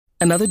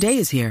Another day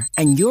is here,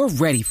 and you're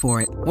ready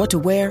for it. What to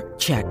wear?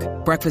 Check.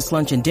 Breakfast,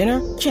 lunch, and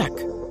dinner? Check.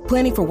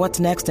 Planning for what's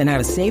next and how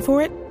to save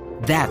for it?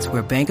 That's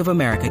where Bank of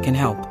America can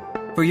help.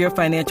 For your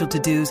financial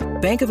to-dos,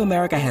 Bank of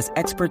America has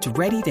experts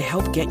ready to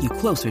help get you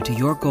closer to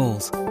your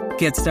goals.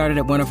 Get started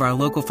at one of our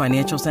local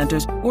financial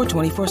centers or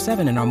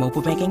 24/7 in our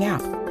mobile banking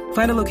app.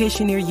 Find a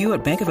location near you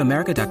at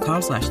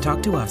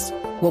bankofamerica.com/talktous.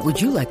 What would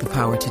you like the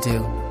power to do?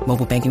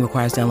 Mobile banking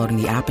requires downloading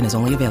the app and is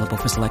only available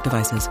for select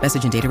devices.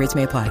 Message and data rates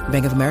may apply.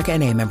 Bank of America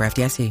N.A., member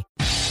FDIC.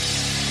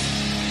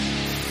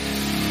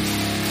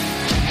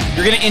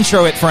 You're going to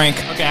intro it, Frank.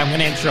 Okay, I'm going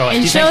to intro it.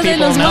 Intro de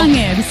los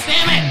Wangers.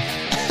 Damn it!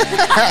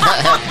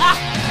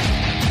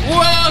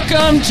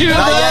 Welcome to you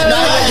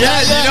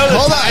know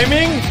the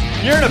timing?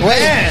 You're in a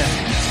band.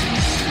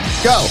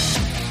 Go.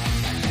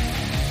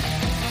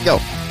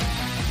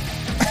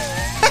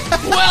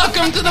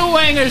 Welcome to the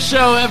Wanger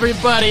Show,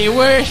 everybody.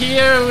 We're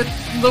here with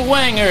the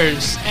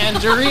Wangers, and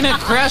Dorina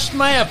crashed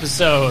my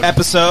episode.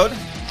 Episode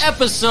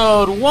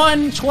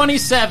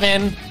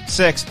 127.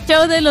 6.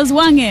 Show de los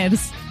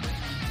Wangers.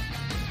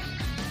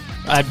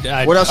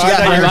 What else you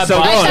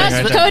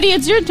got? Cody,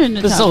 it's your turn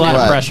to This is a talk. lot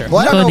of pressure. Well,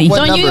 I don't know what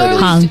Don't number you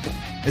it is.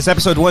 It's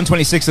episode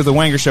 126 of the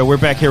Wanger Show. We're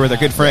back here with our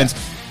good friends.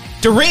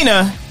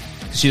 Dorina.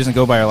 She doesn't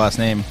go by her last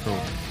name.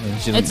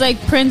 It's like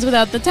Prince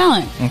without the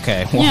talent.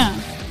 Okay. Well, Yeah.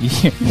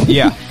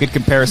 yeah, good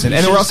comparison.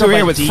 And we're also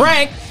here with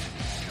Frank.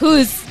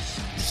 Who's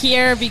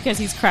here because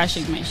he's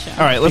crashing my show.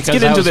 All right, let's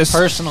Because get I into was this.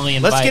 personally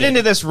invited. Let's get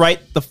into this right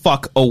the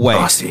fuck away.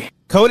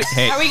 Cody,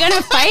 hey. Are we going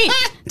to fight?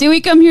 Do we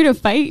come here to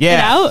fight it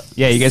out?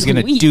 Yeah, you guys are going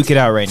to Sweet. duke it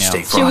out right now.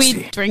 Should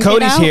we drink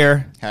Cody's it out?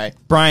 here. Hi.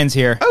 Brian's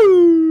here.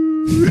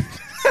 Is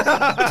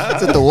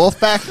it the wolf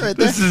pack right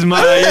there? This is my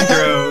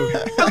intro.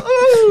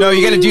 No,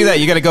 you got to do that.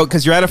 You got to go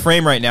because you're out of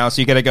frame right now.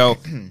 So you got to go.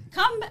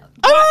 Come back.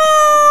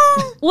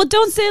 Well,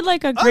 don't say it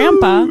like a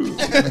grandpa.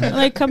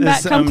 Like, come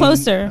back, come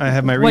closer. I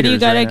have my What do you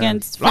readers got right now.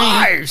 against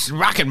Frank?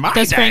 Rocking my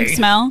Does Frank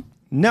smell?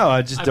 No,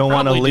 I just don't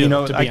want to probably lean.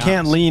 do, to I be can't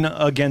honest. lean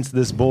against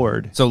this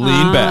board. So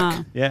lean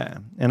back. Yeah,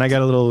 and I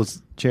got a little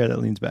chair that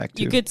leans back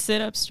too. You could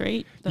sit up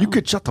straight. You though.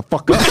 could shut the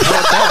fuck up.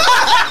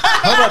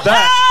 How about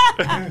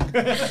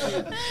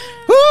that?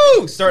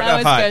 Woo! Starting That off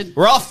was hot. good.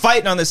 We're all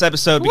fighting on this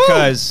episode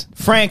because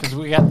Frank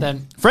We got that.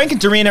 and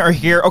Dorina are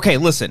here. Okay,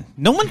 listen.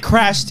 No one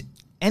crashed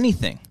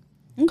anything.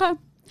 Okay.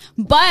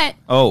 But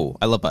Oh,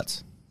 I love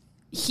butts.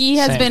 he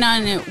has Same. been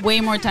on it way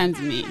more times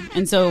than me.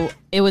 And so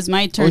it was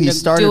my turn Well, he to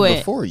started do it.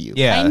 before you.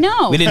 Yeah, I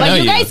know. We didn't but know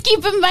you guys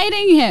keep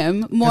inviting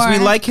him more. because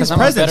we like his 'Cause I'm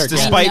a presence, better guy.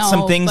 despite I know,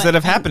 some things but that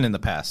have I- happened in the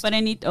past. But I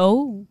need...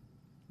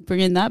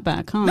 bringing that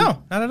back, huh?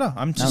 No, not at all.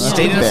 I'm just that's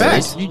stating a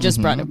embarrassing. fact. You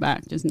just brought it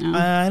back just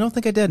now. I don't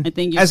think I did. I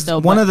think you're as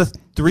still one butt- of the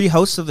 3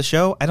 hosts of the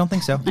show. I don't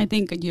think so. I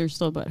think you're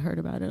still butthurt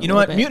about it. You know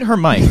what? Mute her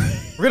mic.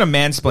 We're gonna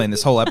mansplain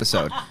this whole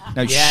episode.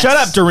 Now Yes. shut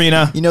up,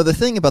 Dorina. You know, the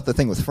thing about the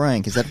thing with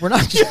Frank is that we're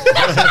not...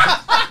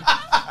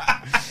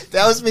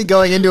 That was me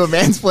going into a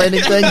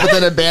mansplaining thing, but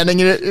then abandoning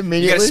it You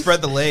immediately. gotta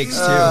spread the legs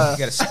too. You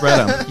gotta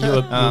spread them.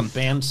 You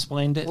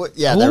band-splained it? What-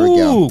 Yeah, there we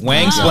go. Ooh,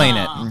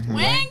 Wangsplain it.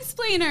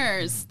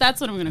 Wangsplainers. That's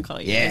what I'm going to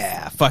call you.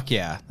 Yeah, fuck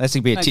yeah. That's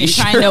gonna be a Fucking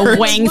t-shirt. trying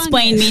to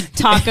wangsplain me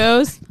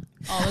tacos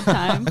all the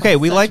time. Okay,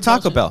 we Such like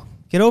Taco bullshit. Bell.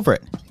 Get over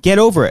it. Get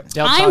over it.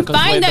 Del I'm Taco's way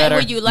fine that better.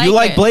 way you like You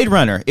like it. Blade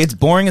Runner. It's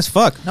boring as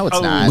fuck. No, it's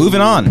not.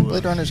 Moving on.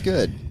 Blade Runner's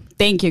good.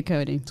 Thank you,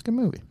 Cody. It's a good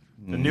movie.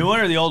 The new one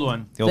or the old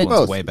one? The old But- one's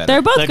Both. way better.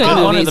 They're both The good good one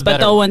or movies, the but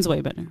better the old one? one's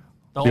way better.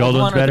 The old old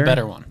one's one or better? the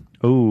better one?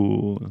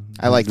 Ooh,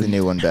 I like the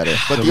new one better.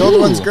 But the old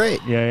one's great.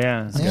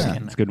 yeah. It's Yeah.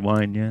 good. It's good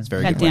wine. Yeah, It's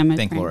very God good. damn one. it,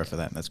 Thank Frank. Laura for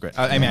that. That's great.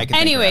 I mean, I can.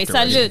 Anyway,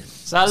 thank her afterwards.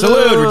 salute.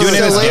 Salute. We're doing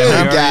it Salute,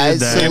 again.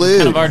 guys. Yeah, Salute.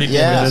 Kind of already did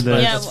Yeah. this,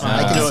 but Yeah, it's well, fine.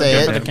 I can Do say do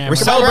it. for the camera. We're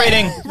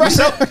celebrating. I hit you.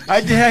 I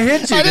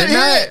Didn't didn't hear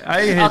I? it.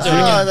 I hit I'll do it you.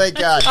 again. Oh, thank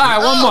God. All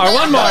right, one more.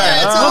 One more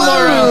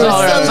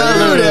round.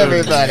 Salute,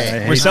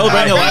 everybody. We're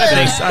celebrating a lot of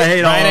things. I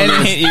hate all Brian, I of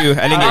didn't this. hit you. I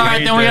didn't All get right,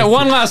 you. then we got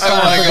one last one.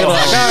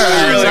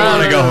 I really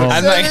want to go home.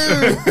 I'm like,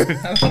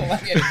 I don't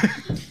like it.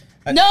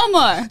 No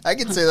more. I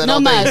can say that No all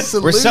day. mas.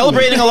 Salute. We're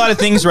celebrating a lot of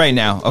things right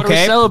now. What are we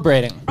Okay.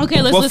 celebrating? Okay,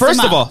 let's Well, list first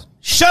them of up. all,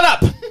 shut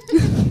up.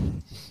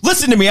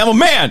 Listen to me. I'm a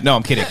man. No,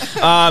 I'm kidding.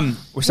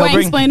 We're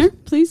celebrating. Wangsplainer,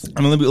 please.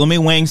 Let me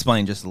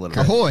wangsplain just a little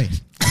bit. Ahoy.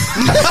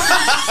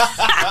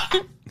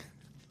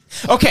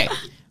 Okay.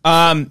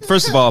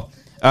 First of all,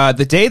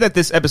 the day that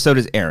this episode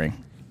is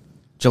airing,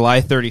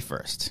 July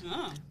 31st.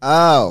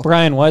 Oh.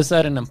 Brian, why is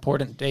that an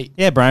important date?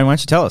 Yeah, Brian, why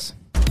don't you tell us?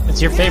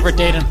 It's your favorite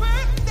date in...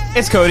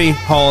 It's Cody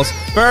Hall's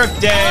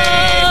birthday.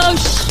 Oh,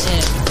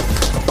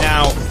 shit.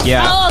 Now,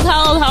 yeah,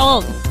 How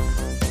old?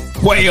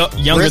 way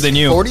younger Risk than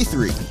you.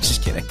 43.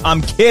 Just kidding.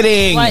 I'm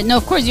kidding. What? No,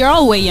 of course, you're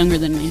all way younger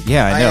than me.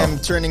 Yeah, I I know. am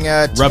turning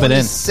Rub it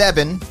in.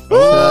 27. So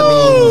that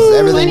means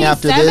everything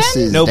after this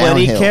 27? is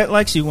Nobody downhill.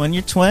 likes you when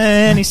you're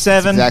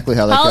 27. Exactly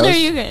how that How goes. old are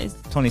you guys?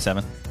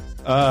 27.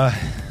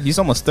 He's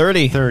almost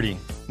 30. 30.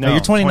 No, you're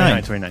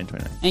 29.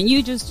 29. And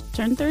you just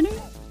turned 30?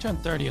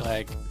 Turned 30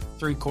 like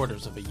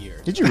 3/4 of a year.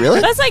 Did you really?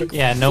 That's like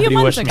Yeah, a few nobody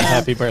months wished me ago.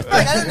 happy birthday.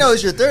 I didn't know it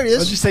was your 30th.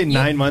 Let's just say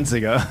 9 months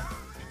ago.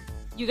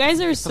 You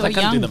guys are so I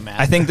couldn't do young. the math.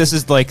 I think this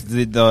is like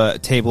the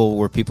table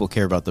where people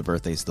care about the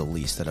birthdays the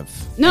least out of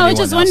No, I was anyone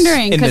just else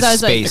wondering in because this I was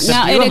space. like,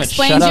 now You it haven't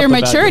explains shut your up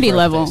about maturity your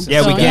level. birthdays.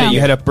 Yeah, we So, get it. You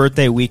had a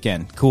birthday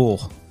weekend. Cool.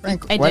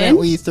 Frank, I why did? didn't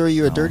we throw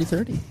you a dirty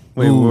 30?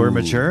 Wait, we're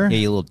mature? Yeah,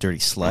 you little dirty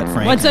slut,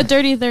 Frank. What's a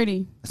dirty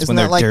 30? That's Isn't when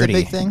they're that like dirty. the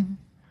big thing?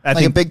 I Like a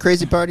think, big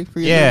crazy party for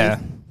you? yeah.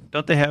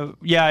 Don't they have?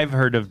 Yeah, I've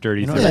heard of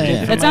dirty. You know 30. what I did Yeah.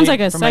 for That my- sounds like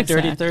a for my sex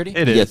dirty act. 30.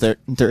 It You is. get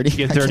 30? You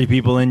get 30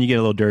 people in, you get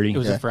a little dirty. It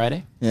was a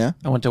Friday. Yeah.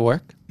 I went to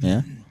work.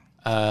 Yeah.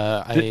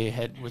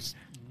 I was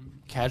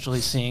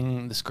casually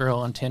seeing this girl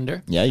on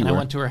Tinder. Yeah, you and were. I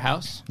went to her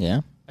house.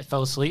 Yeah. I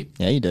fell asleep.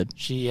 Yeah, you did.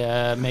 She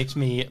makes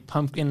me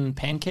pumpkin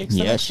pancakes. the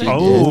Yeah, next she day. did.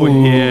 Oh,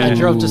 yeah. I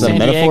drove to Is that a San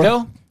metaphor?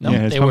 Diego. No, Yeah,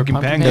 it's they were pumpkin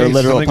pumpkin pancakes. They're pancakes.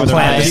 literal Something with pumpkin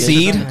plant pancakes.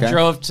 seed? Okay.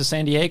 Drove to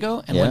San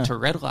Diego and Yeah. went to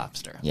Red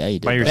Lobster. Yeah, you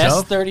did. By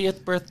yourself? Best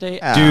 30th birthday.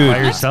 Ah. Dude, By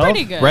That's yourself?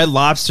 pretty good. Red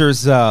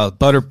Lobster's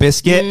butter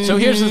biscuit. So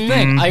here's the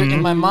thing.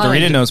 In my mind,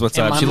 Dorina knows what's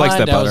in up. my She likes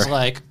mind, that I was butter.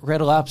 like,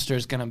 Red Lobster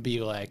is gonna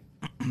be like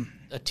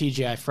a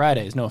TGI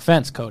Fridays. No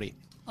offense, Cody.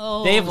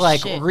 Oh, They've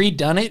like shit.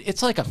 redone it.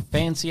 It's like a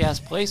fancy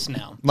ass place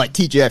now. Like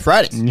TGI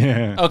Fridays.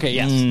 Yeah. Okay,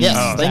 yes, Yes,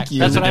 Oh. thank you.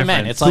 That's what I There's a meant.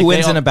 difference. It's like Who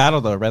wins they in all- a battle,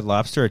 though? Red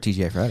Lobster or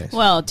TGI Fridays?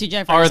 Well,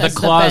 TGI Are Fridays the has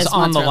claws best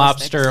on the mozzarella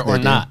lobster sticks. or They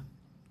do. not?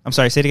 I'm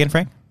sorry, say it again,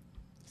 Frank.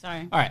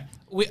 Sorry. All right.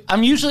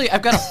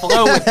 I've got a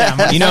flow with them.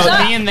 You know-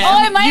 So me and them. Oh,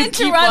 am I you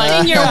keep, interrupting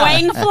like- your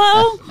wang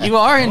flow? You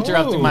are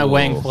interrupting my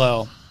wang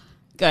flow.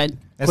 Good.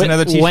 That's Quit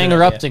another t-shirt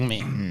wang-erupting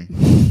me.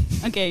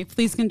 Okay,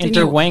 please continue.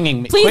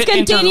 Inter-wanging me. Please Quit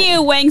inter-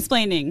 continue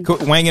wang-splaining.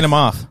 Quit wanging him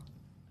off.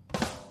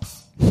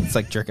 It's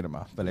like jerking him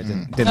off, but I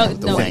didn't. Oh,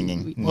 didn't no.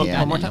 Wanging. Well, Yeah.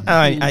 one more time.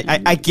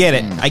 I get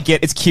it. I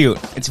get it's cute.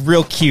 It's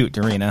real cute,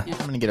 Dorina. I'm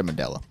going to get a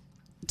Modelo.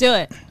 Do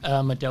it.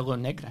 Modelo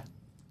Negra.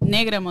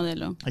 Negra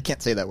modelo. I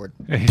can't say that word.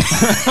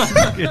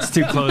 It's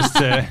too close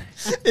to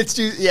It's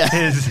too, yeah.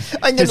 his.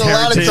 I can get his in a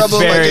lot of heritage.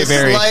 trouble if I Very, just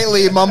very-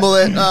 slightly mumble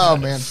it. Oh,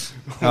 man.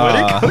 What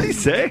did Cody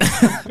say?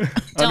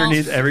 Don't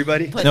Underneath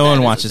everybody? put No that one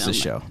as a watches this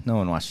soundbite. show. No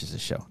one watches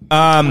this show.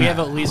 We have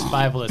at least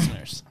 5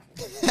 listeners.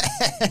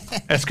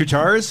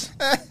 Escuchars?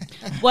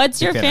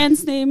 What's your Okay.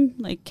 fan's name?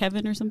 Like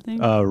Kevin or something?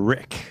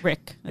 Rick.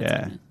 Rick. That's Yeah.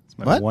 what it is. It's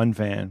my What? one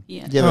fan.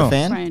 Yeah. Do you have Oh. a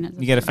fan? Brian has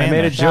You get a I fan. made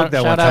a there. joke that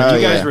shout one out. time. Oh,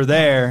 You guys yeah. were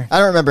there. I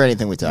don't remember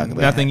anything we talked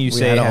about. Nothing you We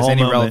say had a has whole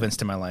any moment. relevance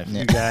to my life. Yeah.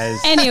 You guys.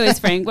 Anyways,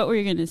 Frank, what were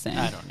you going to say?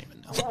 I don't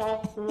even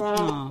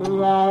know.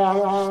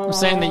 I'm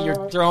saying that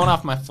you're throwing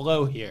off my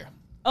flow here.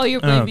 Oh,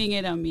 you're blaming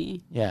it on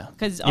me. Yeah.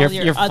 Because all Your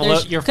your flow-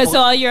 other your because flow-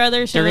 all your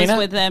other shows Dorina?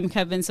 with them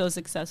have been so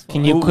successful.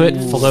 Can you quit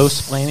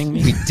flow-splaining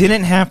me? We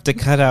didn't have to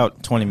cut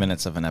out 20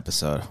 minutes of an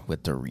episode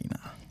with Dorina.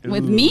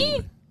 with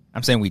me?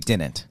 I'm saying we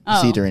didn't.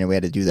 Oh. See, Dorina, we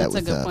had to do that That's a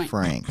with good point.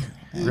 Frank.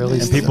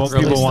 Release And people- the,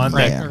 release people the want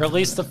Frank, that.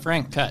 Release the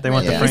Frank cut. They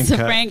want the Yeah. Frank It's a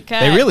cut. Frank cut.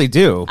 They really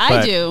do. I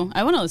but do.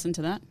 I want to listen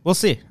to that. We'll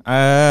see.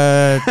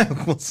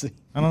 We'll see.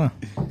 I don't know.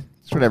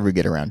 It's whatever we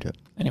get around to it.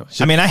 Anyway.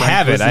 I mean, I Frank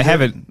have it. listen I to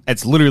have it? it.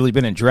 It's literally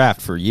been in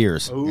draft for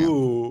years.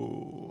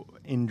 Ooh.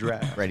 In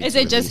draft. Ready Is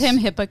to it just him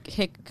release.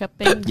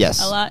 hiccuping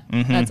Yes. a lot?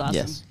 Mm-hmm. That's awesome.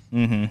 Yes.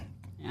 Mm-hmm.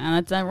 Yeah,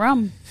 that's that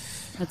rum.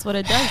 That's what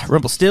it does.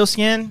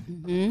 Rumpelstiltskin.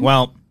 Mm-hmm.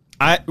 Well,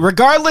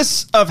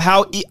 regardless of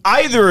how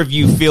either of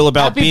you feel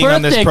about Happy being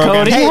on this birthday, program,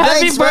 Cody. Hey, Happy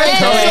thanks, Frank.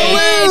 birthday.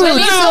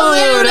 Salute,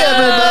 salute,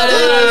 everybody.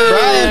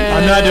 Brian.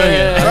 I'm not doing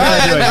it. I'm not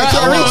Brian, doing I it.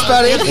 can't reach,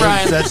 buddy.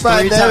 Brian. That's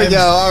Brian, 3 there we times.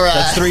 go. All right.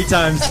 That's 3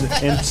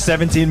 times in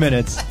 17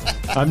 minutes.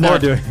 I'm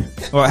not doing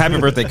it. well, happy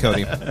birthday,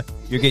 Cody.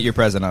 You get your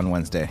present on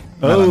Wednesday.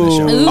 Not on this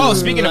show. Ooh. Oh,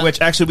 speaking of which,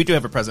 actually, we do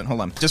have a present.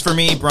 Hold on, just for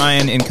me,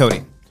 Brian, and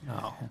Cody.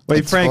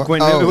 Wait, Frank,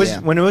 when oh, it was yeah.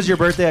 when it was your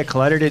birthday at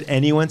Collider, did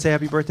anyone say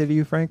happy birthday to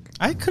you, Frank?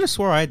 I could have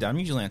swore I'm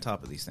usually on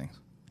top of these things.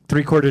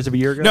 3/4 of a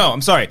year ago? No,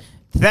 I'm sorry.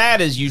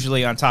 Thad is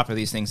usually on top of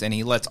these things, and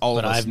he lets all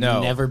But of us I've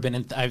know. never been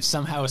in. I've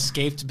somehow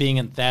escaped being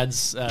in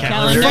Thad's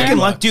Calendar. Fucking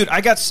luck, dude.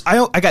 I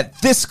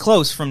got this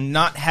close from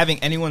not having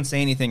anyone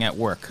say anything at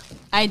work.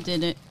 I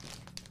did it.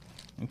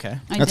 Okay,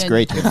 I That's did.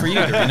 great. for you,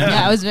 Dorina.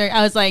 Yeah,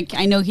 I was like,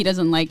 I know he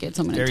doesn't like it,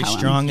 so I'm going to Very tell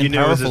strong You and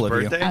knew it was his powerful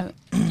of you. birthday?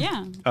 him.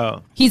 Yeah.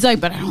 Oh. He's like,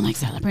 but I don't like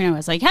celebrating. I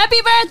was like, happy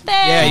birthday!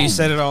 Yeah, you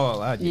said it all out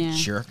loud, you Yeah.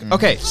 jerk.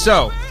 Okay,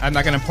 so I'm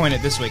not going to point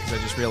it this way because I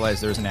just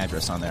realized there's an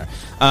address on there.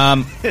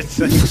 and He's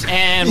we'll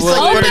like,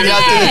 Open what are you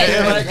up to?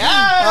 it! Like,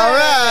 all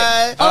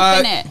right.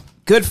 Open it.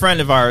 Good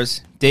friend of ours,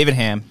 David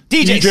Ham,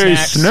 DJ,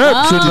 Snacks.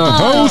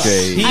 Oh,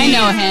 He I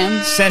know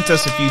him. sent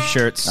us a few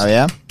shirts, Oh,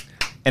 yeah?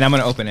 and I'm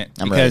going to open it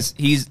I'm because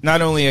he's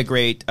not only a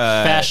great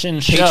Fashion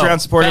show. Patreon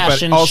supporter,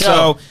 Fashion but also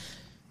show.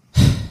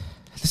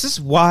 this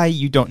is why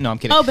you don't. No, I'm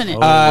kidding. Open it.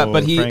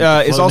 But he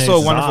Frank, is the also a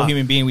flow wonderful name's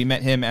human being. We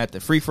met him at the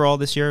Free for All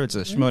this year. It's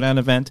a Schmodown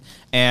event,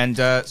 and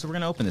so we're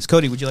going to open this.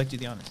 Cody, would you like to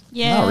do the honors?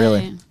 Yeah. Not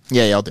really.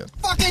 Yeah, I'll do it.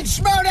 Fucking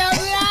Schmodown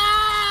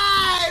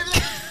Live!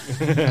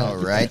 All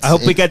right. I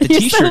hope we got the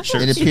T-shirt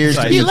shirts. It appears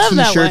to be You love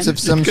that T-shirts one. of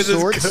some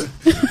sort.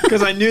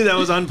 Because I knew that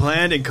was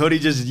unplanned, and Cody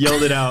just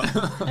yelled it out.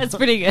 That's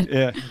pretty good.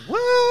 Yeah.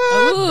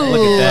 Ooh.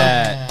 Look at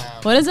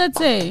that. What does that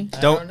say?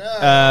 Don't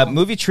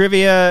movie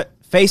trivia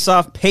face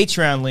off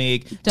Patreon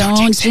league.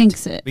 Don't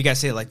jinx it. We gotta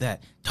say it like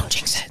that. Don't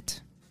jinx it.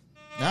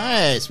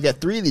 Nice. We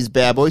got 3 of these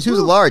bad boys. Who's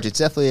a large? It's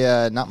definitely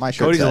not my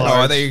shirt Cody's a size.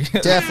 large. Oh, there you go.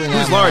 Definitely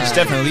Who's not large? mine.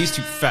 Definitely these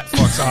 2 fat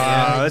fucks.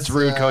 That's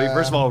rude, Cody.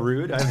 First of all,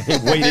 rude. I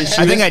have weight issues.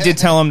 I think I did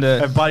tell him I to.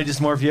 have body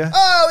dysmorphia.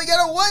 Oh, we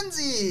got a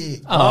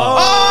onesie.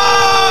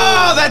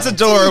 Oh, that's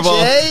adorable.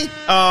 DJ?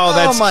 Oh,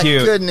 that's my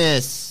cute.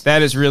 goodness.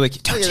 That is really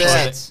cute. Look at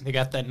that. They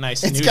got that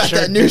nice It's new got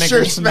shirt that new vinegar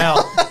shirt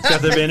smell.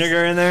 Got the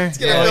vinegar in there. It's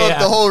going to fill up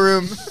the whole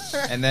room.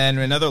 And then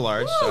another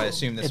large, so I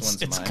assume this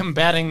one's It's mine.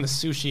 combating the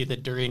sushi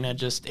that Dorina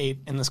just ate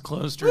in this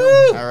closed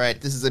room. All right,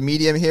 this is a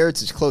medium here. It's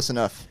just close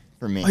enough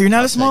for me. Oh, you're not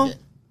I'll a small? take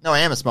it. No, I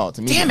am a small. It's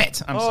a medium. Damn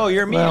it! I'm Oh, sorry.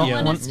 you're Well,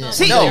 medium. One is small.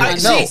 See, No, I-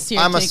 no, see,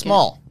 I'm a take it.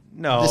 small.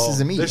 No, This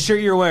is a medium. The shirt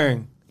you're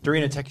wearing.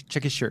 Dorina,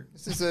 check his shirt.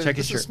 This is a, Check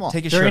this his is shirt. small.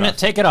 Take your shirt Dorina, off.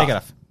 take it off. Take it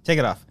off. Take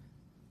it off.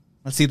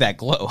 Let's see that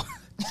glow.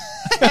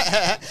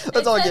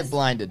 Let's all get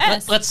blinded.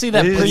 Let's see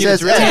that. It pretty says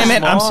dress. S. Damn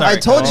it! I'm Small. sorry. I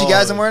told you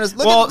guys I'm wearing this.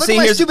 Look, Well, look see, at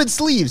my here's- stupid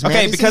sleeves, man.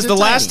 Okay, These because things the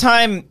are last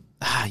tiny. time,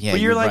 yeah, But you're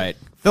you're like right.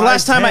 The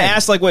last time I 5'10".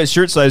 asked like what his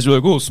shirt size, you're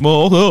like, oh,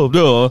 small, oh,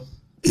 duh.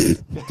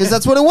 Because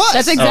that's what it was.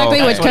 That's exactly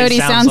Oh, what that's what it Cody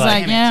sounds sounds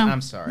like. like. Yeah.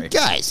 I'm sorry.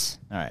 Guys.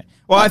 All right.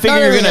 Well, I Not figure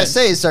you're everything I gonna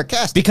say is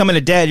sarcastic. becoming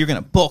a dad. You're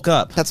gonna bulk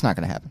up. That's not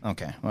going to happen.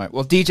 Okay. All right.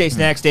 Well, DJ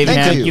Snacks, David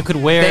Thank Ham, you. You could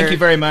wear. Thank you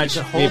very much.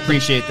 you could We hold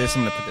appreciate this.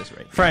 I'm gonna put this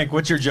right. Frank,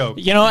 what's your joke?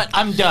 You know what?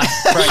 I'm done.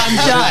 I'm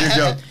What's done. your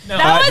joke?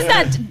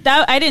 That was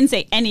that. I didn't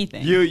say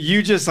anything.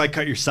 You just like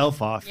cut yourself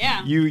off.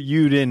 Yeah.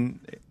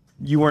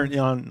 You weren't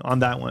on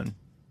that one.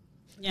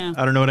 Yeah.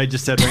 I don't know what I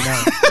just said right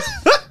now.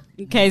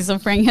 Okay, so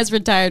Frank has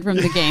retired from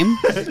the game.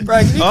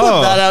 Brian, can you Oh.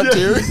 clip that out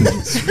too?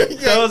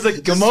 That was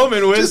like a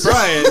moment with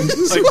Brian.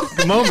 Like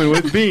a moment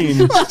with Bean.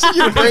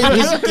 Your brain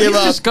just give He's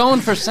up. just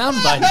going for sound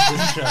bites.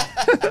 This show.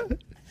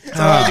 That's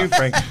how I do,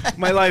 Frank.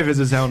 My life is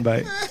a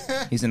soundbite.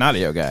 He's an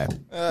audio guy.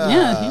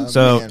 Yeah.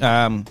 So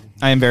man.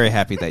 I am very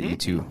happy that you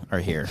two are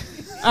here.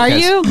 Are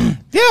you?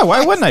 Yeah.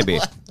 Why wouldn't I be?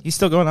 He's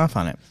still going off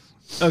on it.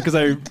 Oh, because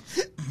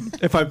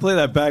if I play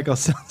that back, I'll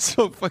sound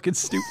so fucking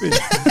stupid.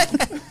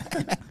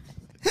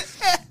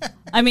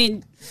 I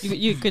mean,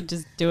 you could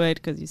just do it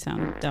because you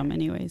sound dumb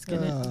anyways.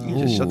 Get it? You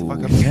just shut the fuck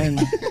up again.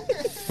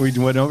 We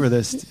went over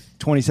this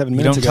 27 You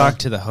minutes don't ago. talk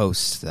to the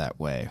host that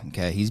way.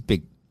 Okay. He's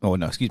big. Oh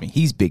no, excuse me.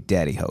 He's Big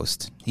Daddy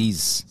host.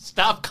 He's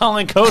Stop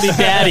calling Cody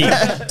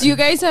daddy. Do you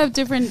guys have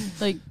different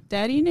like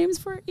daddy names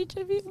for each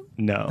of you?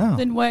 No. Oh.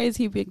 Then why is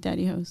he Big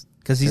Daddy host?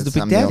 because he's the Because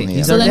Big I'm the Daddy. only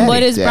He's So our then, daddy.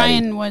 what is Daddy.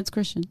 Brian? What's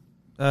Christian?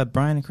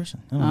 Brian and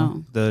Christian? I don't know.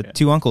 Oh. The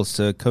two uncles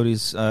to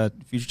Cody's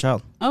future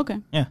child. Okay.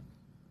 Yeah.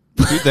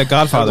 The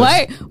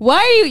Godfathers. Why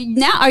are you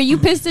now? Are you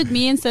pissed at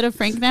me instead of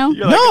Frank now?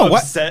 You're like No,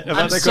 what? upset I'm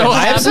about that so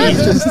question.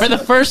 happy for the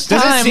first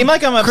time. Does it seem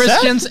like I'm upset?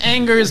 Christian's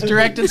anger is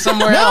directed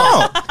somewhere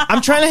else. No, I'm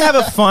trying to have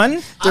a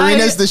fun.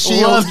 Dorina's the I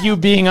shield. love you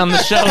being on the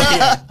show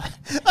here.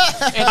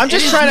 I'm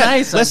just trying to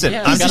listen.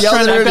 Yeah, I'm He's just yelled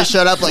trying at her to. to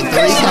shut up like 3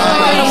 times.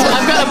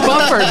 I've got a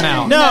buffer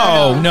now.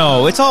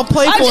 No, it's all I'm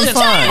playful and just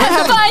trying to fun.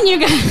 have fun, you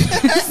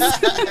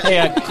guys.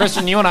 Hey,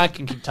 Christian, you and I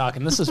can keep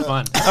talking. This is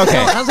fun.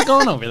 Okay. How's it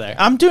going over there?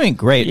 I'm doing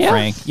great, Yeah?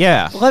 Frank.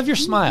 Yeah. Love your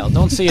smile.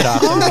 Don't see it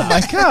often. Oh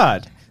my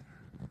God.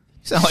 You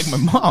sound like my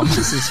mom.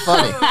 This is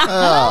funny.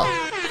 Oh.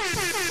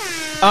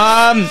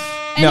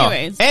 No.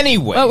 Anyways.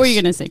 Anyway. What were you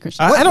gonna say,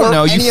 Christian? I don't Were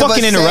know. You any of us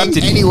fucking saying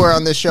interrupted me. anywhere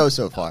on this show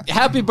so far.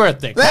 Happy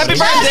birthday. Happy Cody.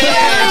 birthday!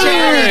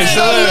 Cheers!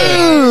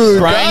 Salute! Brian,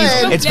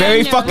 Brian. it's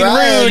very Daniel. fucking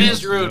Brian. It rude.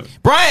 is rude.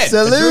 Brian!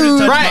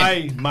 Salute!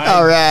 Brian. My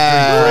All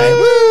right.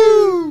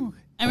 Woo!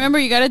 And remember,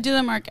 you got to do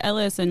the Mark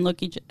Ellis and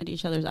look at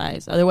each other's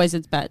eyes. Otherwise,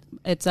 it's bad.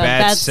 It's Bad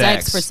bad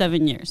sex. sex for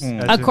 7 years,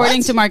 That's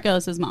according it. to Mark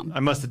Ellis's mom. I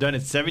must have done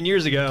it 7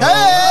 years ago. Hey!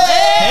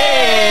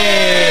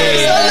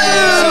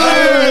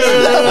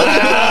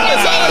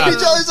 It's all in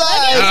each other's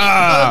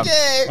eyes.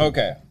 Okay.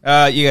 Okay.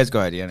 You guys go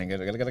ahead. Yeah.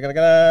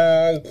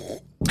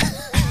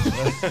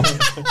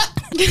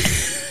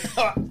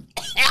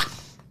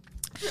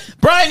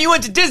 Brian, you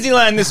went to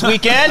Disneyland this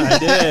weekend. I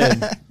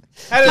did.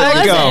 How did How that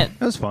was go? it?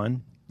 That was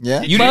fun.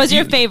 Yeah. You What did- was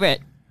your you-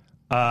 favorite?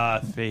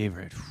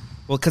 Favorite.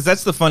 Well, because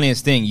that's the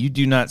funniest thing. You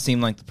do not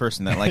seem like the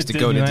person that likes to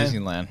go to Disneyland?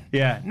 Disneyland.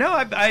 Yeah. No,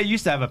 I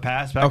used to have a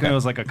pass back Okay. when it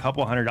was like a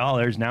couple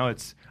 $100s. Now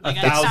it's Like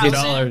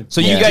 $1,000. So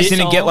you Yeah. guys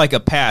didn't get like a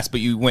pass, but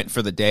you went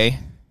for the day.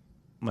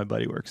 My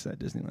buddy works at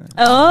Disneyland.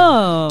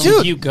 Oh,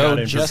 Dude. You go Got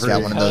it for just free.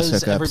 Got one of those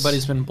because hookups.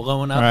 everybody's been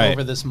blowing up Right.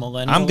 over this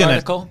millennial I'm gonna-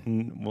 article.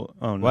 Well,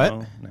 oh, no. What?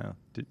 No.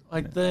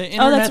 Like the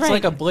internet's right.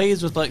 like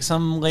ablaze with like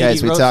some lady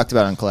Guys, we wrote- talked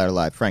about it on Collider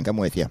Live. Frank, I'm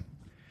with you.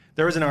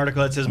 There was an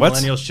article that says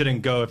What's- millennials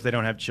shouldn't go if they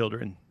don't have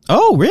children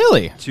Oh,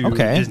 really? to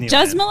Okay. Disneyland.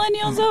 just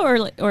millennials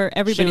though, or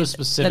everybody was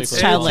specifically that's It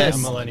said childless.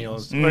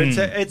 millennials. But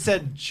it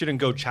said shouldn't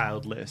go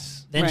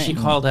childless. Then she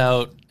Right. called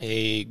out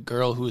a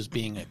girl who was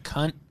being a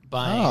cunt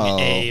buying Oh.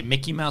 a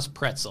Mickey Mouse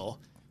pretzel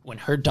when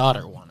her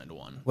daughter wanted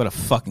one. What a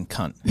fucking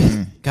cunt.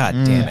 God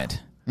damn it.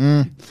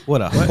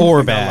 What a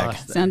whore bag.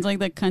 lost that. Sounds like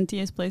the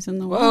cuntiest place in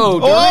the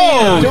world.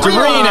 Oh, Watch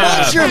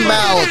Dorina. your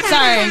mouth.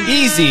 Sorry.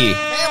 Easy.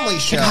 Family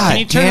show. God Can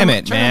you turn damn the-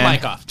 it, turn man. the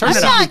mic off. Turn it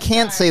You off.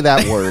 can't say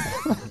that word.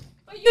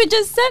 You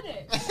just said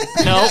it.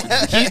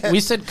 No, we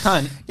said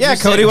cunt. Yeah, You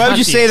said Cody, why would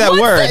you cunty. say that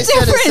What's word? I said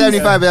it difference?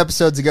 75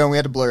 episodes ago, and we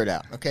had to blur it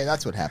out. Okay,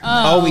 that's what happened.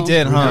 Oh, we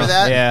did, huh? Remember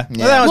that? Yeah. Yeah.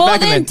 Well, that was Well,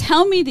 back then in the...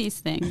 tell me these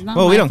things. Not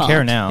Well, we my don't fault.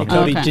 care now. Hey,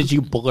 Cody, Okay. did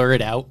you blur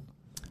it out?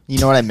 You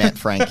know what I meant,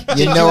 Frank. You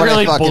Did know you what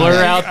really I fucking blur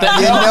meant. out that?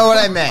 You know what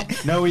I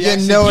meant. No, we You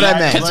actually know what I did.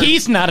 meant. Because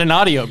he's not an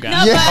audio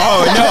guy. No,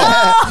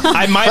 Oh, no.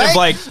 I might have,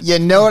 like... You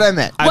know what I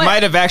meant. I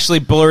might have actually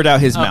blurred out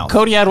his mouth.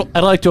 Cody, I'd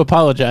like to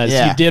apologize.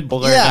 Yeah. You did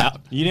blur it Yeah.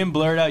 out. You didn't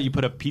blur it out. You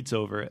put a pizza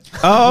over it.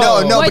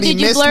 Oh. No, What but he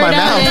did you missed blur my it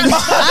out mouth. in?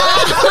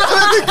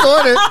 In the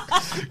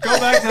corner. Go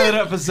back to that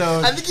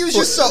episode. I think he was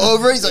just so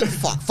over it. He's like,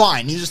 fuck,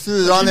 fine. He just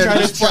threw it on there and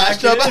Trying just to track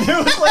flashed up. it.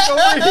 It was like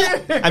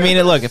over here. I mean,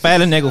 look, if I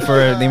had a nickel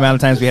for the amount of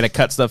times we had to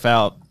cut stuff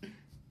out,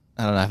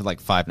 I don't know, I have like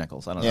 5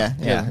 nickels. I don't Yeah,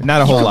 know. yeah.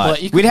 Not a whole could lot.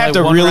 play- you could We'd have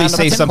play to one really round of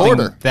say a something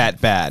quarter. that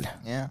bad.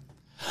 Yeah.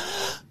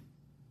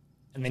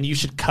 And then you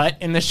should cut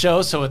in the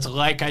show so it's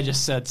like I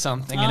just said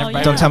something. And Oh,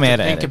 everybody yeah. Don't tell me how has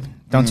to think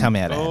edit. Don't tell me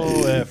how to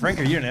edit. Oh, Frank,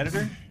 are you an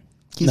editor?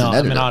 He's No, an I'm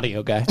editor. an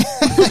audio guy.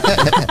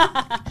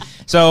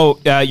 So,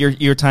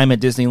 your time at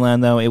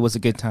Disneyland, though, it was a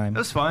good time. It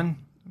was fun.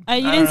 You I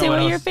didn't don't say know what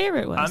what your else.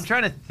 favorite was. I'm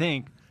trying to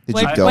think. Did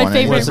What- you go what on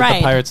favorite it? Was it Right.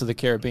 the Pirates of the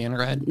Caribbean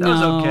ride? That was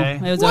No, okay.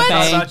 it was I okay.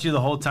 thought about you the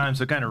whole time,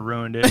 so it kind of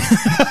ruined it.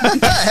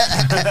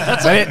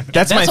 That's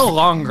That's my a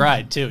long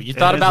ride, too. You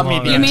thought It is about a me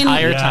long the ride.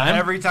 entire Yeah, time?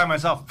 Every time I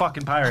saw a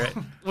fucking pirate.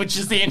 Which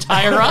is the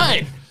entire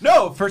ride.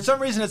 No, for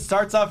some reason it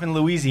starts off in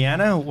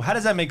Louisiana. How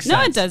does that make sense?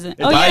 No, it doesn't.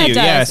 the Oh, yeah, bayou. it does.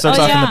 Yeah, it starts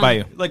oh, off in yeah. the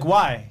bayou. Like,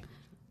 why?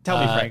 Tell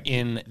me, Frank.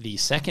 In the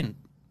second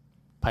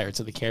Pirates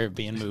of the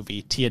Caribbean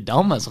movie, Tia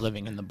Dalma's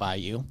living in the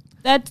bayou.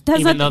 That doesn't.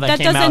 Even though that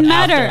came doesn't out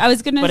matter. after. I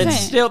was gonna but say. it's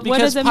still What because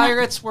does it matter?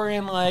 pirates were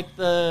in like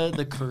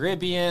the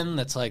Caribbean.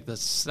 That's like the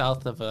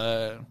south of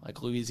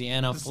like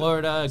Louisiana,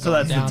 Florida, So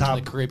going that's down the top.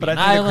 to the Caribbean but I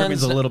think the islands.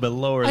 Caribbean's a little bit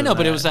lower. I know, than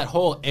but it that. was that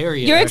whole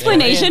area. Your that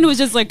explanation area. was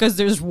just like because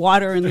there's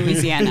water in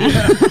Louisiana. No,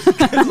 that's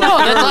like Around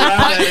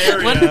that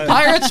area. when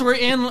pirates were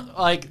in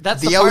like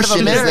that's the, The part of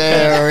ocean is America.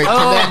 there. It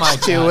Oh my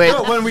connects to God. it.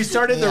 No, when we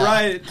started the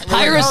ride, we're like,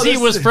 Piracy oh,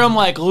 this was is- from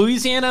like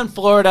Louisiana and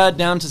Florida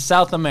down to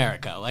South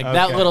America, like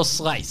that Okay. little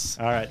slice.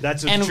 All right,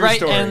 that's a And true right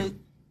story. and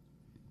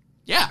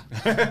yeah,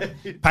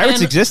 Pirates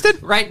And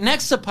existed? right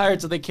next to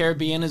Pirates of the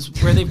Caribbean is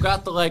where they've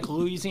got the like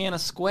Louisiana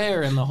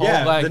Square and the whole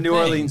Yeah, like the New thing.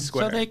 Orleans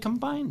Square. So they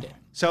combined it.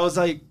 So I was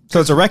like, So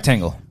it's a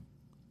rectangle.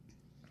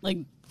 like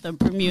the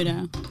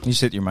Bermuda. You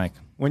sit your mic.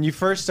 when you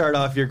first start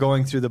off, you're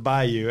going through the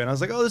bayou, and I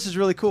was like, oh, this is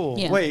really cool.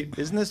 Yeah. Wait,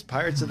 isn't this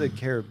Pirates of the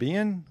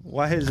Caribbean?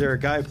 Why is there a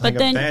guy playing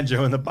then- a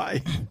banjo in the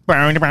bayou? I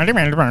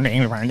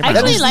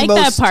That really is the like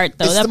most- that part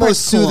though. It's that the part's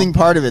most soothing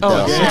cool. part of it,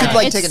 though. yeah. You could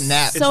like It's take a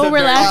nap. so the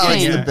very- relaxing. Oh,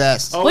 it's Yeah. the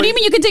best. Oh, What do you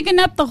mean you could take a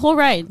nap the whole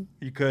ride?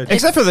 You could.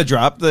 Except for the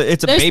drop.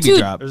 It's a There's baby two.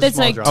 drop. There's a That's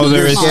small like drop. two Oh,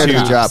 there is small Scared of the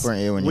drops. drop,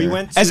 weren't you? When we you were-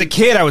 went As a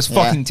kid, I was Yeah,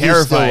 fucking you were still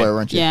terrified. there,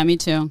 weren't you? Yeah, me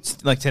too.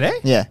 Like today?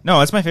 Yeah. No,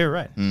 that's my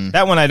favorite ride.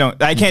 That one I can't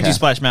do Okay.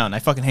 Splash Mountain. I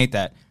fucking hate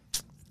that.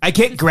 I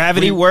get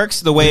gravity works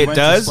the way we it went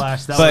to does,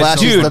 Splash. That but was Splash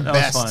so is dude, the that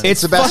was best. fun.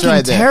 it's the best fucking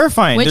ride there.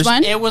 terrifying. Which There's-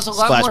 one? It was a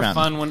lot Splash more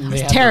Mountain. fun when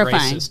they had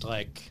terrifying. the racist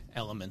like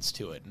elements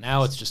to it.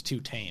 Now it's just too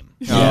tame.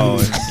 Oh,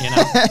 You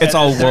know? it's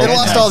all It woke.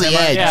 lost all the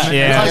edge. Yeah,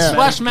 Yeah. It's like Yeah.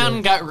 Splash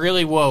Mountain got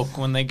really woke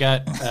when they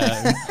got.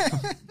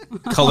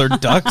 Colored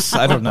ducks.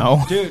 I don't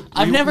know. Dude,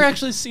 I've never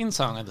actually seen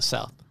Song of the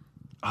South.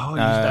 Oh,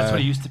 that's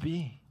what it used to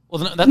be.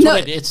 Well, no, that's No,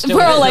 what it's still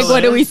we're all is. like, still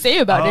what do we is? say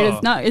about it? Oh.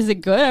 It's not. Is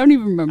it good? I don't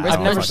even remember. I've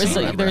never It's seen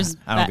like it. there's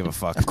I don't give a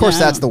fuck. Of course,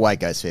 Yeah. that's the white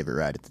guy's favorite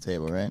ride at the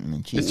table, right? I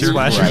mean, Jesus Your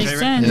Christ. Makes favorite?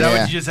 sense. Is that Yeah.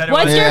 what you just said? it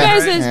What's was? your Yeah.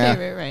 guys' Yeah.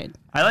 favorite ride?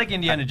 I like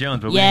Indiana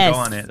Jones, but we Yes. didn't go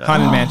on it.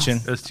 Haunted Mansion.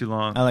 It was too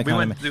long. I like we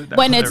Haunted went through that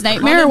When with it's our-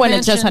 Nightmare or when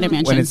it's Mansion. just Haunted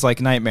Mansion? When it's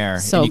like Nightmare,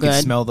 So and you can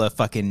good. smell the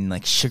fucking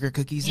like sugar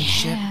cookies and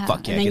shit.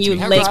 Fuck yeah, and then gets you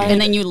me. lick, Right.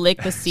 and then you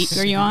lick the seat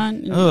you're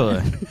on.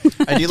 Ugh.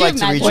 I do like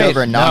to reach imagine?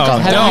 over and knock No,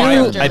 on Have the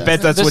no, you- I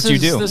bet that's This what you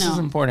is- do. This is No.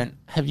 important.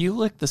 Have you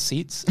licked the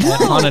seats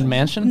at Haunted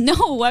Mansion? No,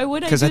 why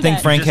would I? Because do I think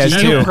that? Frank Just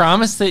has Do you too.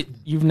 promise that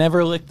you've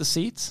never licked the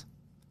seats?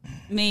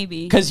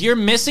 Maybe. Because you're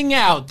missing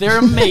out. They're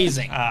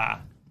amazing.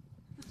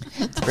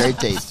 It's very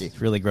tasty.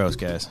 Really gross,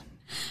 guys.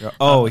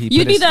 Oh, he.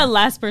 You'd put be his- the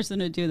last person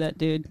to do that,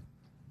 dude.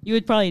 You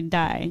would probably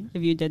die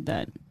if you did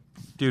that.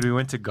 Dude, we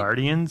went to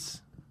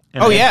Guardians.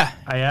 And Oh, I- yeah.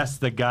 I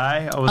asked the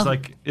guy. I was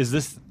like, "Is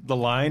this the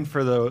line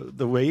for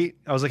the wait?"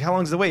 I was like, "How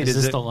long's the wait?" Is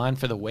this it? the line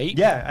for the wait?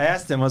 Yeah, I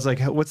asked him. I was like,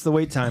 "What's the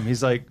wait time?"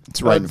 He's like,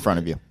 It's right in front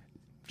of you.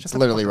 It's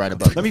literally right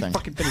above Let the me thing.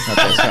 fucking finish.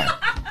 Okay, sorry.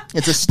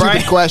 It's a stupid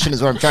Brian- question,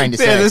 is what I'm trying to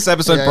say. Yeah, this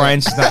episode, Yeah, yeah.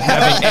 Brian's just not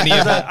having any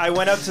of that. I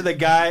went up to the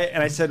guy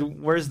and I said,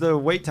 "Where's the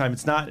wait time?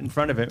 It's not in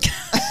front of him."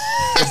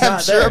 It's I'm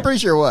not sure. there. I'm pretty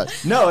sure it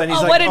was. No, and he's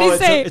Oh, like, what did he it's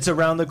say? it's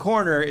around the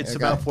corner. It's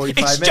Okay. about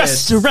 45 It's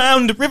minutes. just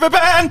around the river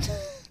bend.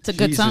 It's a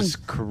good Jesus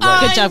song.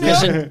 Christ. Good job,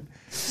 Christian.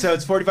 So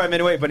it's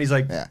 45-minute wait, but he's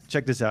like, Yeah.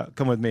 check this out.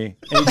 Come with me.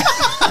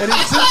 And and he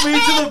took me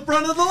to the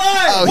front of the line.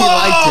 Oh, he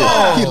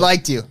liked you. He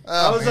liked you.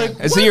 I was like,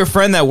 Is it your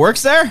friend that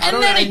works there?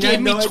 And then he gave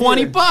me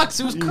 $20.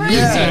 It was crazy.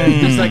 yeah.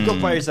 He's like, go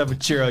buy yourself a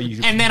churro,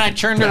 you And then I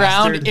turned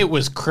bastard. around. It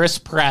was Chris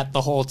Pratt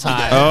the whole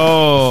time.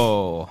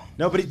 Oh.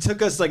 No, but he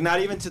took us like not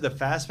even to the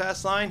fast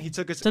line. He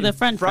took us To the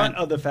in front.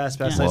 of the fast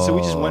Yeah. line. So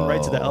we just went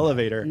right to the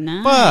elevator.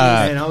 Nice.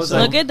 Fuck. And I was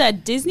Look like, at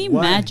that Disney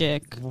Why?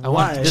 magic.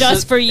 why? This Just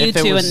is- for you if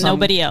it two was and some-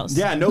 nobody else.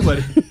 Yeah,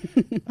 nobody.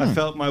 I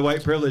felt my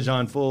white privilege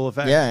on full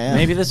effect. Yeah.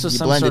 Maybe this was You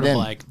some blended sort of in.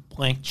 like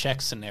blank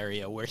check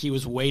scenario where he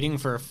was waiting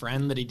for a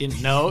friend that he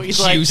didn't know. He's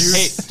Juice.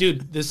 like, hey,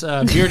 dude, this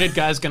bearded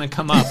guy's going to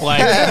come up. Like,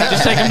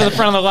 just take him to the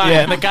front of the line.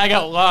 Yeah. And the guy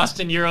got lost,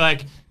 and you're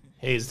like,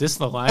 hey, is this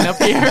the line up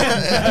here?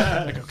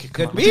 Like, okay,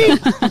 come on.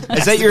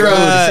 Is that your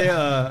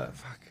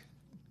Fuck.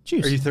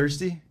 juice? Are you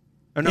thirsty?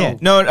 Or no? Yeah.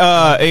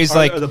 No, he's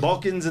like, are the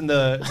Balkans and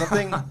the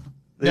something? no.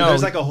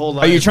 There's like a whole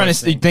line. Are you of trying to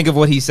questioning. think of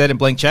what he said in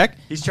blank check?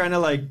 He's trying to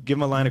like give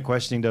him a line of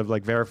questioning to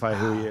like verify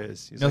who he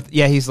is. He's No, like,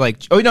 yeah, he's like,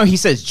 oh no, he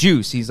says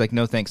juice. He's like,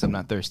 no thanks, I'm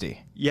not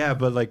thirsty. yeah,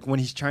 but like when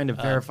he's trying to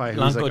verify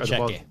who he's Blanco like,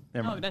 are the cheque.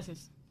 Never Oh, mind.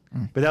 gracias.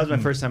 But that was my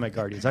first time at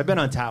Guardians. I've been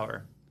on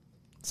Tower.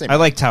 Same. I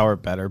like Tower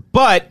better,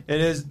 but It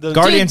is the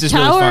Guardians is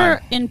really Tower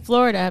fun. in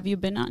Florida. Have you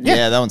been on it?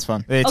 Yeah, that one's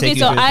fun. They Okay, take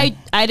you so through the-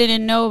 I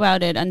didn't know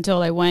about it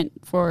until I went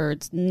for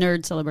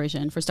Nerd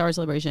Celebration, for Star Wars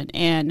Celebration,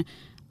 and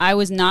I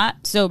was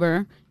not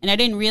sober, and I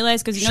didn't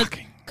realize because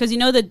you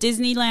know the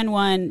Disneyland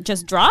one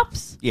just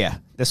drops. yeah,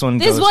 this one.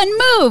 This goes, one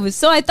moves,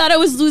 so I thought I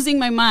was losing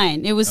my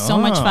mind. It was so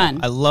much Oh, fun.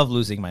 I love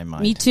losing my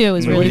mind. Me too. It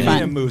was What do really you mean it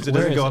fun. moves? It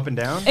Where doesn't is go it? up and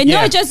down. And no,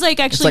 Yeah. it just like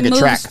actually like a moves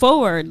track.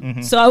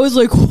 forward. So I was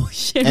like, oh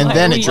shit! And why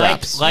then are it we-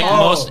 drops. Like Oh,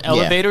 most yeah.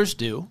 elevators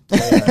do.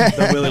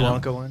 The Willy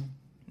Wonka one.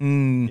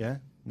 Mm, Yeah.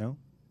 No.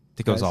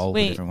 it goes Guys. all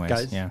Wait. different ways.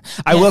 Guys. Yeah,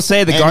 I will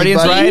say the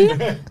Guardians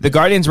Anybody? ride. The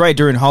Guardians ride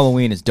during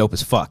Halloween is dope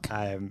as fuck.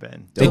 I haven't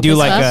been. They Dope do as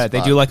like fuck? a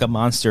they do like a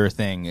monster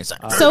thing. It's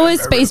like, So is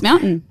Space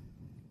Mountain.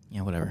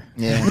 yeah, whatever.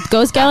 Yeah.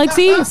 Ghost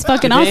Galaxy. It's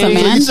fucking awesome,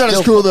 man. You thought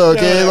it's cool though,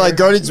 okay? Like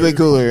Guardians way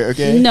cooler,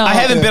 okay? No, I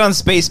haven't been on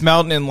Space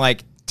Mountain in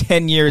like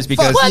 10 years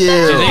because Fuck you.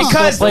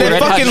 because Play the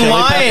Red Hot fucking Chili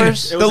line,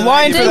 Peppers? It the was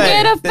line an for Then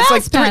that. get a it's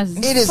like fast pass.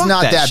 It is fuck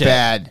not that shit.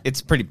 bad.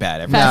 It's pretty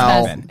bad. Every Fast time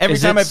pass. I've been. Every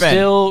Is time it I've been.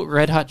 still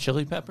Red Hot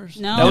Chili Peppers?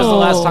 No. That was the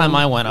last time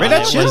I went on. Red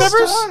Hot It Chili was-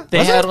 Peppers?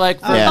 They had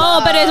like Yeah.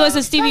 Oh, but it was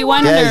a Stevie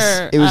Wonder.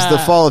 Guys, it was the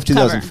fall of cover.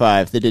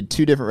 2005. They did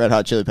 2 different Red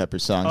Hot Chili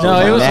Peppers songs.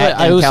 No, it was that like,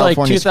 and it was like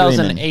California Screamin'.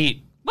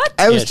 2008. What?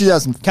 I was Ish.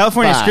 2005.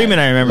 California Screaming,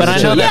 I remember. But I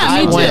the know Chili that Yeah,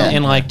 I me went too.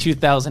 in like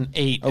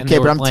 2008. and Okay, they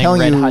but were I'm playing telling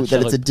Red you Hot that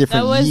Chili it's a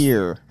different That was-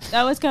 year.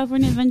 That was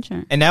California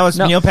Adventure. And now it's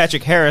No. Neil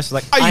Patrick Harris.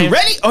 Like, are I you am-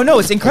 ready? Oh no,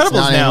 it's Incredibles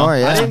Not now. anymore, I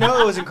yeah. didn't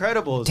know it was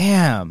Incredibles.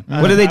 Damn.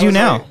 What do they I do was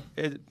now?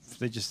 like,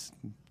 they just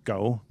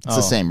go. It's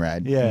the same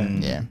ride. Yeah.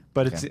 Yeah.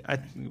 But it's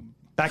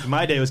back in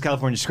my day, it was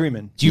California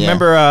Screaming. Do you Yeah.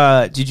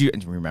 remember? Did you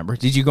remember?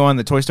 Did you go on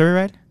the Toy Story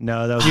ride?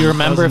 No, that was. Do you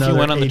remember that if was you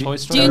went another on the Toy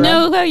Story Do you ride?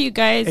 know how you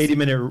guys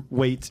 80-minute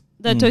wait.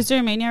 the Toy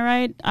Story Mania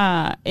ride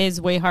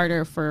is way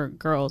harder for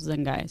girls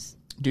than guys?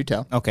 Do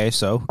tell. Okay,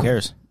 so who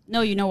cares?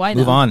 No, you know why?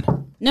 Move though?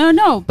 on.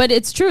 No, but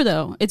it's true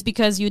though. It's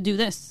because you do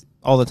this.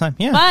 All the time.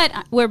 Yeah.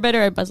 But we're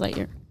better at Buzz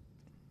Lightyear.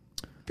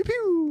 Pew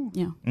pew.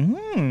 Yeah,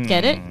 Mm.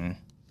 get it?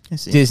 I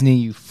see. Disney,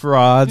 you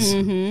frauds.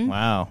 Mm-hmm.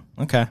 Wow.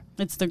 Okay.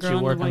 It's the Did girl. you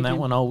in the work on white that kid.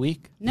 one all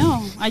week?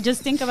 No, I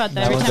just think about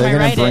that every time They're I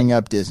gonna write bring it.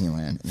 up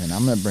Disneyland, and then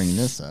I'm gonna bring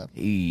this up.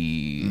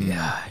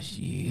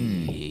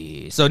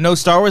 So no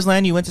Star Wars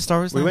Land. You went to Star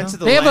Wars We Land? went to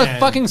the. They have a land.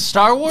 fucking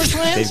Star Wars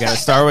land? They've got a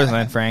Star Wars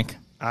Land, Frank.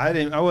 I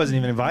didn't. I wasn't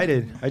even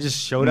invited. I just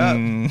showed up.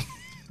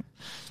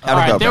 All How'd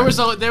it right, go, there Brian?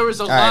 was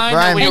a right, line Brian.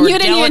 that we And were you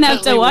didn't even have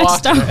to delicately watch walking-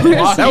 Star Wars.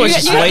 walking- That was you,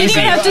 just you lazy. didn't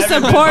even have to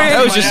support.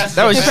 That was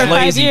just for 5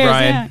 lazy, years,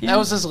 Brian. yeah, yeah. That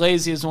was as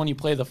lazy as when you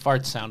play the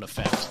fart sound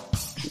effect.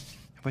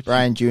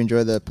 Brian, do you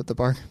enjoy the Put the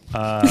Park?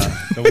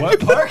 The what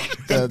park?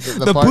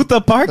 The park?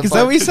 Puta Park? The Is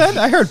that what you said?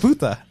 I heard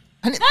Puta.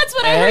 That's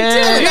what I heard I too.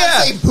 did Yeah.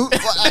 not say poop.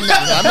 I'm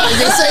not even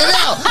gonna say it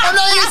now. I'm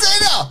not even gonna say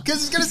it now because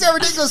it's gonna sound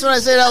ridiculous when I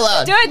say it out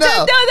loud. Do it, no,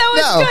 no, that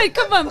was no. good.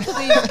 Come on,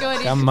 please, go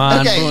ahead. Come on,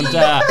 Okay.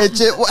 Punta. It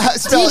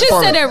just, spell You it just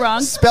for said me. it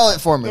wrong. Spell it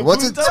for me.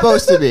 What's it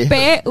supposed to be?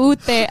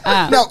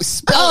 P-U-T-A. No,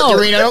 spell it,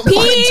 Dorina. Don't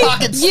fucking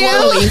talk it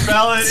slowly.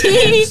 Spell it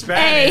T-A. in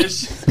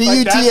Spanish.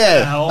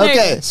 P-U-T-A.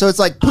 Okay, so it's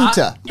like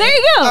puta. There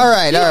you go. All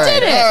right, You all right,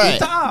 did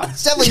it. all right.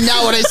 It's definitely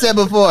not what I said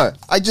before.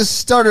 I just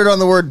started on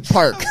the word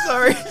park.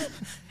 Sorry.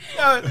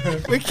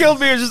 What killed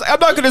me is just, I'm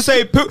not going to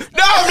say poo.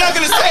 No, I'm not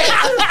going to say it.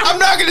 I'm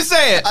not going to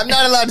say it. I'm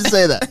not allowed to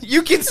say that.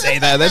 You can say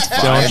that. That's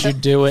fine. Don't you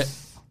do it.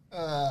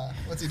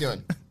 What's he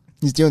doing?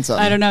 He's doing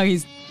something. I don't know.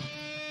 He's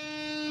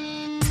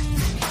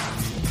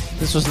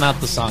This was not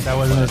the song. That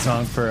wasn't a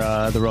song for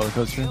the roller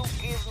coaster.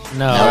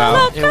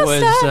 No, it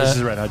was. This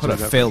is Red Hot What Chili a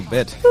Peppers. failed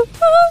bit.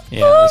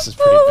 Yeah, this is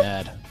pretty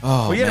bad.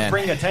 Oh, Well, you had to man.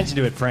 bring attention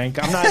to it,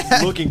 Frank. I'm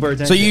not looking for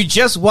attention. So you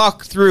just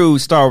walked through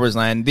Star Wars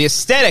Land. The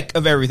aesthetic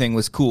of everything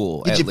was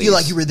cool. Did at you least. feel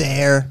like you were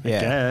there?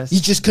 Yeah. Yes. You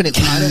just couldn't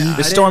leave.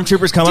 The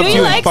stormtroopers come Do up to you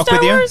you like and fuck Star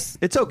with you. Wars?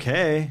 It's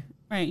okay.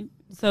 Right.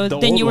 So The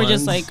then old you were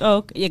just ones. like, oh,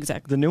 okay,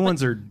 exactly. The new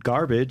ones are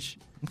garbage.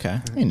 Okay.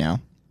 Hey, now.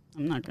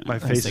 I'm not gonna. My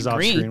face is off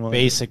disagree. screen.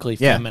 Basically,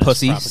 Yeah, feminist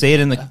pussy. propaganda. Say it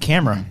in the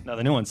camera. No,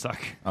 the new ones suck.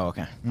 Oh,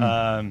 okay.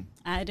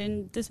 I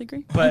didn't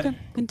disagree. But- Okay,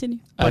 continue.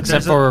 Except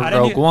there's a- for I didn't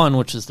Rogue get- One,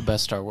 which is the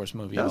best Star Wars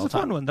movie That of was all a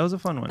fun time. one. That was a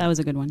fun one. That was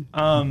a good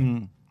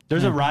one.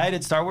 There's a ride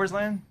at Star Wars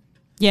Land.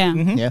 Yeah,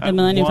 Yeah. the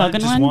Millennium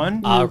Falcon Just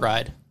one. one?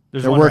 Ride.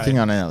 There's They're one working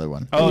ride. on another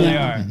one. Oh, they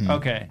Yeah. are.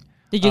 Okay.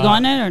 Did you go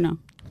on it or no?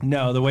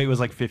 No, the wait was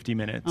like 50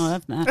 minutes. Oh,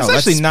 that's not. That's Oh,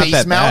 actually not Space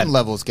that Mountain bad.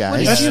 levels,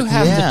 guys. What did you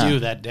have Yeah. to do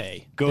that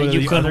day? Go that to you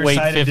the couldn't other wait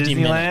side 50 of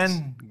minutes.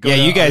 Disneyland. Go Yeah,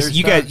 to you guys, other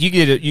you stuff. guys, you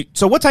did.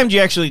 So, what time did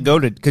you actually go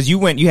to? Because you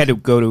had to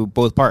go to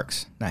both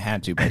parks. Not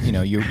had to, but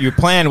your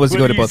plan was to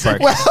go to both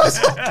parks. Well,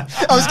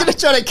 I was going to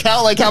try to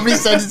count like how many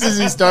sentences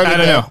he started. I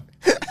don't there. know.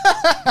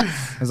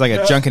 It was like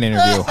a Junkin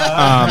interview.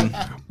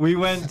 We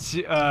went.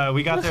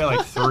 We got there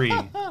like 3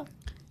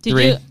 Did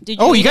Three. you? Did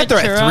you? Oh, you eat got a there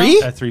at churro?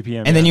 3, at 3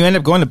 p.m. and then you end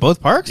up going to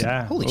both parks.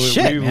 Yeah. Holy we,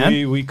 shit, we,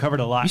 man! We covered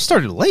a lot. You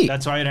started late.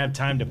 That's why I didn't have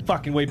time to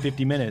fucking wait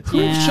 50 minutes. Who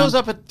Yeah. shows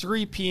up at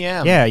 3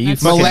 p.m.? Yeah, you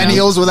That's fucking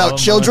Millennials without Oh,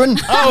 children.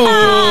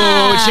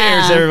 Oh,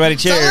 cheers, everybody!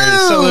 Cheers!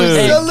 Salute!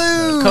 Salute!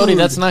 Salute! Cody,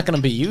 that's not going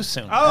to be you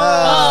soon.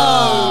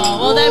 Oh,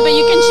 well, then, but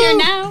you can cheer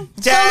now.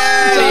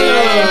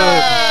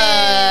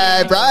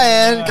 Hey,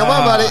 Brian, come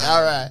on, buddy.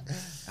 All right.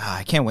 Ah,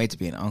 I can't wait to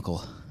be an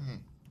uncle.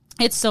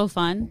 It's so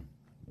fun.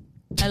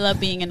 I love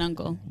being an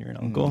uncle. You're an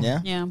uncle. Yeah,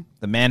 Yeah,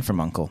 The Man from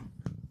Uncle.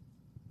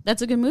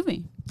 that's a good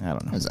movie. I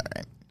don't know. that's all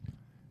right.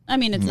 I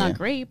mean, it's Yeah. not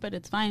great, but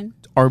it's fine.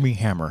 Army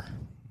Hammer.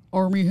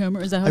 Army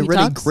Hammer, is that how I he read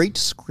talks? a great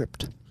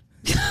script.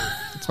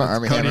 It's my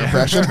Army Hammer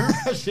impression.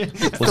 It's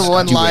Let's the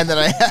one do line it. that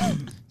I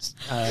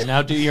have.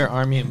 Now do your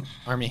Army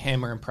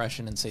Hammer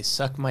impression and say,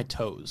 suck my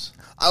toes.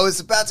 I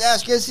was about to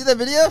ask you guys, see that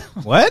video?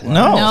 What?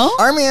 No. No?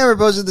 Army Hammer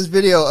posted this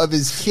video of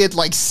his kid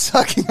like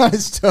sucking on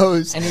his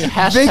toes And he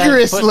hashtag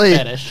vigorously. foot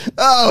fetish.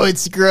 Oh,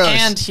 it's gross.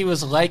 And he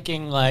was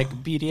liking like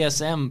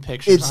BDSM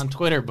pictures It's on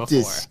Twitter before.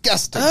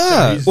 disgusting.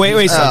 Ah,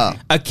 wait. So Oh.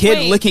 a kid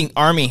Wait. licking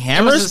Army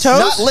Hammer's just toes?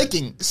 Not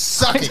licking,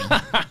 sucking.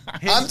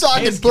 I'm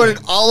talking put it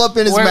all up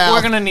in his We're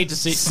mouth, going to need to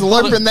see.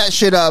 slurping that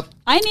shit up.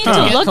 I need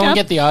Huh. to look Can we up.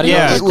 get the audio?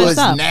 Yeah. It Look this was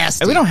up.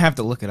 nasty. We don't have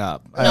to look it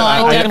up. No,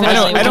 I definitely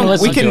I don't.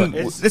 listen We to can.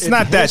 it. It's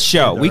not that his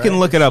show. kid, We can right?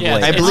 look it up Yeah,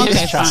 later. I believe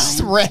Okay, it's just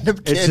a fine. random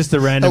kid. It's just a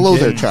random Hello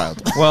kid. there,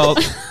 child. Well,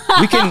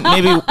 we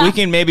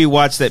can maybe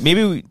watch that.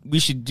 Maybe we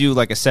should do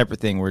like a separate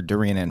thing where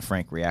Dorina and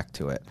Frank react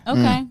to it.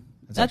 Okay.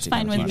 That's actually fine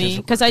kinda with fun. me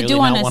because I Really do not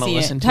want to wanna see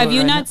listen it. to Have it you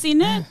right not now?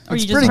 seen it, or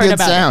It's you just pretty heard good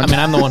about sound. I mean,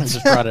 I'm the one who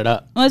just brought it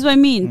up. it? Well, that's what I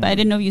mean, but I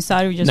didn't know if you saw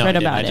it or you just No, read I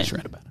didn't. about I it. just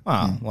read about it.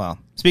 Oh well.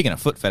 Speaking of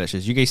foot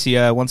fetishes, you guys see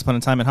Once Upon a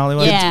Time in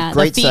Hollywood? Yeah,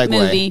 Great the feet segue.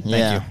 movie. Thank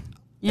Yeah. you.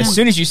 Yeah. As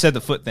soon as you said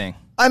the foot thing,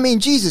 I mean,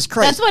 Jesus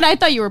Christ. That's what I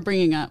thought you were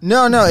bringing up.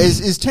 No.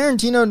 Is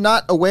Tarantino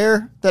not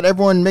aware that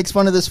everyone makes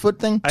fun of this foot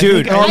thing?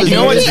 dude. think I You did.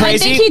 know what's I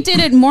crazy? think he did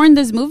it more in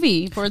this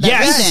movie for that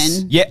Yes.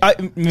 reason. Yeah.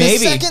 Maybe. The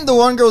second the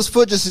one girl's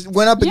foot just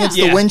went up against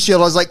Yeah. the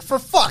windshield, I was like, for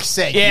fuck's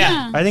sake.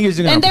 Yeah. I think he was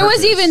doing it And on there was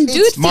purpose. even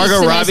dude feet Margot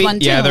in this Robbie. one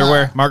too. Yeah, there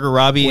were Margot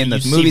Robbie in You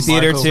the see movie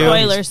theater Margot too.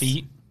 Robbie's Spoilers.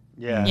 feet.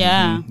 Yeah.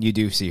 Yeah. You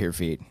do see her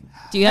feet.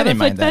 Do you have a didn't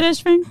foot mind that.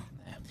 fetish, Frank?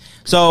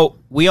 So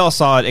we all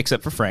saw it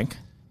except for Frank.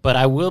 But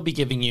I will be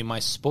giving you my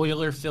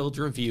spoiler-filled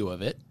review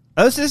of it.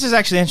 Oh, this is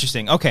actually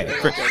interesting. Okay.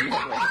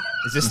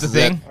 Is this the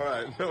thing?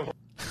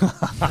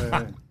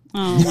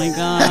 Oh my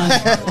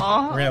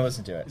god. We're going to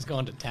listen to it. He's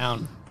going to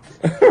town.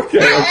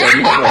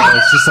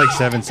 It's just like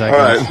 7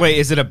 seconds. Wait,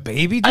 is it a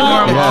baby doing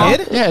Oh. it? Yeah. A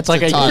kid? Yeah, it's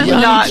like a toddler.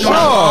 young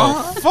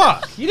Oh,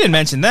 fuck. You didn't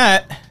mention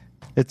that.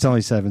 It's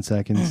only 7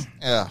 seconds.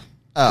 Yeah.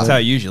 That's how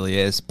it usually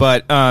is.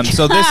 But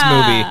so this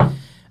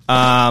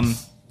movie,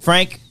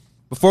 Frank,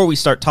 before we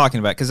start talking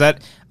about it, because I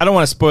don't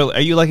want to spoil it.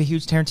 Are you like a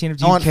huge Tarantino?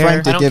 Do I you want care? Frank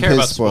I to don't give care his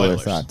about spoiler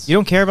spoilers. thoughts. You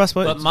don't care about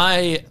spoilers? But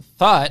my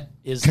thought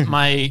is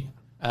my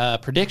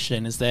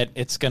prediction is that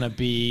it's going to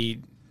be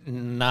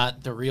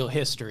not the real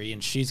history,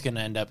 and she's going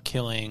to end up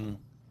killing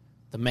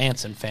the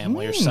Manson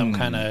family or some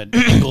kind of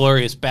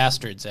Glorious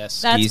Bastards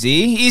esque. That's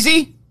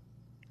Easy?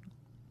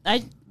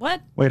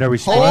 what? Wait, are we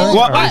Hold spoiling?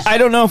 on. Well, I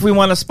don't know if we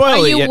want to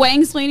spoil Are it you yet.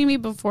 wang-splaining me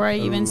before I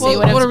even say Well,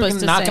 what I'm what are we supposed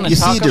to not say? gonna You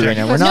see, talk about Dorina,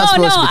 it. we're not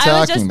supposed to be I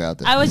was talking just, about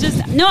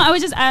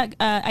this.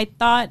 I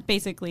thought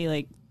basically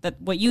like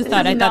that what you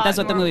thought. I thought that's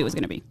what the movie was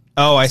going to be.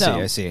 Oh, I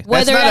So, see.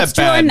 Whether not that's a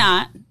true bad, or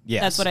not,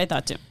 Yes. that's what I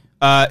thought too.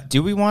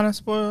 Do we want to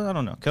spoil? I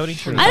don't know. Cody?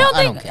 I don't I don't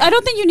think care. I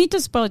don't think you need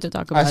to spoil it to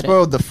talk I about it.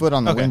 spoiled the foot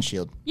on the Okay.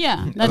 windshield.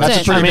 Yeah, That's that's a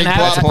it. pretty I mean, big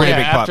plot point. big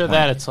plot after point.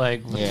 that, it's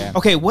like, Yeah.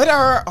 Okay, what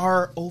are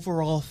our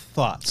overall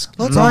thoughts?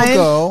 Let's all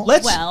go.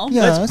 Let's Well-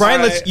 Yes.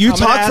 Brian, All let's right, you I'm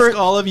gonna talk for ask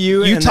all of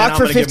you. You and talk then I'm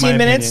for gonna give 15 my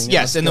minutes. opinion.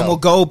 Yes, and then go. we'll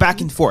go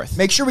back and forth.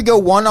 Make sure we go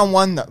one on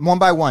one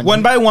by one.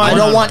 One by one. I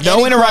don't want no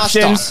any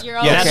interruptions. crosstalk. You're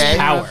all Yes. Okay.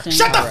 interrupting.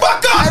 Shut the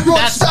fuck up!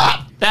 Everyone that's,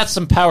 stop. that's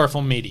some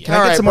powerful media. Can I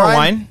All get right, some more Brian.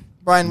 wine?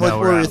 Brian, what No,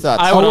 were we're your out.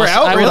 thoughts? I would we're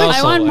out, I would really? also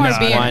I want more like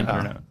beer. wine. I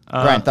don't know.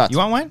 Brian, thoughts? You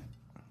want wine?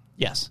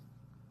 Yes.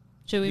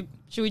 Should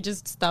we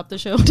just stop the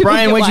show?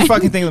 Brian, what'd you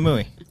fucking think of the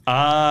movie?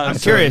 I'm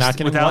curious. Not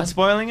gonna Without wine?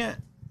 spoiling it?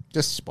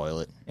 Just spoil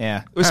it.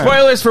 Yeah. With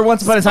spoilers for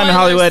Once Upon a Time in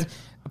Spoilers. Hollywood.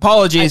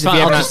 Apologies if Fine, you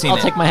have I'll not just- seen I'll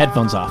it. take my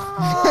headphones off.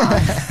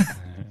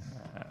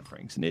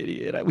 Frank's an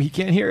idiot. He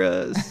can't hear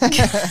us.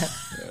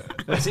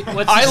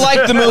 I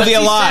like the movie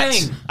a lot.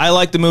 saying? I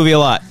like the movie a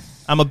lot.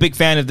 I'm a big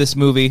fan of this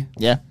movie.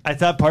 Yeah. I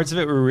thought parts of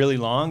it were really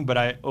long,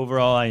 but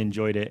overall I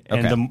enjoyed it.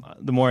 Okay. And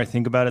the more I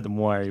think about it, the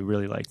more I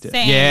really liked it.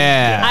 Same.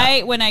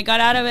 Yeah. When I got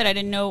out of it, I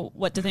didn't know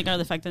what to think of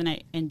the fact that I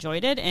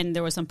enjoyed it, and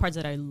there were some parts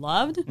that I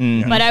loved,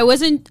 but I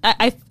wasn't.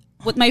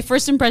 With my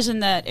first impression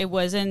that it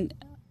wasn't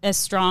as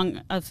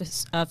strong of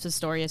a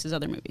story as his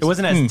other movies. It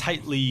wasn't as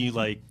tightly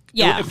like.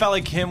 Yeah. It felt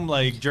like him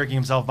like jerking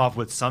himself off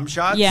with some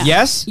shots. Yeah.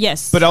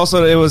 Yes, but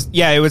also it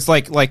was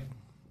like.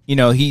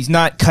 He's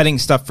not cutting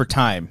stuff for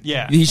time.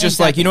 Yeah. He's just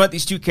like, you know what?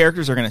 These two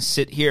characters are going to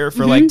sit here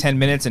for like 10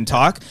 minutes and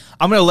talk.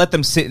 I'm going to let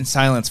them sit in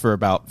silence for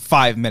about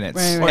 5 minutes.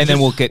 Right. And then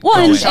we'll get well,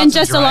 going. and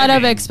just a lot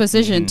of driving.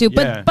 exposition too.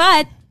 Yeah.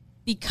 But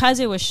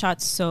because it was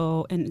shot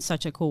in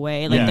such a cool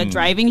way, like the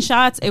driving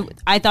shots,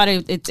 I thought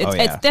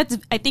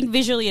I think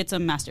visually it's a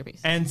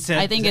masterpiece. And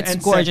I think it's a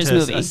gorgeous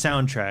movie. A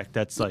soundtrack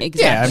that's like.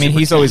 Exactly. Yeah, I mean,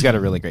 he's always got a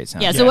really great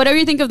sound. Yeah, so whatever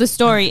you think of the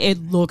story, it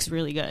looks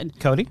really good.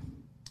 Cody?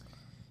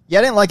 Yeah,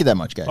 I didn't like it that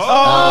much, guys.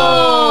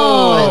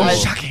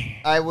 Shocking.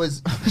 I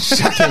was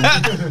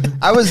shocking.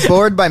 I was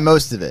bored by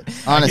most of it,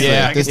 honestly.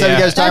 Yeah, The stuff you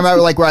guys are talking about,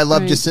 like where I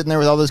love just sitting there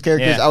with all those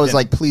characters, Yeah, I was yeah.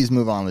 like, please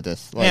move on with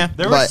this. Like, Yeah.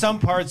 There were some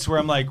parts where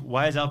I'm like,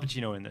 why is Al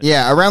Pacino in this?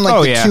 Yeah, around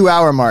like the 2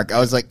 2-hour mark, I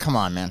was like, come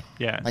on, man.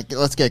 Yeah. Like,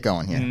 let's get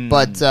going here.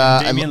 But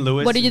Damian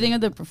Lewis. What did you think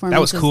of the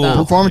performances? cool. though?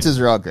 performances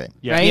are all great.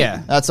 Yeah. Right?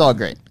 Yeah. That's all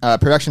great.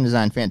 Production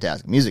design,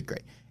 fantastic. Music,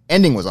 great.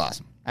 Ending was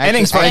awesome.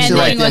 Ending's I fine. actually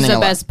liked Ending was ending the a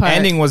lot. best part.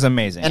 Ending was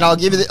amazing. And I'll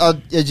give you,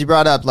 as you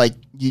brought up, like,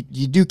 you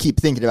do keep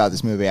thinking about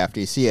this movie after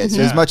you see it.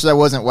 So as much as I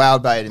wasn't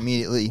wowed by it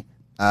immediately,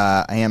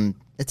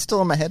 it's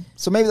still in my head.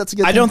 So maybe that's a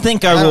good thing. I don't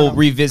think I will know.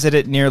 revisit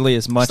it nearly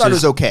as much thought it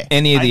as was okay.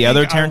 any of I the think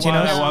other I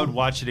Tarantinos. would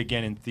watch it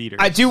again in theaters.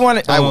 I do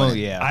want to. I Oh, would.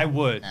 yeah. I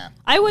would.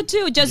 I would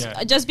too,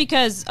 just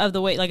because of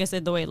the way, like I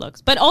said, the way it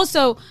looks. But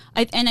also,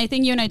 I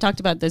think you and I talked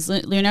about this.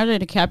 Leonardo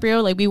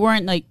DiCaprio, like we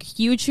weren't like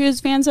huge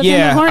fans of him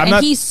Yeah, before, I'm and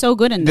not- he's so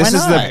good in This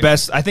this. is the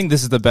best. I think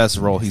this is the best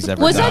role he's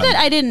ever Was done. that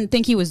I didn't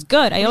think he was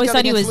good. I always got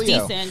thought he was against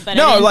Leo? decent, but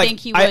No, I didn't like, think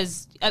he I-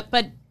 was.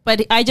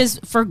 But I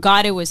just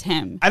forgot it was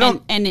him. I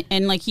don't-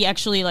 and like he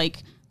actually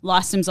like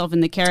lost himself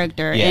in the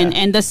character, Yeah.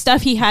 and the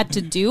stuff he had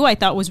to do, I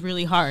thought was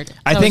really hard. So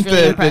I was think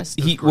really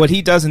impressed. what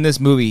he does in this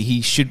movie,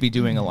 he should be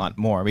doing a lot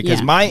more because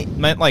Yeah. my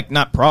like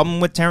not problem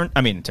with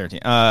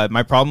Tarantino.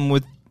 My problem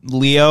with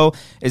Leo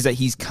is that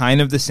he's kind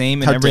of the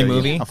same in How every dare you.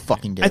 movie. How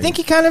fucking dare I think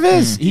he kind of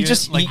is. He You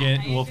just like he-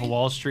 in Wolf of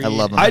Wall Street. I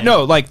love him. I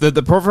know, like the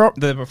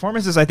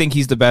performances. I think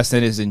he's the best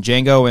in is in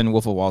Django and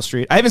Wolf of Wall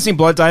Street. I haven't seen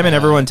Blood Diamond.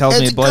 Everyone tells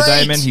me It's Blood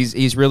great. Diamond. He's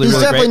really He's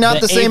really definitely great.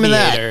 not the same in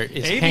that. Aviator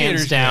is Aviator's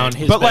hands down great.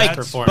 his But best like-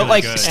 performance. but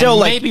like good. still And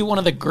like maybe one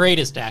of the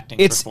greatest acting.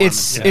 it's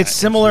performances. Yeah, it's it's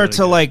similar really to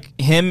good.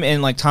 like him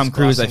and like Tom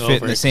Cruise. I Crossing fit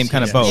in over the same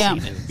kind of to boat Yeah.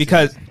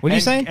 because what are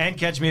you saying? And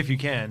Catch Me If You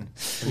Can.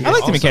 I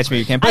like him in Catch Me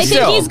If You Can, but I think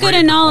still, he's good great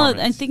in all. I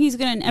performance. think he's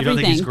good in You don't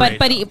think he's everything. great,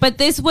 But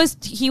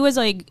he was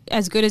like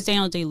as good as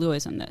Daniel Day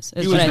Lewis in this.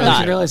 Is You what I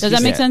thought. realize Does that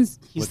he's- make sense?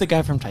 He's the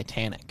guy from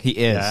Titanic. he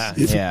is. Yeah.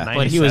 Yeah.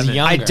 But he was 97.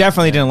 younger. I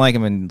definitely didn't like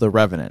him in The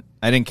Revenant.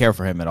 I didn't care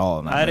for him at all.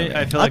 In that I movie.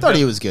 feel I like thought that-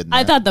 he was good. in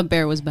I that. thought the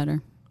bear was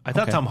better. I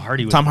thought Okay. Tom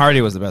Hardy was. Tom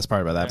Hardy was the best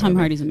part about that. Tom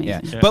movie. Hardy's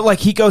amazing. Yeah. But like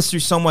he goes through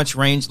so much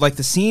range. Like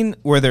the scene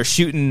where they're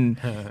shooting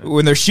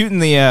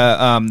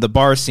the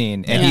bar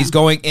scene, and Yeah. he's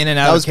going in and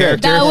out That of was good.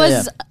 character. That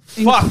was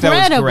Fuck, that was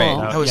incredible. great.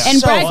 That was and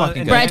so Brad,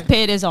 fucking good. Brad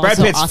Pitt is also Brad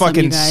Pitt's awesome,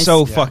 fucking you guys.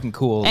 so fucking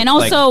cool. And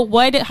also,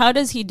 how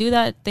does he do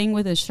that thing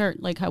with his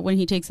shirt? Like when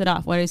he takes it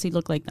off, why does he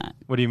look like that?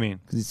 What do you mean?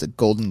 'Cause he's a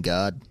golden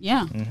god.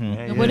 Yeah.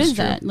 Yeah, What it's is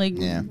true. that? Like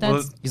Yeah. that's.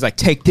 Well, he's like,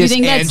 take Do you this,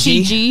 think that's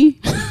Angie.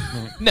 CG?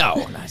 No,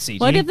 not CG.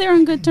 What if they're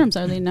on good terms?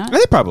 Are they not?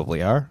 They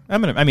probably are. I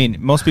mean,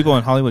 most people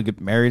in Hollywood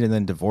get married and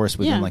then divorced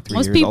within Yeah, like 3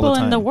 most years. all people the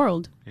time. in the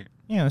world.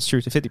 Yeah, that's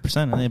true. To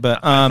 50%. But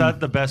I thought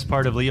the best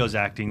part of Leo's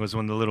acting was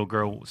when the little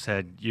girl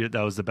said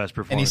that was the best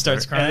performance. And he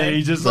starts ever. And then crying?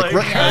 he just Like,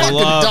 like, I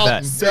love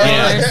Dalton.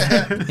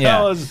 that. that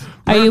Yeah. was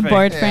Are you perfect.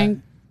 bored, Frank?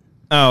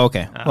 Oh,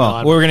 okay. Well,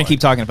 I'm we're gonna bored. keep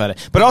talking about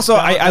it. But also,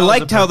 I That was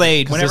liked the how perfect-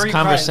 they. Because Whenever this he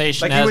cried,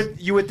 conversation like has-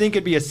 you would think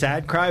it'd be a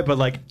sad cry, but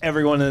like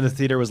everyone in the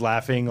theater was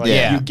laughing. Like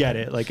Yeah. you get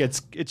it. Like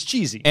it's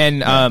cheesy. And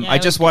Yeah, I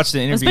it just was- watched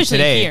an interview especially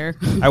today. here.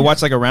 I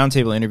watched like a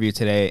roundtable interview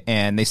today,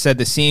 and they said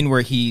the scene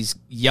where he's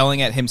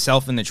yelling at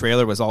himself in the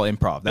trailer was all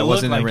improv. That It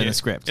wasn't looked ever like in the it.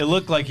 script. It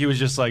looked like he was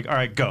just like, all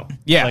right, go.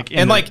 Yeah, Like, in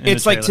and the- like in the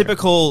it's like trailer.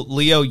 typical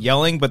Leo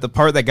yelling, but the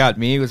part that got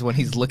me was when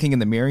he's looking in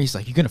the mirror. He's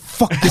like, "You're gonna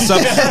fuck this up.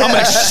 I'm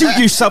gonna shoot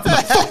yourself in the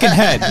fucking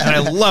head." And I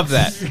love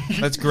that.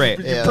 That's great.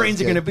 Yeah, Brains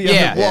that's are gonna good. be on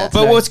Yeah, the wall. but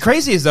tonight. what's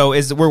crazy is though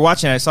is we're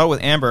watching. I saw it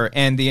with Amber,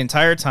 and the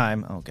entire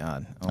time. Oh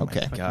God. Oh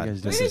Okay. my God. You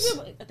guys This do is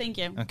Thank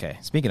you. okay.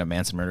 Speaking of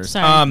Manson murders,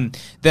 Sorry.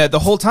 the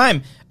whole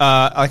time,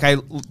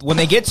 when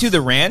they get to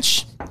the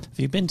ranch. Have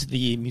you been to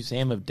the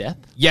Museum of Death?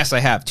 Yes, I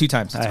have 2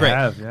 times. It's I great.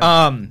 have, yeah. We'll talk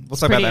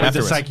about pretty that Was the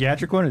afterwards.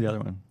 psychiatric one or the other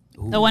one?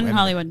 The one in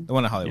Hollywood. The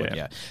one in Hollywood,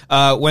 yeah.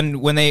 Yeah.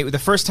 When they the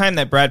first time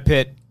that Brad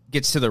Pitt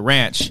gets to the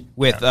ranch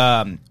with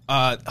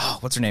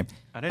what's her name?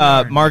 I didn't know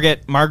her name.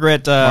 Margaret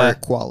Margaret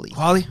Qualley.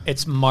 Qualley.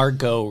 It's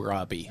Margot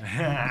Robbie.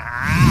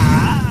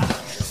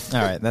 All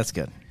right, that's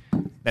good.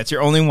 That's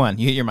your only one.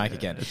 You hit your mic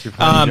again. That's your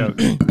funny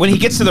joke. When he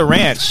gets to the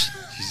ranch,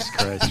 Jesus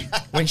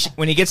Christ.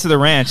 when he gets to the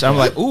ranch, I'm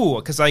like, ooh,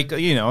 because I know this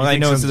is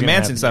the something's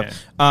Manson gonna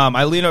stuff. happen,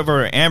 I lean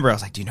over to Amber. I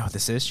was like, do you know what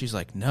this is? She's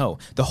like, no.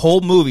 The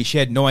whole movie, she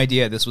had no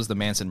idea this was the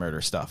Manson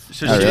murder stuff.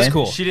 So which is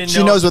cool. She didn't She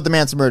know. knows what the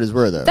Manson murders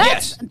were, though.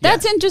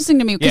 That's interesting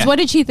to me because Yeah. what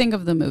did she think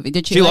of the movie?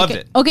 Did she She like loved it?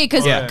 it. Okay,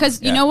 because Yeah.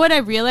 you know what I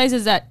realized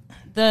is that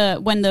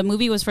when the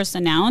movie was first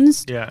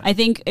announced, Yeah. I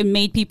think it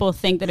made people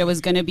think that it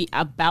was going to be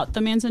about the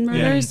Manson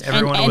murders,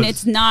 everyone and was-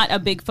 it's not a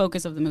big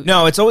focus of the movie.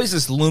 No, it's always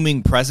this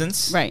looming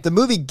presence. Right. The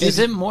movie gives Is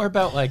it more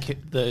about like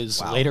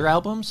those later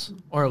albums,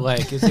 or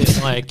like is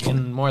it like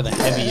in more of the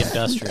heavy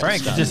industrial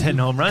Frank, stuff? you're just hitting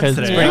home runs 'Cause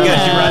today. it's pretty good.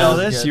 Did you write all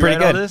Yeah. this? It's You pretty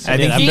write all good. this? I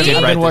think I've you been, did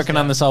I've write been this working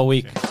down. on this all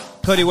week.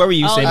 Cody, what were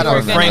you saying you before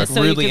were gonna- Frank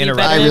so you rudely could be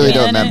interrupted? better I really than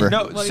don't me in it? remember.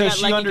 No, Well, so you got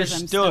she lucky 'cause I'm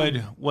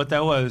understood what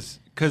that was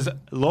because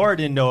Laura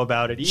didn't know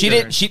about it either. She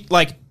didn't. She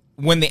like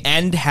when the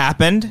end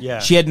happened. Yeah.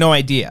 She had no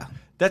idea.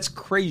 That's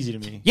crazy to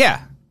me. Yeah.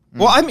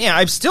 Well, I mean,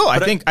 I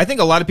But think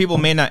a lot of people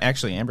may not.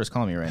 Actually, Amber's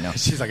calling me right now.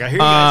 She's like, I hear you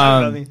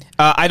guys talking about me.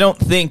 I don't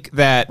think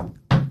that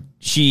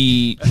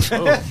she.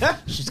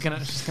 She's gonna.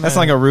 That's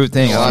like a rude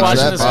thing. Watch I don't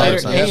that know. this part. later.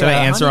 Should Should I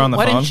answer honey, on the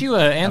why phone? didn't you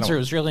answer? It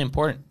was really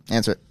important.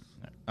 Answer it.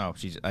 Oh,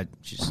 she's.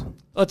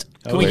 Let's.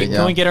 Can there you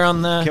go. we get her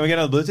on the? Can we get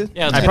on the Bluetooth?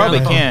 Yeah, let's I get her on probably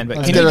the phone. can, but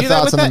Let's can get you her do that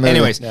thoughts with on the that? movie.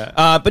 Anyways,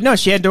 Yeah. but no,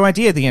 she had no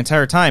idea the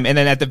entire time, and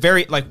then at the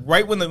very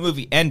right when the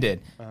movie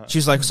ended,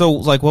 she's like, "So,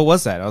 like, what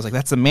was that?" I was like,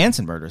 "That's the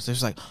Manson murders."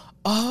 There's like,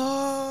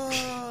 "Oh."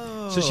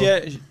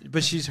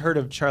 But she's heard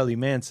of Charlie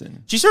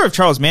Manson. She's heard of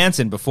Charles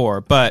Manson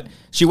before, but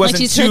she wasn't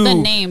she's too. heard the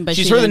name, but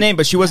she's she heard the didn't- name,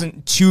 but she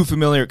wasn't too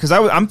familiar because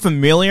I'm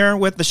familiar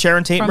with the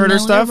Sharon Tate murder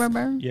stuff.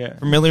 Yeah.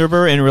 Familiar with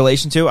her in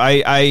relation to.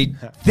 I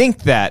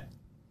think that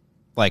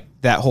like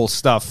that whole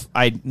stuff,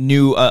 I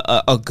knew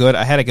I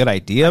had a good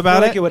idea I about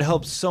feel like it. it would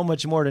help so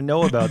much more to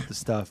know about the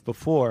stuff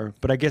before,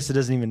 but I guess it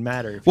doesn't even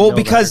matter. If you Well, know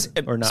about because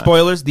it or not.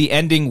 spoilers, the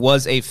ending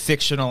was a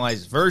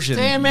fictionalized version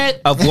Damn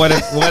it. of what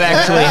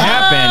actually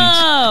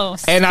happened. Oh,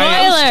 And I-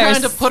 I was spoilers.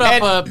 trying to put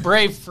up a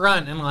brave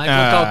front and like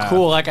look all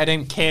cool, like I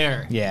didn't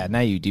care. Yeah,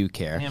 now you do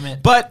care. Damn it.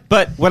 But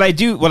what I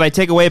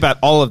take away about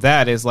all of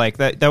that is like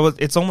that was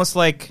it's almost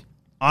like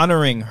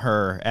honoring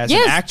her as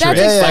Yes, an actress. that's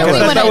Yeah, exactly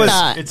yeah, what that I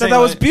was thought. that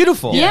was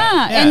beautiful.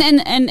 Yeah,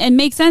 and it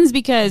makes sense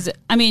because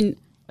I mean,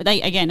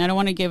 like, again, I don't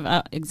want to give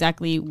out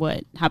exactly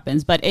what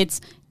happens, but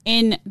it's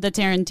in the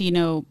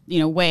Tarantino,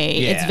 way.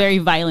 Yeah. It's very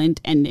violent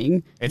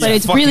ending, It's but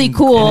it's really fucking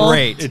cool.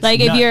 great. It's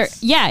Like if nuts. you're,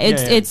 Yeah, yeah.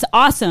 it's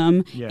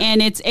awesome, Yeah.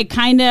 and it's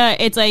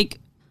like.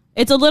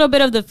 It's a little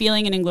bit of the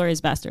feeling in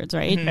Inglourious Bastards,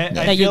 right? And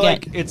That I you feel get.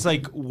 like it's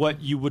like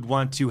what you would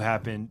want to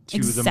happen to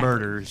the Exactly.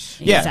 murders.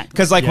 Yeah, Exactly.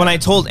 because like when Yeah. I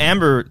told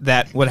Amber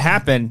that would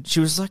happen, she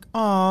was like,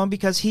 "Oh,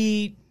 because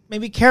he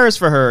maybe cares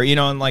for her,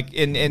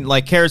 and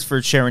like cares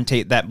for Sharon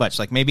Tate that much.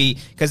 Like maybe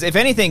because if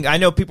anything, I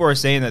know people are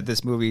saying that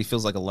this movie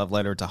feels like a love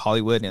letter to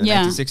Hollywood in the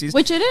Yeah, 1960s,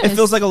 which it It is.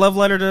 feels like a love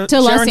letter to To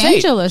Sharon Los Tate.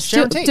 Angeles,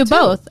 Sharon to Tate, too.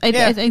 both.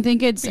 Yeah. I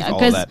think it's All of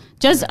because that.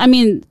 just I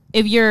mean,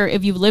 if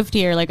you've lived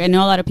here, like I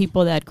know a lot of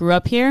people that grew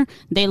up here,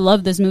 they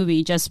love this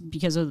movie just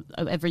because of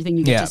everything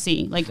you get Yeah. to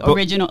see, like But-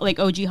 original, like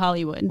OG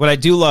Hollywood. What I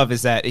do love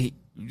is that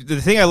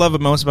the thing I love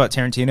most about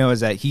Tarantino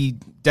is that he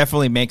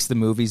definitely makes the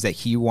movies that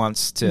he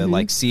wants to Mm-hmm.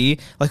 like see.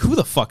 Like who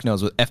the fuck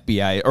knows what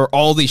FBI or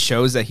all these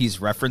shows that he's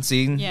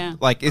referencing? Yeah.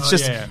 like it's Oh,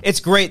 just yeah. it's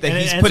great that And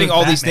it he's ends putting with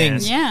all these Batman.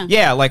 things.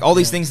 Yeah. like all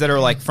these things that are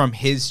like from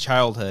his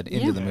childhood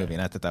into Yeah. the movie,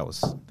 and I thought that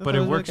was. But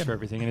it works for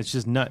everything, and it's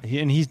just not.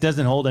 And he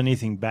doesn't hold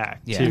anything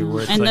back Yeah. too.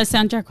 Where it's And like, the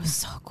soundtrack was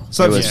so cool.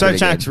 So It was pretty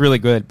soundtrack's good. really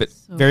good, but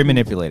very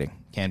manipulating.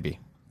 Can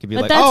be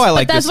But like, that's, oh, I but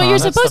like that's this what you're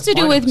song. supposed to the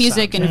do point with of the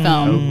music and soundtrack.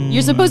 film.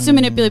 You're supposed to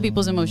manipulate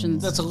people's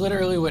emotions. That's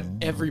literally what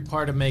every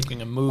part of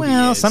making a movie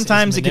Well, is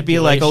sometimes it could be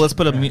like, oh, let's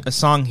put manipulation. a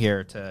song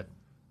here to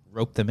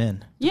rope them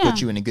in. yeah, Put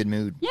you in a good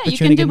mood. yeah, Put you you in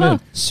can a do good mood.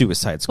 both.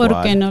 Suicide ¿Por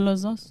Squad. qué no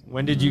los dos?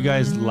 when did you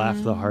guys laugh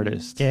the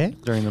hardest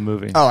during the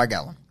movie? Oh, I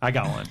got one. I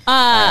got one.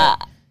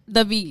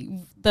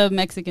 The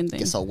Mexican thing.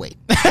 Guess I'll wait.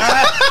 All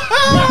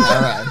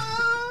right.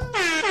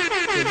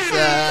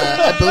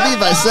 I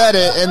believe I said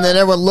it, and then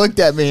everyone looked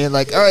at me and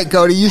like, all right,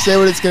 Cody, you say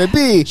what it's going to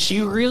be.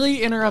 She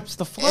really interrupts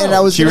the flow. And I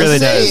was She gonna really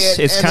say does.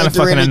 it, It's and kind of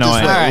then fucking Dorina just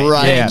annoying. went All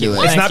right. right Yeah, into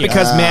it. it's not you.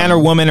 because man or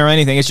woman or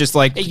anything. It's just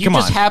like, You come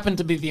just on. happen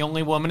to be the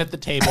only woman at the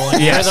table,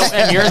 and,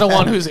 Yes. you're the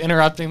one who's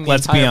interrupting the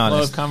Let's be entire flow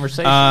honest. of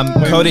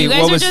conversation. Cody, You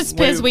guys what are was just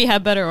pissed we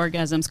have better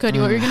orgasms. Cody,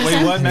 what were you going to Wait,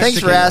 say? what Thanks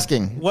for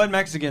Mexican- asking. What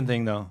Mexican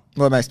thing though?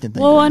 What Mexican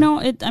thing? Well, I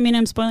don't. I mean,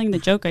 I'm spoiling the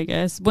joke, I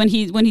guess. When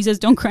he says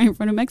 "Don't cry in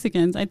front of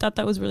Mexicans," I thought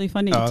that was really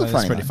funny. Oh, a that's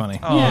funny pretty one. funny.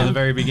 Oh, Yeah. the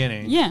very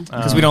beginning. Yeah.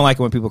 Because we don't like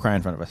it when people cry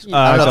in front of us. I don't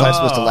know if go I'm ahead.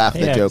 supposed to laugh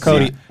at the Yeah, joke.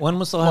 Cody, when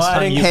was the last Well, I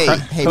time didn't- you Hey, cried?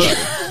 hey, buddy.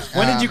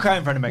 When did you cry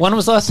in front of Mexico? When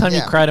was the last time you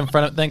Yeah. cried in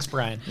front of? Thanks,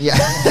 Brian. Yeah.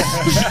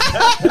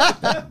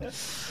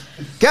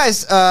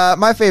 Guys,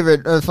 my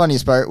favorite,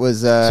 funniest part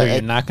was. So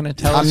you're not going to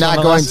tell us I'm when not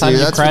the going last time to.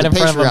 you That's for cried the in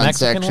front of a Patreon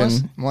Mexican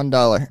section.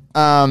 was?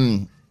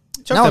 $1.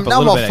 choked Now up a I'm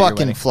little all bit at your fucking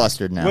wedding.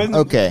 flustered now. When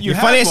Okay. you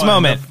had funniest one,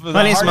 moment. the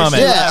Funniest hardest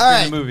moment. laugh Yeah, all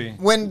right. in the movie.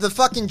 When the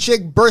fucking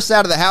chick bursts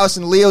out of the house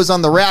and Leo's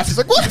on the raft, he's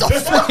like, "What the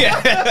fuck?"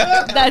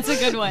 That's a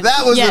good one.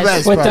 That was the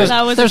best Wait, part. there's,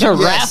 That was there's a a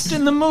good- raft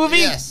in the movie?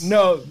 Yes.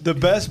 No, the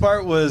best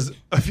part was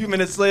a few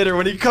minutes later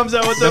when he comes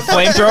out with The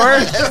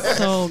flamethrower.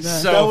 So good.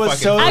 That was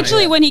fucking so funny.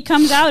 Actually, when he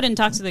comes out and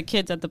talks to the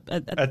kids at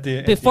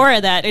the before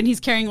that, and he's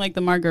carrying like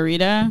the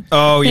margarita.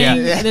 Oh yeah,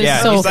 thing, it is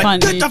yeah. so He's like, funny.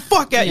 get the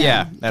fuck out.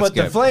 Yeah, that's but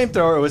good. the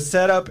flamethrower was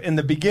set up in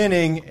the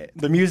beginning.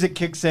 The music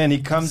kicks in. He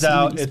comes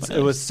out.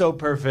 It was so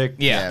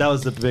perfect. Yeah. that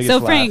was the biggest. So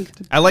laugh. Frank,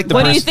 I like the.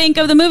 what do you Bruce- think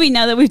of the movie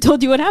now that we've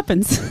told you what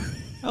happens?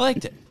 I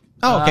liked it.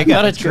 Oh, okay, I good. thought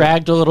it That's good.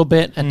 dragged a little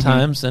bit at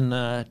times, and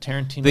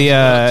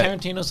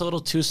Tarantino's a little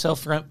too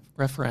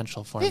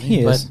self-referential for me. He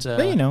is, but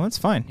but you know, it's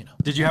fine.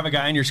 Did you have a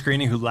guy in your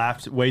screening who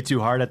laughed way too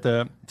hard at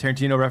the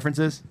Tarantino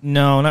references?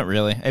 No, not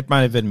really. It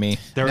might have been me.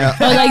 There No.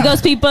 Or like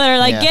those people that are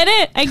like, Yeah. get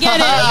it, I get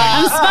it,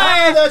 I'm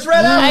smart, That's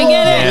right. I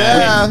get it.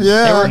 Yeah,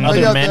 yeah. there were I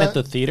other got men that. at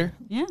the theater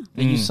Yeah.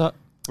 that you saw.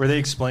 Were they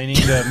explaining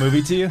the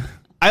movie to you?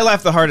 I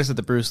laughed the hardest at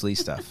the Bruce Lee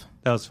stuff.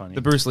 That was funny.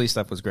 The Bruce Lee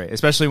stuff was great,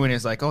 especially when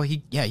he's like, "Oh, he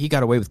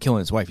got away with killing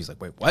his wife." He's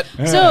like, "Wait, what?"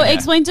 So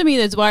explain to me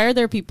this. Why are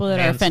there people that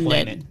are Mansplain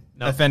offended? it.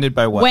 No. Offended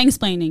by what?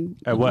 Wangsplaining.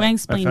 At what?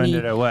 Wangsplaining.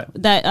 Offended at what?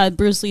 That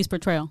Bruce Lee's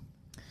portrayal.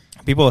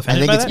 People I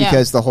offended think by it's that? Yeah.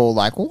 because the whole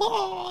like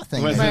whoa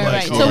thing. Was is it Right, like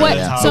right. over So the what?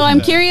 top So of I'm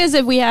that? curious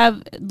if we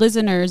have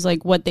listeners,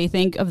 like what they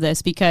think of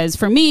this, because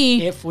for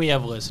me, If we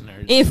have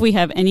listeners, if we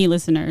have any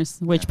listeners,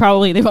 which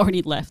probably they've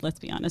already left. Let's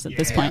be honest at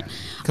this point.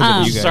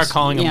 'Cause of you you guys. start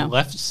calling them Yeah.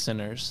 left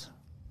sinners.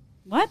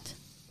 What?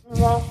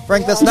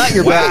 Frank, that's not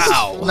your best.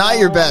 Not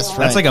your best, Frank.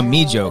 That's like a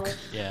me joke.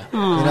 Yeah. you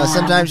know,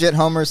 sometimes you hit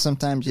homers,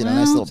 sometimes you get a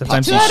nice little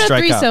Sometimes pop. Two you out of strike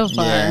three out. so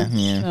far. Yeah,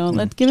 yeah. So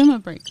let's give him a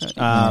break, Cody.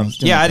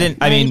 Yeah, I didn't.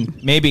 I mean,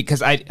 maybe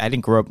because I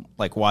didn't grow up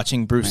like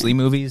watching Bruce Lee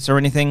movies or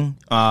anything.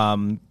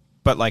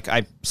 But like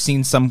I've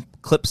seen some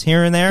clips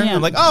here and there. Yeah.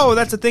 I'm like, oh,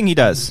 that's a thing he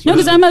does. No,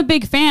 because I'm a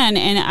big fan,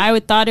 and I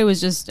would thought it was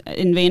just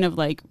in vain of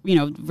like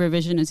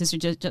revisionist history.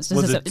 Just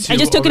Was as it I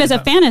just too took it as a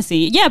over the top?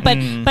 fantasy. Yeah, but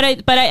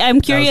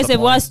I'm curious the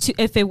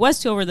if it was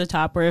too over the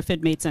top or if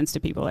it made sense to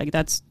people. Like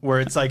that's Where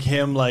it's like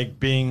him like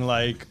being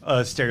like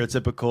a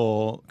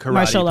stereotypical karate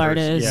martial person.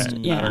 artist. Yeah,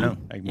 Yeah, I don't know.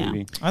 Like Yeah.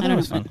 maybe. I thought it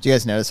was fun. Did you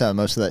guys notice how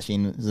most of that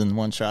scene was in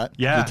one shot?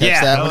 Yeah. You catch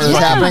Yeah, that that when was it was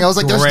fun. happening. I was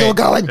like, they're Great. still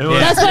going. It was-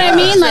 That's what I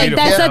mean. Like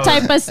that's Yeah. the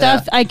type of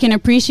stuff I can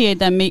appreciate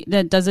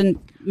that doesn't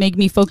make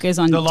me focus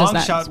on The just long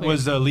that. shot It's weird.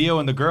 was Leo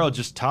and the girl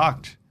just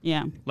talked.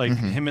 Yeah. Like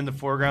him in the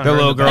foreground. The her in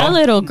little girl. That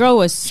little girl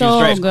was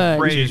so She was good.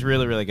 great. She was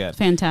really, really good.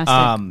 Fantastic.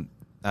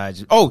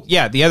 Oh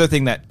yeah, the other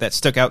thing that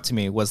stuck out to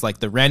me was like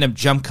the random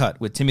jump cut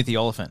with Timothy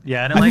Oliphant.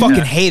 Yeah, I didn't I like fucking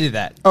that. hated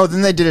that. Oh,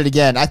 then they did it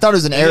again. I thought it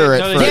was an error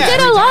no, at they first. They Yeah, did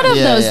a every lot time. of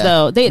Yeah, those yeah.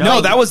 though. They, No,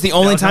 like- that was the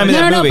only time in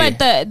no, that no, movie.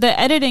 but the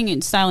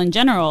editing style in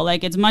general,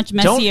 like it's much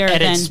Don't messier edit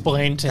than.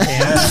 explain to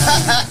him.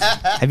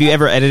 Have you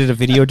ever edited a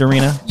video,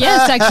 Dorina?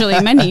 Yes, actually,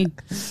 many.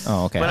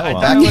 Oh, okay. But I Well.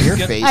 thought Back it in was your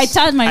good. face. I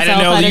taught myself I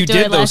didn't know how that to you do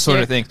did it those last sort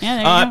year. of things. Yeah,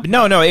 there you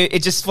go. No,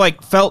 it just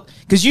like felt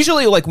because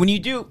usually like when you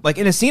do like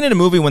in a scene in a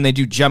movie when they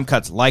do jump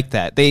cuts like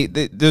that, they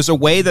there's a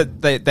way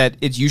that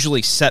it's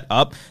usually set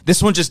up.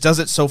 This one just does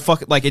it so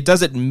fucking like it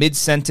does it mid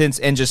sentence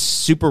and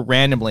just super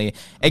randomly.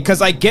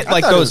 Because I get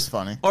like thought it those was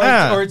funny.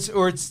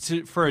 Or it's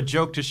for a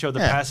joke to show the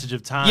Yeah. passage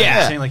of time.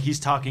 Yeah. Saying like he's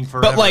talking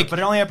forever. like- but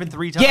it only happened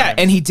 3 times. Yeah,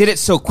 and he did it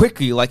so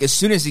quickly. Like as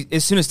soon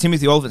as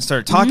Timothy Oliphant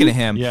started talking to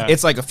him, Yeah.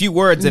 it's like a few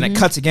words and it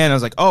cuts again. I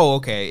was like, oh,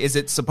 okay. Is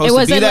it supposed It to be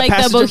wasn't that like the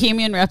passage? of-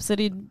 Bohemian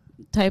Rhapsody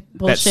type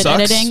bullshit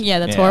sucks? editing. Yeah,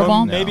 that's Yeah.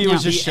 horrible. Maybe it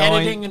was The just showing.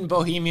 editing in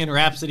Bohemian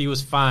Rhapsody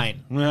was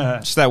fine.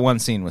 Just that one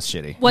scene was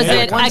shitty. Was Out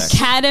of it context.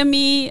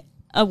 Academy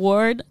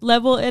Award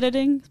level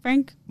editing,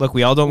 Frank? Look,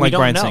 we all don't like don't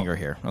Bryan know. Singer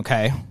here.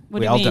 Okay, What we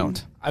do you all mean?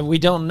 don't. We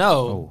don't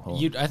know. Oh.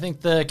 I think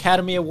the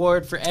Academy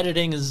Award for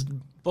editing is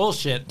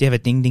bullshit. Do you have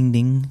a ding ding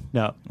ding?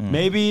 No,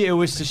 maybe it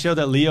was to show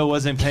that Leo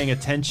wasn't paying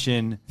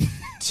attention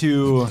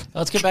to.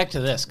 Let's get back to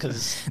this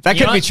because That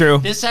could be true.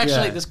 This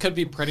actually, Yeah. this could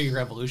be pretty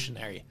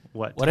revolutionary.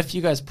 What? What if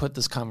you guys put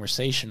this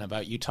conversation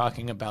about you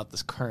talking about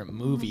this current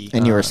movie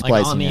And you were like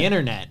splicing on the it.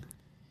 internet?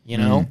 You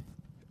know,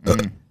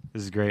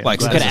 This is great.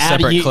 Like, I'm As glad, a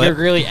separate clip? You're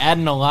really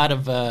adding a lot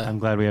of I'm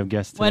glad we have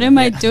guests. What today. am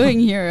I doing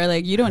here?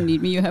 Like, you don't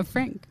need me. You have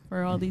Frank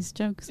for all these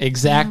jokes.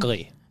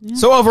 exactly.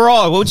 So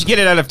overall, what would you get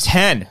it out of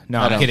 10? No,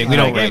 I'm kidding. We I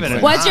don't gave rate it a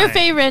it. What's your 9.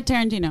 favorite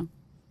Tarantino?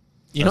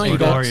 You know, That's you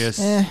got glorious.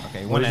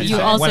 Okay, one at a You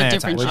time. all One said at a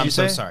different time. I'm shit.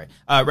 so sorry.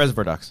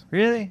 Reservoir Dogs.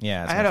 Really?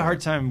 Yeah, it's I my had a favorite.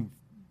 hard time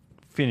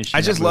finishing.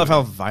 I just that love movie.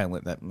 how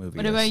violent that movie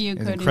What is. about you,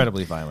 It's Cody?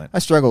 incredibly violent. I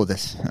struggle with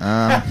this. What's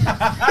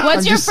I'm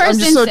your just, first I'm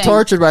just so instinct?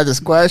 tortured by this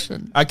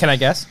question. Can I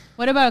guess?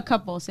 What about a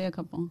couple? Say a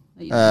couple.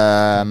 That you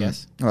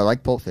Yes. I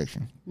like Pulp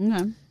Fiction.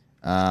 okay.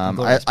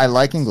 I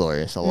like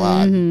Inglorious a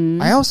lot.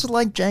 I also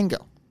like Django.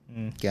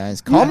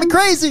 Guys, call me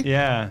crazy.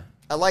 Yeah,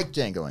 I like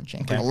Django and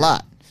Django a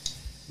lot.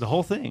 the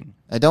whole thing.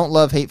 I don't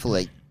love Hateful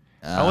Eight.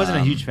 I wasn't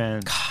a huge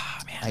fan.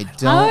 I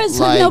don't I was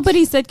like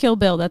nobody said Kill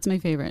Bill. That's my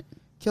favorite.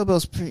 Kill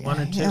Bill's pretty. 1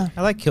 or 2. Yeah.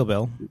 I like Kill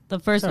Bill. The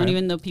first one,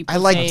 even though people I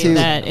like say two.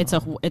 that it's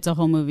a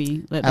whole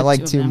movie. I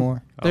like two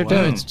more. They're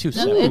doing it's too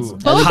It's soon.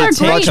 both Hot are take,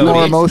 great Much Cody. more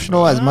movies.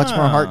 emotional, has much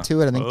more heart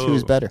to it. I think 2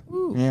 is better.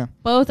 Yeah.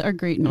 Both are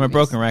great I'm movies. a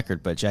broken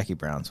record, but Jackie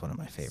Brown's one of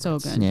my favorites. So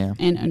good. Yeah.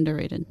 And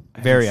underrated.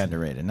 Very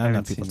underrated. Not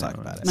enough haven't people seen talk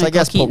that about it. So I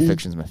guess Michael Pulp Keaton.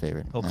 Fiction's my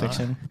favorite. Pulp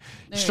Fiction.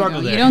 There Struggle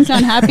you go. there. You don't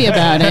sound happy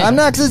about it. I'm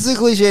not, because it's a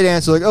cliched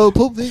answer, like, oh,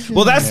 Pulp Fiction.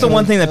 Well, that's the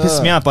one thing that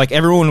pissed me off. Like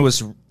everyone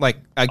was like,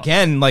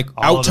 again, like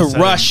All out of a to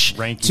sudden rush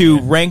ranking to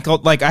it. rank.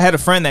 Like I had a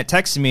friend that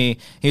texted me.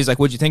 He was like,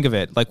 "What'd you think of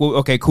it?" Like, well,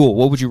 okay, cool.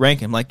 What would you rank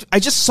him? Like, I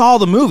just saw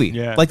the movie.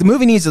 Yeah. Like the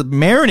movie needs to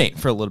marinate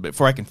for a little bit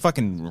before I can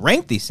fucking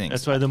rank these things.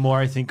 That's why the more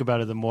I think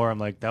about it, the more I'm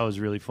like, that was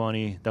really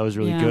funny. That was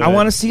really Yeah. good. I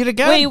want to see it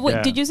again. Wait, what,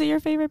 Yeah. did you say your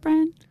favorite,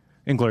 Brian?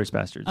 Inglourious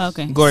Bastards.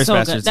 Okay. Inglourious so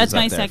Basterds good. That's is up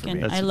my there for second.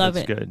 me. That's- I love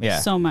that's it good. Yeah.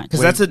 so much.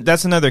 Because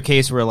that's another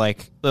case where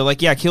like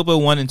yeah, Kill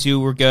Bill 1 and 2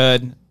 were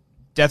good.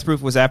 Death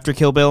Proof was after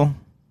Kill Bill,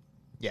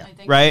 Yeah.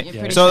 right? you're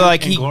pretty So sure.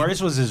 like he,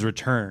 Inglourious was his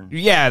return.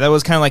 yeah, that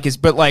was kind of like his,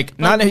 but like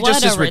not what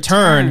just a his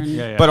return, return.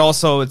 Yeah, yeah. but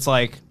also it's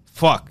like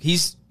fuck,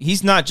 he's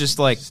not just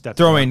like Stepped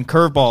throwing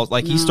curveballs,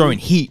 like he's throwing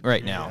heat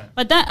right now.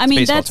 But that I mean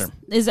Baseball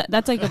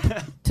that's like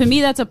to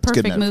me that's a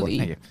perfect metaphor. movie.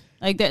 Thank you.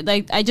 Like that,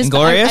 like I just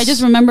Inglourious? I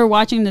just remember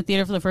watching the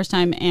theater for the first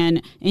time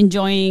and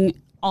enjoying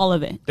all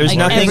of it. There's like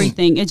nothing-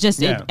 everything. It's just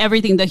Yeah.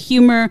 everything. The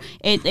humor.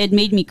 It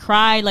made me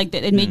cry. Like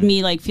it made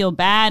me like feel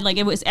bad. Like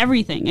it was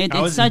everything. I it's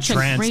was such a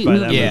entranced great by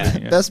movie. that Yeah.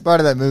 movie. Best part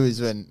of that movie is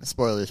when,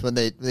 spoilers, when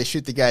they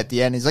shoot the guy at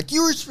the end. He's like,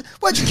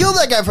 why'd you kill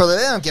that guy for? They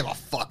don't give a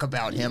fuck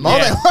about him. All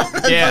Yeah. they want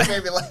is Yeah.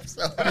 made me laugh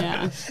so hard.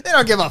 Yeah. They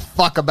don't give a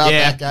fuck about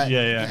Yeah. that guy.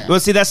 Yeah. Well,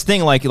 see, that's the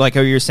thing. Like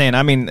how you're saying.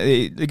 I mean,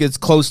 it gets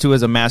close to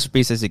as a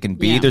masterpiece as it can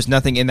be. Yeah. There's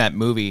nothing in that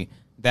movie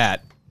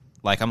that.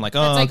 Like I'm like,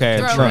 oh, That's, like, okay.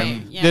 throwaway,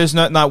 sure. yeah. There's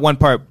not one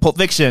part. Pulp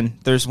Fiction.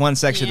 There's one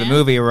section of Yeah. the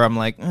movie where I'm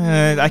like,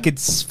 I could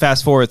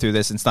fast forward through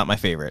this. And it's not my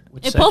favorite.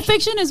 If Pulp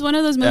Fiction is one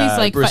of those movies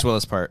like Bruce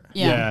Willis part.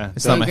 Yeah,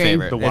 It's I not my agree.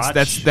 favorite. The It's,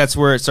 Watch. that's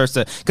where it starts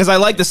to, because I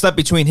like the stuff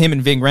between him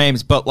and Ving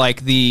Rhames, but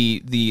like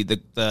the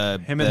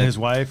Him and his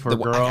wife or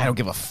girl. I don't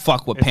give a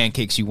fuck what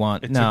pancakes you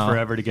want. It no, took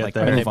forever to get like,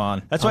 there. Move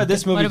on. That's why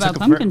this movie What about took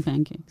pumpkin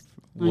pancakes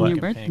on What? your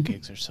birthday?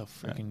 Pancakes are so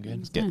freaking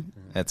good. Good.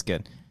 That's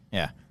good.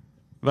 Yeah.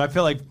 But I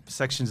feel like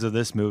sections of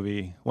this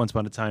movie, Once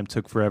Upon a Time,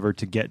 took forever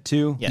to get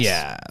to. Yes.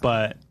 Yeah.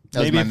 But That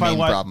was maybe my if I main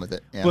watch, problem with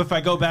it. Yeah. well, if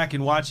I go back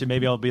and watch it,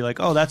 maybe I'll be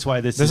like, oh, that's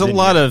why this. There's is a in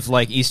lot here. of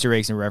like Easter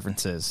eggs and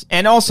references,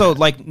 and also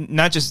like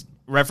not just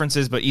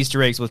references, but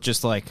Easter eggs with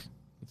just like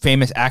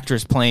famous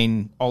actors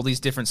playing all these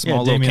different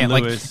small little Damian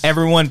like Lewis.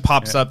 everyone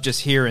pops up just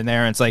here and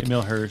there. And it's like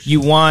Emil Hirsch. You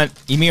want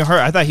Emil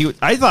Hirsch?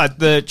 I thought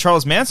the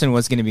Charles Manson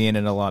was going to be in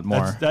it a lot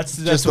more. That's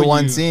Just the what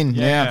one you- scene,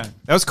 yeah.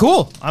 That was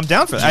cool. I'm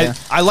down for that. Yeah.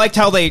 I liked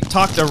how they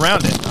talked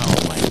around it.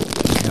 Oh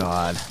my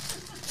god.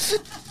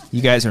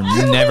 You guys are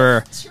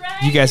never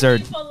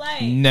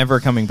never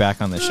coming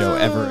back on the show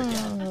ever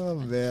again. Oh,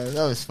 man.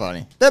 That was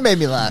funny. That made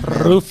me laugh.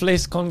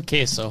 Rufles con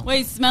queso.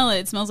 Wait, smell it.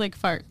 It smells like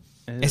fart.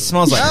 It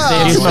smells like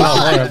Oh, It smells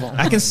God. terrible.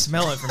 I can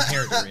smell it from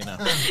here, Dorina.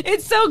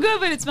 It's so good,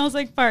 but it smells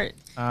like fart.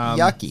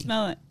 Yucky.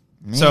 Smell it.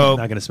 So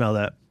Not gonna smell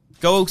that.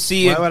 go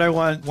see Why it would I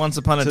want Once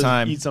Upon a to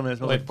Time. eat something that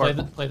smells Wait, like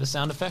fart? play the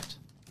sound effect.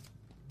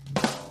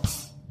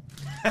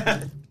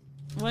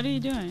 What are you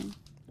doing?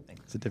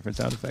 It's a different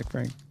sound effect,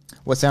 Frank.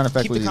 What sound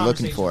effect Keep was the he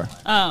looking for?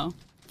 conversation Oh,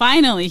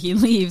 finally he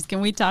leaves.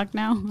 Can we talk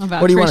now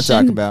about What do you want to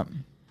Christian? talk about?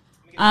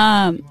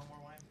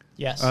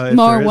 Yes. If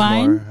More there is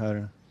wine? I don't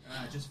know.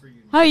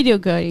 How you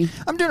doing, Cody?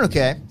 I'm doing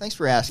okay. Thanks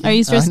for asking. Are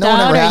you stressed no one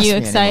out? ever Are asks you me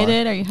excited?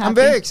 anymore. Are you happy? I'm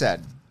very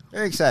excited.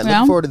 Very excited. Yeah?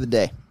 Look forward to the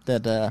day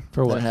that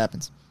For what? that it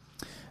happens.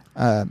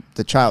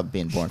 The child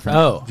being born. Frank.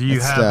 Oh. Do you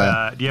It's,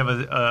 have do you have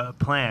a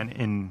plan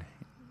in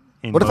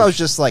What if I was motion?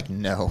 just like,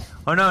 no?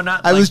 Oh no,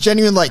 not. I like, was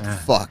genuine like,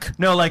 fuck.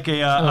 no, like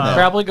a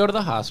Probably go to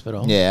the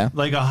hospital. Yeah.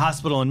 like a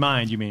hospital in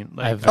mind. You mean?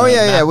 Like, I've- Oh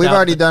yeah, yeah. mapped We've out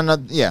already the-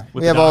 done. Yeah,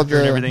 with we have the all doctor the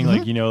and everything. Mhm.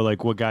 Like you know,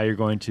 like what guy you're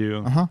going to.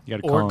 You got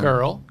to call Or him.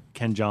 girl.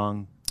 Ken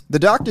Jong. The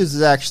doctors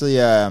is actually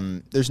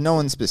there's no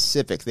one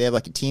specific. They have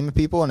like a team of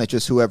people, and it's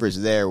just whoever's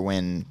there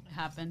when It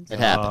happens. it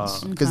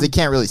happens because Okay. they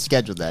can't really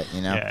schedule that. You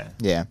know. Yeah.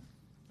 Yeah.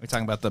 We're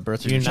talking about the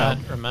birth Do of you your not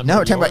child. remember? No,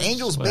 we're talking about yours?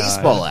 Angels Well,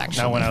 baseball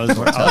action. Not when I was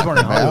born. I was born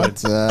in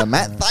Hollywood.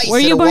 Matt Theis Were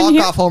hit you a born here?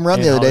 walk-off home run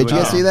In the other day. Did you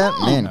guys Hollywood. see that?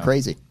 Oh. Man,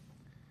 crazy.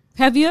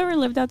 Have you ever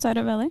lived outside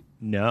of LA?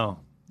 No,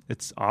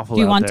 it's awful.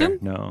 Do you out want there.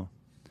 to? No,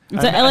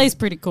 So LA is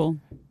pretty cool.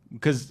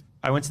 because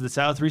I went to the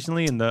South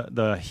recently, and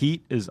the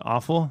heat is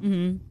awful.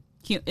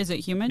 Is it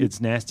humid? It's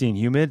nasty and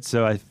humid,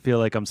 so I feel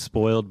like I'm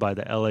spoiled by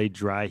the LA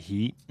dry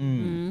heat.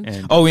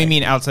 And Oh, you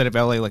mean outside of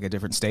LA, like a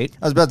different state?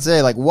 I was about to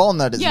say like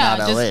Walnut is Yeah, not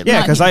just- LA. Yeah,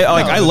 Not- because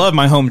I love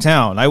my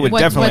hometown. I would What-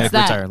 definitely what's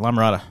that? retire. La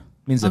Mirada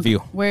means the view.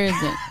 Where is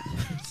it?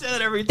 say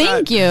that every time.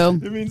 Thank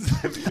you. It means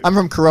I'm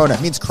from Corona.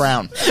 It means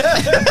crown.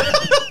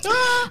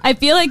 I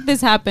feel like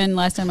this happened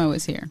last time I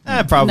was here.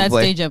 Probably. That's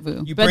deja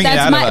vu. You but bring it that's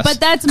out my. of us. But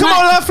that's Come my.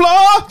 on that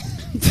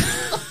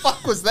floor,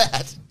 Fuck was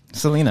that?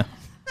 Selena.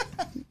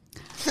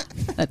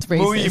 That's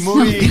movie, racist.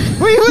 movie.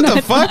 What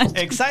the fuck?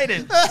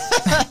 Excited.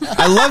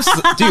 I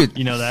love, dude.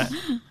 You know that.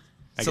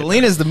 I get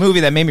Selena's the movie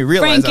that made me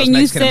realize Frank, I was can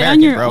you Mexican sit American,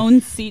 on your bro.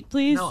 own seat,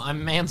 please? No,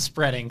 I'm man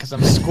spreading because I'm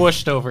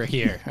squished over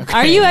here. Okay?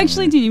 Are you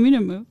actually? Do you mean to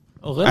move?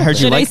 A little I heard bit.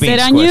 you Should I like being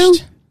sit on you?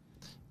 squished.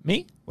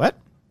 Me? What?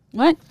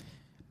 What?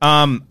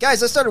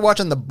 Guys, I started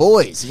watching The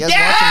Boys. You guys watching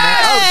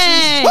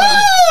that?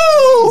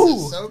 Woo!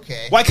 Jesus.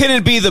 Okay. Why couldn't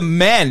it be the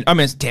men? I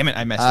mean, damn it,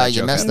 I messed that You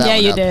joke messed up. that Yeah,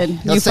 one you up. did.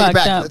 Let's You take it fucked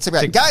back. up. Let's take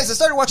it back. Guys, I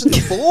started watching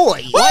The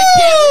Boys.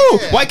 Woo!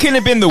 Why couldn't it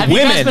have been the Have you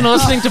guys been women?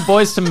 listening to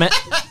Boys to Men?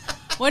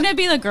 Wouldn't it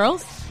be the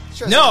girls?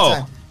 Sure, No,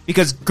 sometime.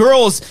 because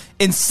girls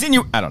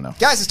insinuate. I don't know.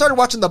 Guys, I started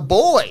watching The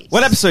Boys.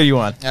 What episode are you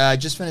on? I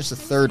just finished the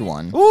third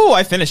one. Ooh,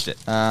 I finished it.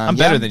 I'm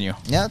better than you.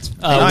 Yeah, it's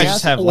I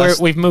just have less.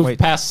 We've moved wait.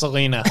 past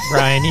Selena,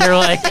 Brian. You're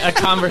like a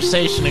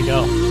conversation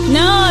ago.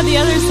 No, the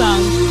other song.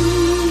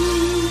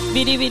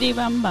 Bidi bidi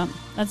bum bum.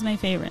 That's my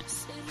favorite.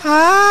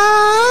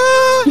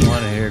 I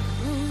want to hear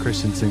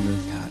Christian sing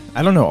this.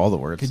 I don't know all the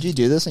words. Could you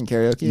do this in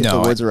karaoke if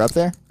No, the words are up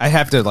there? I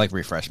have to like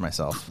refresh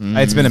myself.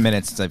 It's been a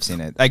minute since I've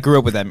seen it. I grew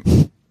up with that.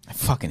 I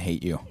fucking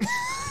hate you.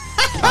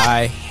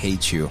 I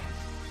hate you.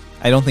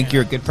 I don't think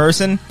you're a good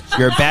person.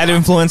 You're a bad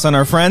influence on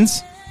our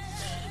friends.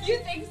 You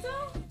think so?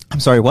 I'm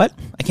sorry, what?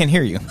 I can't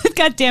hear you.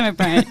 God damn it,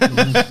 Brian.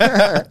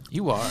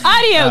 You are.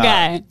 Audio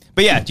guy.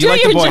 But yeah, do you Do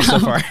like The your Boys so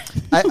job. far?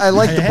 I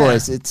like The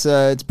Boys.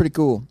 It's pretty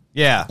cool.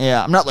 Yeah.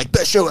 Yeah, I'm not like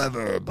best show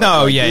ever. But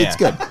No, like, yeah, it's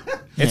yeah. good.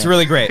 It's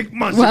really great.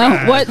 Well,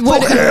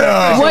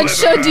 what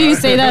show do you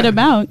say that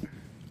about?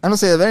 I don't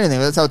say that of anything,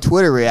 but that's how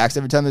Twitter reacts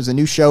every time there's a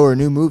new show or a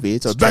new movie.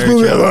 It's a best very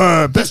movie true.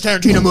 ever, best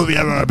Tarantino movie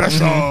ever, best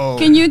show.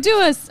 Can you do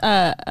a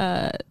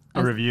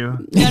A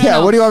review. Yeah,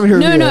 what do you want me to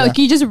No, review? no.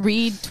 Can you just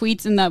read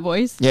tweets in that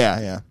voice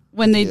Yeah.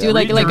 when they do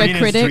like a Dorina's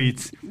critic?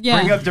 tweets. Yeah.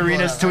 Bring up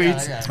Dorina's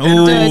tweets.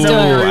 Ooh, Do it.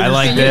 I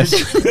like Can you this.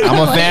 do it?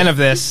 I'm a fan of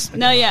this.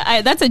 No,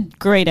 yeah, that's a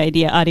great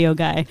idea, audio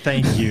guy.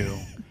 Thank you.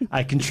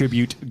 I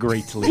contribute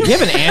greatly. You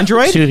have an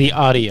Android? To the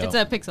audio. It's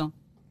a Pixel.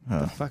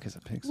 What the fuck is a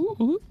pixel?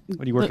 What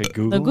do you work at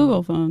Google? The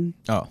Google phone.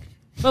 Oh.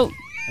 Oh,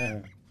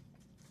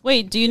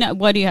 wait. Do you know?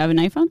 What do you have? An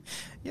iPhone?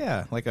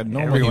 Yeah, like a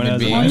normal Everyone human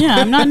has a being. Oh yeah,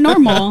 I'm not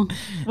normal.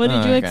 What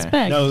did you Okay.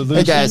 expect? No, Hey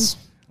Lucian. guys,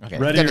 Okay.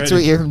 Ready, got a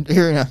tweet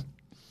here now.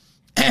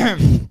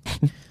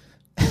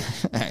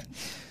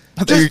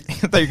 I thought you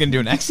were going to do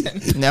an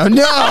accent. No,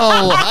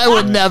 I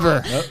would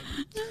never.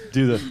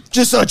 Do the.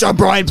 Just such on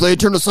Brian play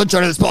Eternal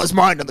Sunshine of the Spotless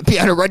Mind on the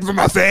piano right in front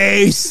of my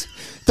face.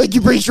 Thank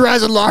you, Bree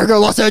Shiraz and Largo,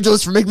 Los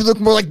Angeles, for making me look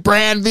more like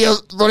Brand via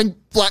running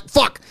black.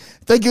 Fuck.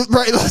 Thank you,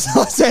 right,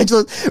 Los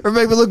Angeles, for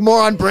making me look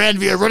more on brand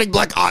via running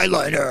black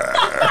eyeliner.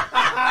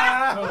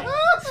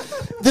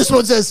 This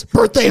one says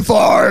birthday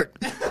fart.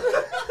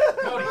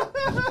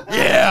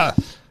 Yeah.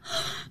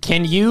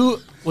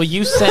 Will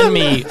you send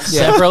me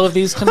several of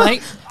these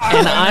tonight?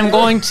 And I'm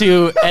going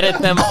to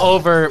edit them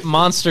over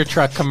monster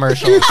truck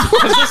commercials.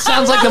 Because this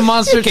sounds like the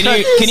monster truck.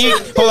 Can you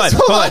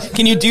hold on.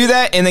 Can you do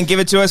that and then give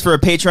it to us for a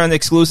Patreon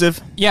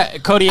exclusive? Yeah,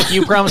 Cody, if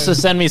you promise to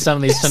send me some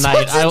of these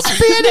tonight, I'll.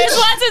 This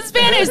one's in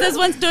Spanish. This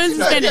one's doing in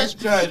Spanish.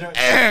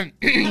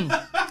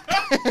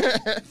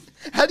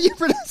 How do you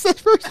pronounce that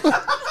first one?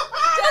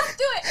 Just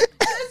do it.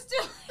 Just do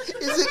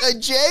it. Is it a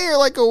J or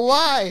like a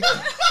Y?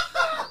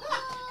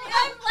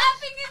 I'm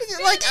laughing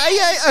in Like,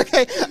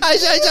 okay. Okay,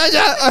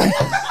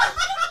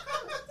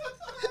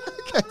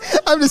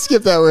 I'm gonna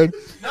skip that word.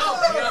 No,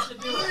 you have to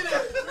do it.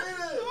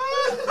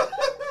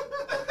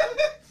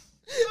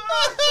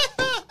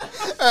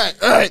 All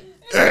right.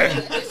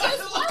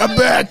 I'm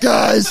back,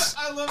 guys.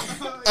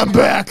 I'm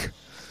back.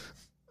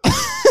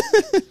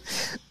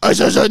 I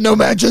said no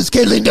manches,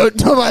 que lindo,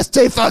 tomas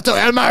te falto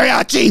el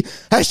mariachi.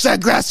 Hashtag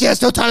gracias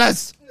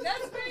totales.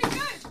 That's very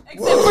good.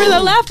 Except for the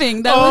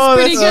laughing. That was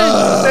pretty good.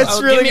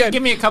 That's really give good.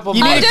 Give me a couple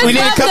You more. need, just we need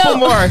a have couple to-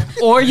 more.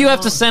 Or you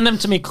have to send them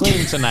to me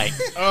clean tonight.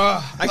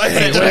 I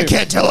hate that I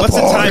can't teleport. What's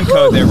the time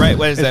code there? Right?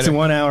 What is It's that?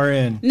 1 hour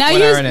in. Now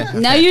One hour in it.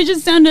 now you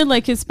just sounded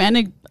like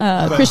Hispanic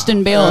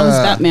Christian Bale as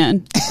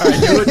Batman. All right,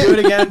 do it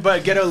again,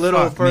 but get a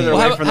little further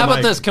Well, away from how the about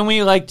mic. this? Can we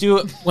do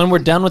it when we're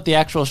done with the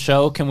actual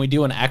show? Can we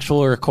do an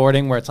actual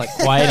recording where it's like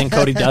quiet and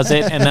Cody does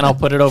it, and then I'll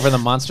put it over the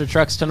monster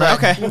trucks tonight?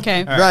 Okay.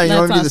 Okay, Ryan, you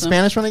want to do the awesome.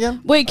 Spanish one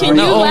again? Wait, can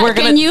No, you we're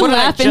gonna- can you what did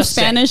I laugh in just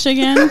say? Spanish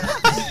again?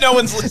 No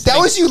one's listening. That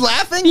was you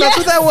laughing? That's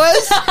what that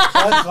was?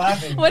 That's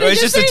laughing. What Oh, did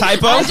it's you just a say?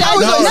 typo? I How just-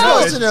 was I no.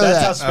 supposed to know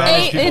That's how that?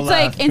 Spanish people It's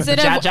laugh. like instead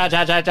Ja, of ja,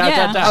 ja, ja, ja, Yeah.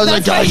 ja, ja. I was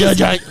like, That's ja,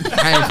 right.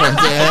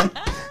 ja,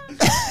 ja.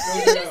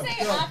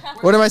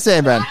 What am I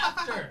saying, Ben? All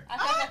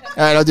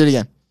right, I'll do it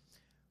again.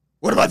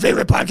 One of my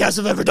favorite podcasts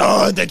I've ever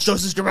done. Thanks,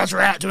 Joseph Scribbers,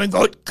 for doing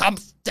vote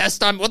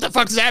contest on. What the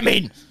fuck does that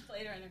mean?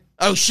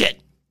 Oh, shit.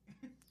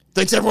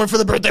 Thanks, everyone, for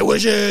the birthday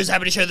wishes.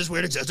 Happy to share this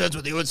weird existence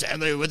with you and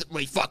Stanley.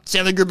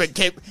 Stanley Gruber,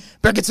 Kate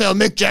Beckinsale,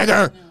 Mick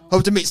Jagger.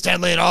 Hope to meet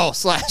Stanley and all,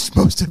 /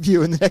 most of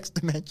you in the next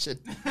dimension.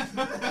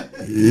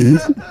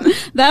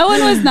 that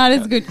one was not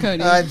as good,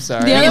 Cody. I'm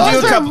sorry. The We other can do ones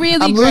a were couple- really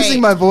I'm great.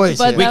 losing my voice.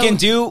 But We that can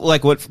was- do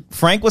like what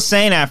Frank was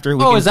saying after.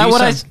 We Oh, can is that do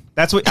what I some-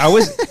 That's what I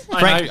was.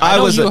 Frank, I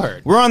know was. you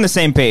heard. We're on the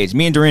same page.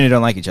 Me and Dorina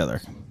don't like each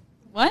other.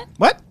 What?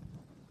 What?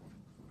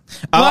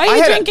 Why are I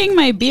you had a- drinking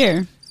my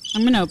beer?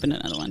 I'm gonna open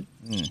another one.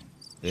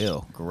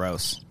 Ew,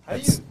 gross. How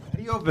do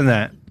you open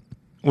that?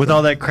 With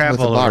all that crap With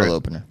all a over bottle it?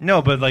 opener.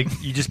 No, but like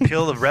you just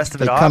peel the rest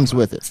of it It off. comes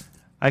with it.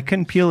 I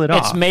couldn't peel it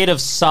It's off. made of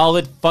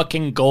solid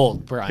fucking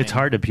gold, Brian. It's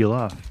hard to peel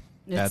off.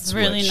 It's That's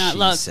really what not. she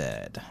Look,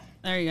 said.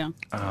 There you go.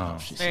 Oh,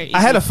 Very easy. I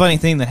had a funny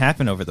thing that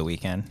happened over the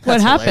weekend.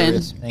 What happened?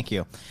 hilarious. Thank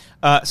you.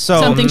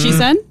 Something she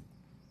said?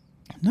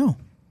 No.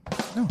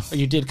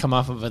 You did come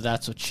off of a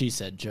 "that's what she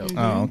said" joke.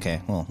 Oh,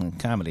 okay. Well,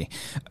 comedy.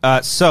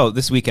 So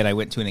this weekend I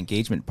went to an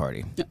engagement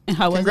party. And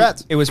how was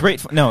Congrats. It was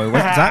great. No, it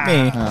was not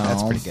me.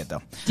 That's pretty good though.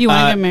 it? Do you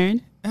want to get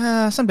married?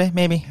 Someday,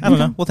 maybe. I don't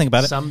know. We'll think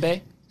about it.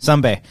 Someday.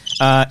 Someday.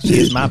 She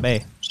is my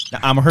bae. No,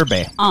 I'm her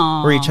bae.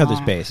 Aw. We're each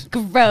other's baes.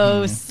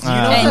 Gross. Do you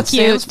know what and that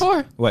stands cute.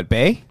 for? What,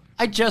 bae?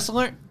 I just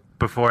learned.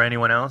 before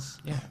anyone else.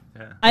 Yeah.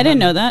 I didn't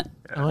know that.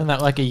 I learned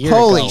that like a year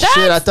Holy ago.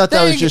 shit! I thought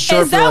that was just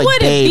short Is for that like what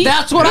it babe. means?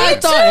 That's what Me I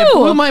thought. It too.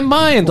 blew my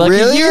mind like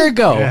Really? a year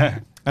ago. Yeah.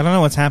 I don't know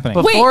what's happening.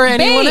 Before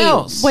anyone bae.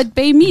 else. What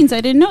bae means,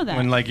 I didn't know that.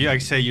 When like I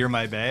say you're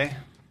my bae.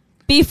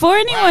 Before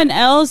anyone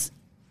else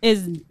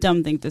is a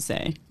dumb thing to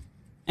say.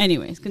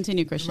 Anyways,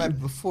 continue, Christian.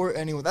 Before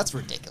anyone, that's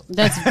ridiculous.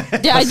 That's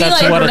yeah. I'd be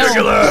That's like, what no.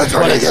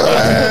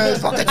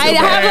 it's- I'd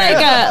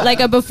have like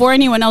a before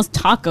anyone else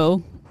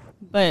taco,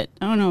 but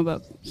I don't know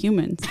about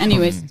humans.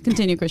 Anyways,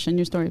 continue, Christian.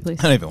 Your story, please.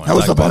 I don't even want to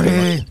talk about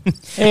it.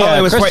 Hey, Oh,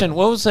 it was Christian,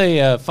 what was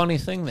a funny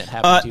thing that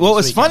happened to you What this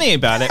was weekend? funny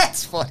about it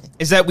That's funny.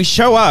 is that we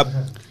show up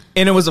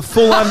and it was a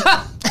full on.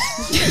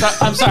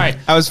 I'm sorry.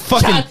 I was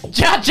fucking.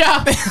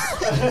 Cha-cha.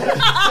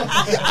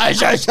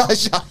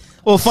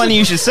 Well, funny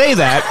you should say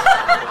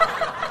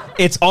that.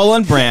 It's all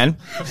on brand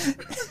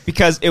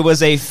because it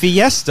was a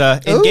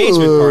Fiesta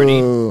engagement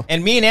Ooh. party,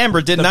 and me and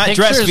Amber did not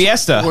dress Pictures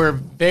Fiesta. were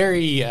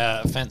very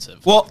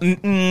offensive. Well,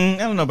 I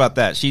don't know about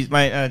that. She's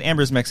my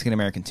Amber's Mexican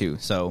American too,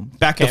 so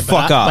back the Okay,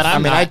 fuck but off. but I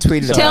I'm mean, not. I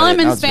tweeted about Tell it. him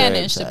I in was very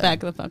Spanish to upset. back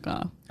the fuck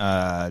off.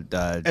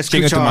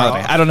 Chinga tu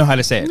madre. I don't know how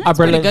to say it. That's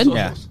pretty good.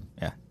 Yeah,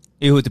 yeah.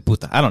 Hijo de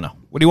puta. I don't know.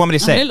 What do you want me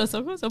to say? Abre los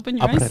ojos, open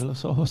your eyes.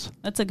 los ojos.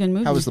 That's a good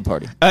movie. How was the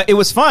party? It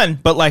was fun,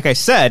 but like I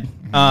said,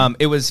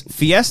 it was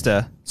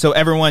Fiesta, so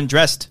everyone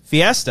dressed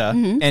Fiesta,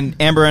 and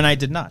Amber and I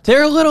did not.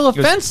 They're a little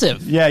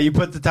offensive. Yeah, you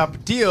put the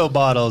Tapatio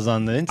bottles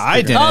on the Instagram.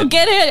 I did. Oh,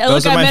 get it.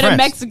 Those Look, are I'm my at a friends.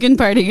 Mexican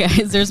party,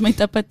 guys. There's my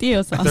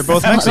tapatio sauce. They're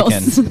both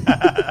bottles.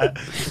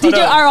 Mexican.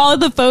 Are all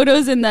the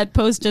photos in that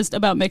post just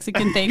about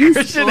Mexican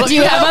things? Do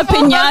you have a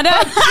piñata?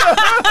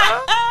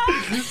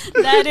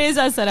 That is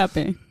a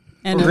sarape.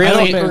 And a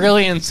Really, rope.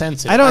 really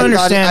insensitive. I don't I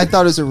understand.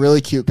 thought it was a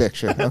really cute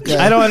picture. Okay,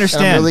 I don't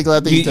understand. And I'm really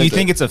glad that you you took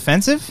think it. it's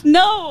offensive?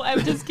 No,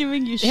 I'm just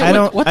giving you shit. I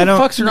don't. What I the don't-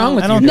 fuck's wrong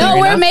with I you? don't No,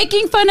 think- we're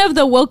making fun of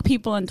the woke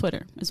people on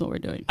Twitter. Is what we're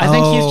doing. I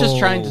think he's just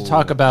trying to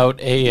talk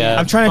about a.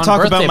 I'm trying to fun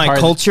talk about birthday my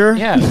party. culture.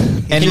 Yeah,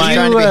 And Can my- you,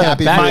 Trying to be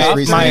happy back for his off?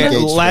 recently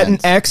my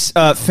engaged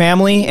Latinx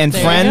family and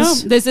There you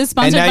friends. go. This is And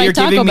sponsored now by you're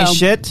Taco giving me Bell.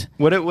 shit.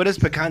 What does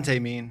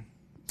picante mean?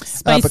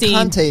 Spicy.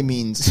 Picante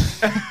means.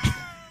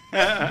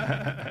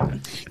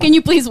 Can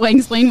you please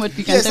explain what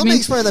picante Yes, let me means?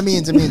 explain what that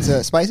means. It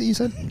means spicy, you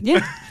said?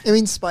 Yeah. It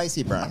means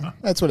spicy, Brian.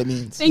 That's what it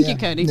means. Thank you,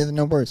 Cody.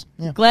 No worries.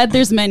 Yeah. Glad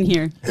there's men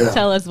here.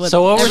 Tell us what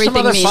So what were some everything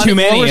other means. funny, Too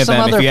many what were of some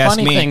them, if other you ask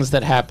funny me. things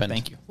that happened?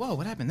 Thank you. Whoa,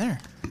 what happened there?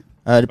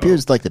 It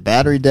appears like the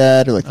battery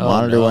dead or like the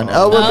monitor no. one.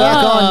 Oh, we're back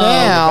on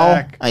now. We're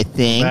back. I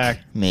think. Back.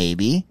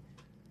 Maybe.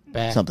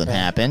 Back, Something back.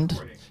 happened.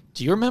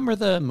 Do you remember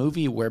the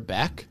movie We're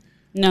Back?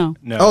 No.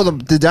 No. Oh,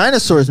 the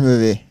dinosaurs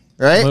movie,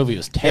 right? The movie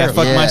was Yeah, terrible.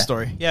 fuck Yeah. my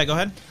story. Yeah, go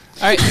ahead.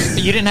 All right,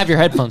 you didn't have your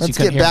headphones. Let's you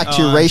couldn't get hear back me.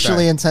 to Oh, I'm racially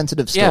sorry.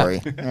 insensitive Yeah.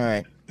 story. All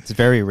right. It's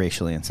very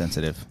racially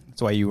insensitive.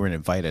 That's why you weren't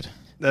invited.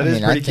 That is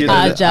I pretty think cute.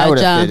 Ah, that ja, I would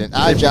ja. have fit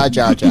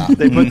in. Ja.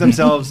 They put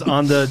themselves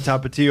on the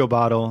Tapatio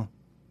bottle.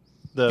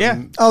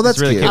 Yeah. Oh, that's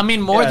really cute. I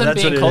mean, more Yeah, than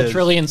that's being what it is.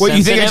 culturally What, insensitive.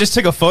 you think I just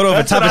took a photo of a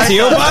That's what I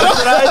Tapatio thought. bottle? That's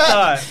what I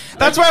thought.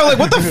 That's why I was like,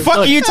 what the fuck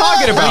are you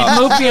talking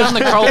about? Move beyond the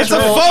cultural It's a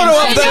photo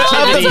of the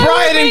insensitivity.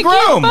 bride and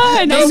groom. Fun.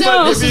 I No,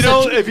 know.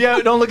 but if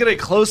you don't look at it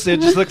closely,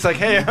 it just looks like,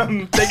 hey,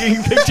 I'm taking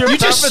a picture of You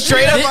just Tapatio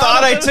straight up bottle.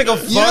 thought I took a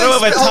photo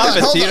of a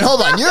Tapatio.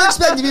 Hold on. You're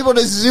expecting people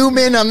to zoom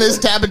in on this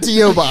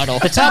Tapatio bottle.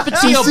 The To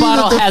Tapatio see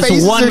bottle that the has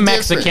faces are one different.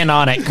 Mexican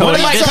on it, One Cody.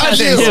 of my This has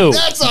cousins. two.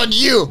 That's on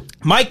you.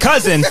 My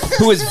cousin,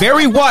 who is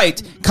very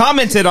white,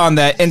 commented on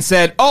that and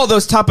said, "Oh,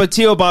 those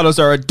Tapatio bottles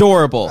are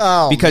adorable,"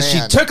 Oh, because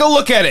man. she took a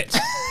look at it.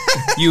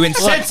 You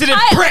insensitive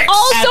pricks.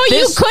 Also, At you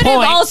this could have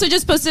point- also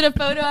just posted a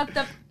photo of the.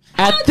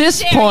 At How this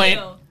dare point,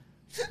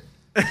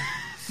 you.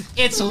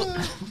 it's What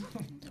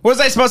was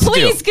I supposed to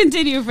Please do?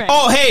 continue, Frank.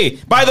 Oh, hey,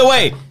 by the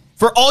way,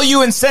 for all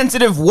you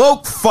insensitive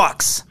woke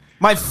fucks,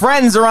 my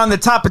friends are on the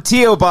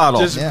Tapatio bottle.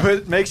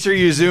 Just make sure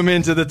you zoom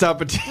into the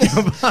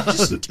Tapatio bottle.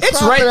 It's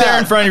Crop right it there out.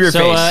 in front of your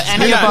so. face.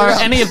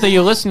 Any of the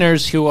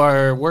listeners who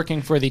are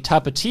working for the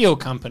Tapatio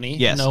company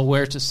Yes. know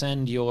where to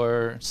send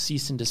your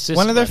cease and desist.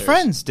 One of their letters.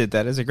 friends did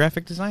that as a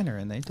graphic designer,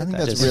 and they did think that.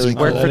 that's Does really he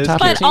work cool. for That is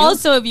Tapatio? But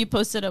also, if you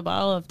posted a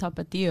bottle of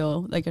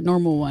Tapatio, like a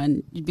normal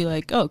one, you'd be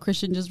like, "Oh,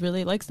 Christian just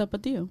really likes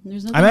Tapatio."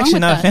 There's nothing I'm wrong actually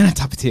with not a that. fan of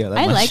Tapatio. That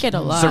I much. like it a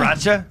lot.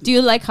 Sriracha? Do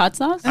you like hot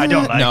sauce? I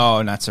don't like.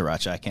 No, not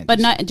sriracha. I can't. But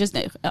do not just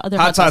other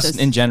hot sauce sauces.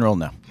 in general.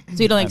 No.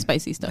 So you don't like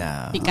spicy stuff?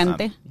 no,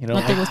 Picante? You know,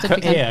 ¿No te gusta el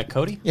picante? yeah,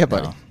 Cody. Yeah,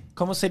 buddy.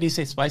 ¿Cómo se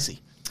dice spicy?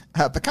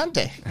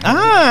 Picante.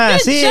 Ah,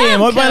 Good sí, job,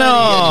 muy bueno,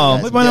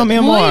 Cody. muy bueno, mi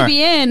Muy amor.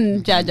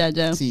 bien. Ja, ja,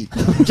 ja. See.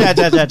 Ja,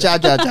 ja, ja, ja.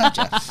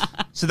 Ja.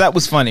 So that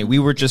was funny. We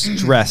were just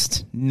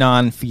dressed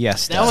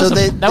non-fiesta. That was So a-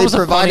 they that was a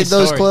provided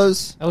funny those story.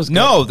 clothes? That was good.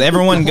 No,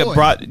 everyone Good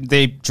boy.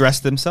 they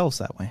dressed themselves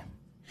that way.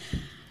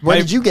 When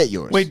did you get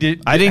yours? Wait,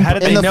 I didn't- How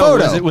did in they the know?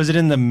 photo. Was it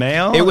in the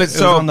mail? It was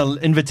so- on the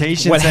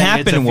invitation. what saying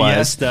happened it's a was-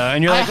 Fiesta,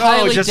 and you're I like,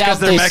 highly just doubt because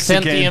they're they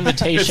Mexican. sent the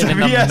invitation It's a in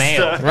the fiesta.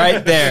 mail.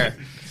 Right there.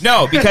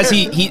 No, because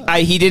he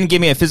didn't give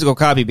me a physical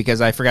copy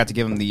because I forgot to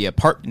give him the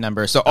part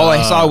number. So all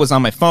I saw was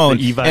on my phone,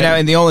 the e-vite.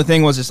 and the only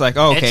thing was just like,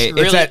 oh, okay, It's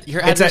really,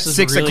 your it's address at is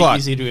 6 really o'clock.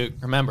 easy to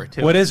remember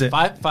too. What is it?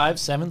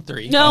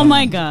 5573. Oh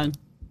my god.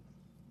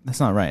 That's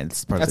not right.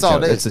 It's part That's of the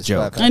all joke. it It's is. a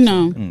joke. I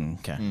know.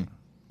 Okay,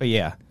 but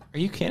yeah. Are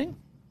you kidding?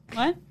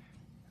 What?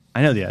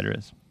 I know the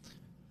address.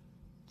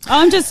 Oh,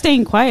 I'm just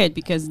staying quiet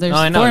because there's No,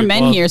 I know. 4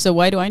 men Well- here, so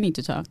why do I need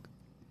to talk?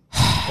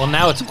 Well,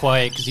 now it's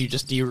quiet because you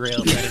just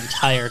derailed that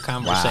entire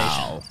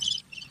conversation.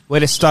 Way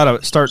to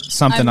start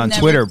something on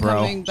Twitter, bro.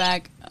 Coming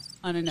back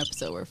on an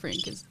episode where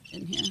Frank is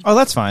in here. Oh,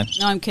 that's fine.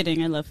 No, I'm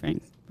kidding. I love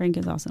Frank. Frank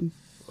is awesome.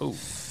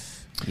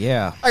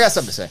 Yeah. I got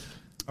something to say.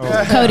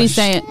 Cody,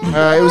 say it.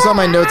 It was on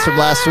my notes from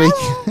last week,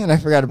 and I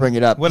forgot to bring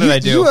it up. What did I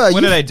do?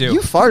 What did I do? You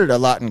farted a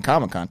lot in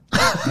Comic-Con.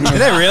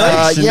 Did I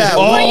really? Yeah.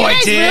 Oh, Were you I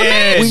guys did.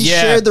 roommates? We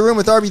Yeah. shared the room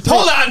with RB3.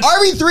 Hold on.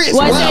 RB3 is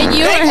Was wow. it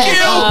you or Thank him?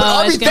 you. Oh,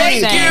 I was RB3 gonna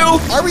Thank say. you.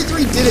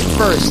 RB3 did it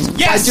first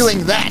Yes. by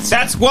doing that.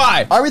 That's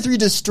why. RB3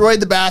 destroyed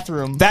the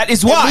bathroom. That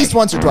is At why. least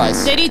once or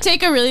twice. Did he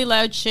take a really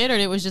loud shit, or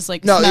it was just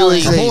like No,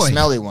 smelling? it was a Boy.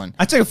 smelly one.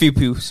 I took a few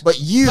poos.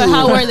 But you, But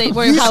how were they-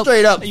 you how-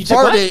 straight up You took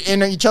what? farted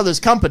in each other's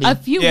company A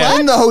few Yeah.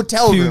 in what? the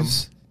hotel room.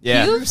 Pews.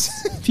 Yeah. Pubes?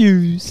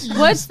 Pews.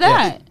 What's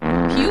that?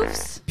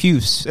 Pubes?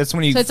 Pews. That's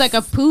when you. So it's like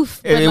a poof.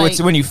 but It's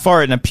like- when you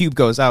fart and a pube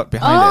goes out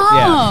behind it. Oh,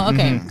 Yeah.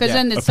 okay. Because Yeah.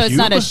 then A it's, so it's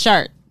not a pube?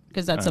 shart.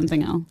 Because that's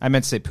something else. I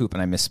meant to say poop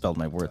and I misspelled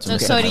my words. So,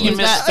 Okay. so do You you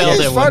that? misspelled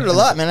I it. farted a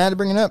lot, man. I had to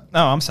bring it up. Oh,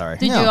 I'm sorry.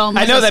 Did Yeah. you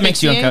almost I know that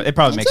makes you asphyxiate? uncomfortable. It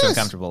probably It makes you does.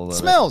 uncomfortable a little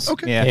Smells. bit.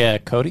 Okay. Yeah. Yeah,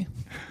 Cody.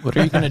 What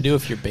are you gonna do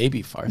if your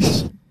baby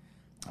farts?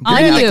 On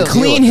have you. to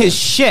Clean his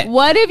shit.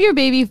 What if your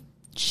baby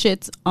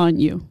shits on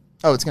you?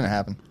 Oh, it's gonna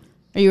happen.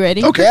 Are you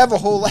ready? They have a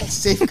whole like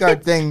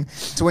safeguard thing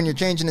to when you're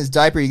changing his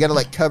diaper, you gotta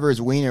like cover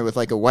his wiener with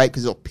like a wipe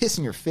because it'll piss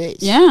in your face.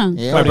 Yeah.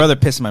 Yeah. My brother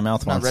pissed in my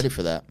mouth Not once. ready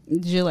for that.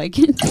 Did you like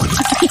it?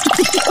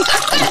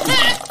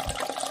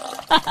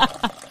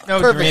 No,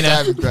 Perfect Dorina.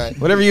 timing, right?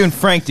 Whatever you and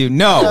Frank do.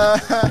 No.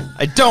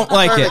 I don't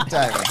like Perfect it.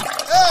 timing.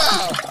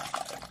 Oh!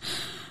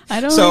 I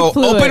don't So like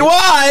fluid. open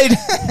wide.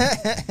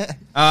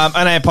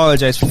 And I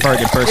apologize for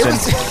farting in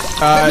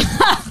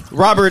person.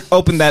 Robert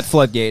opened that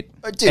floodgate.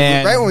 Dude,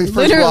 And right when we first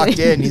Literally. walked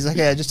in, he's like,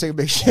 "Hey, I just took a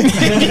big shit."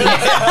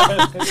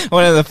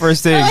 one of the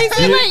first things. I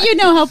see let you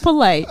know how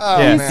polite.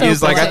 Yeah, man.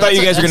 he's like, I thought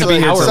you guys were going to be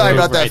here. That's a Sorry move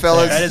about that, right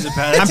fellas. That is a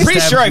I'm pretty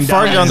sure I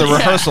farted on the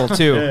rehearsal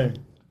too.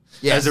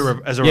 Yes.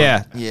 as a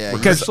Yeah, Yeah,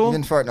 because you've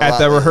been farting a at lot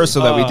the lately.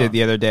 rehearsal that we did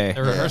the other day,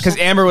 rehearsal? because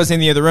Amber was in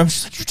the other room.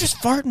 She's like, "You're just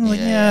farting." I'm like,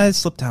 Yeah. yeah, it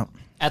slipped out.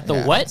 At the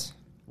Yeah. what?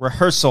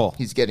 Rehearsal.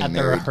 He's getting At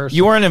the married. rehearsal.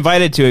 You weren't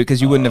invited to it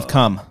because you wouldn't have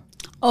come.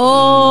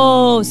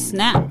 Oh,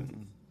 snap.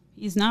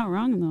 He's not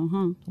wrong, though,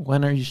 huh?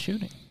 When are you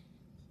shooting?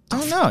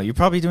 Oh no, you're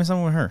probably doing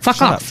something with her.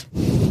 Fuck off.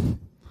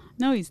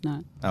 No, he's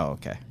not. Oh,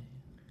 okay.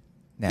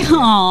 Now.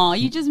 Oh,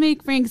 you just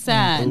make Frank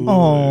sad.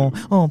 Oh,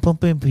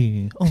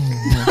 baby.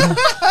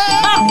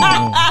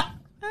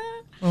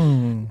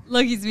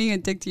 Look, he's being a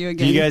dick to you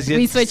again. You guys get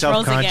we switch roles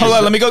self-conscious? again. Hold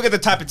on, let me go get the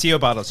Tapatio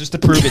bottles just to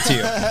prove it to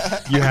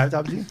you. You have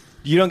top G?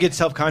 You don't get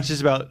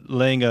self-conscious about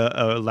laying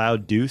a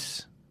loud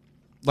deuce?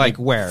 Like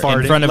where? In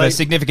Farting, front of a like-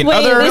 significant Wait,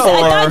 other, listen,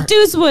 I or thought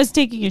Deuce was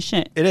taking a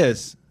shit. It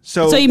is.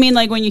 So So you mean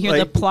like when you hear the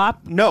like-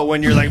 plop? No,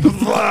 when you're like,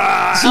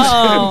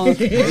 Oh.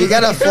 You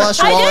gotta flush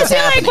I while just it's feel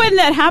like happening. when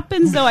that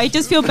happens, though, I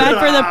just feel bad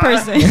for the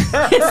person. Is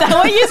that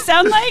what you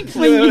sound like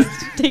when you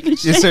take a shit?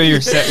 just so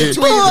you're set.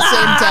 Tweet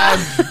at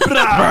the same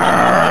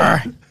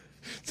time.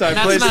 so I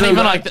That's play not some-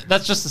 even like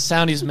that's just the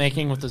sound he's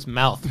making with his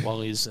mouth while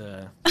he's.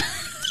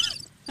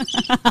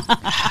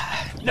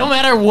 No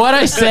matter what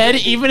I said,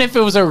 even if it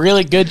was a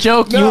really good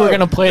joke, you were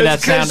gonna play that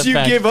it's sound because you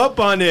effect. give up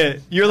on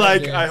it. You're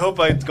like, did. I hope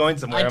it's going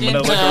somewhere. I I'm gonna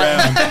did, look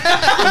around.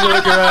 I'm gonna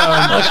look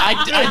around. Look,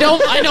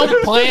 I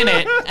don't plan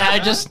it. I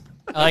just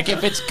like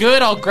if it's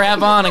good, I'll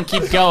grab on and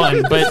keep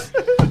going. But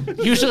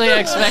usually, I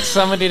expect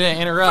somebody to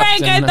interrupt.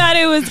 Frank, I and- thought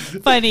it was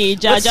funny.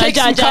 Ja, Let's ja, take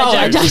ja, some ja,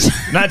 ja, callers. ja.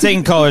 Not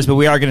taking callers, but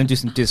we are going to do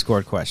some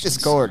Discord questions.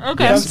 Discord.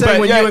 Okay. I'm saying But,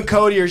 when yeah. you and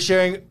Cody are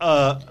sharing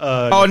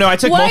Oh no, I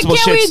took Why multiple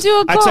can't we shits. do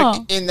a I call?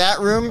 took. In that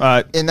room,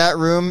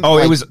 Oh,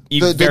 it like, was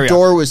the very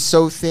door was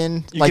so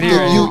thin. Like can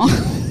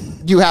hear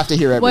you have to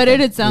hear everything. What did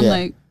it sound Yeah.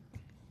 like?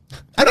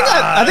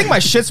 I think my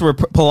shits were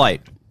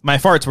polite. My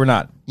farts were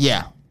not.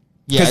 Yeah,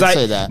 yeah, I'd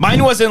say that.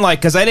 Mine wasn't like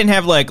because I didn't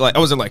have like I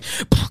wasn't like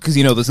because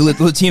you know those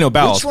Latino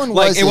bowels. Which one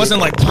like was it it?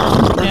 wasn't like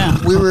Yeah.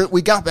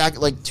 we got back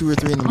at like 2 or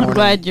 3 in the morning. I'm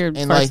glad your and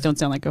farts like, don't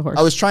sound like a horse.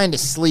 I was trying to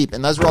sleep,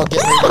 and as we're all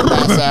getting ready to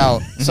pass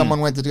out, someone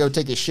went to go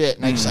take a shit,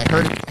 and I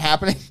heard it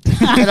happening,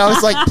 and I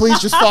was like, "Please,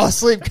 just fall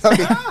asleep,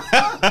 Cody.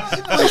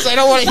 Please, I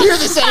don't want to hear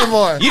this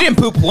anymore." you didn't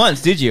poop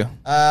once, did you? No,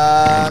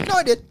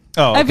 I did.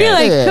 Oh, I feel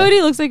like Yeah.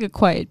 Cody looks like a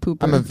quiet pooper.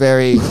 I'm a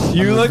very.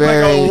 You look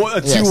very,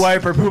 like a yes.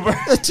 two-wiper pooper.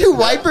 A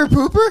 2-wiper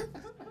pooper.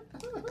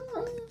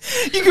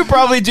 you could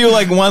probably do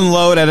like one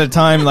load at a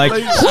time. Like,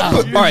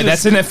 all right,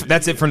 that's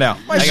it for now.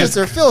 My I shits guess.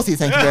 are filthy.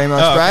 Thank you very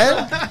much, Oh.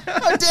 Brian.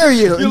 How dare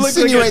you You look like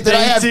a insinuate that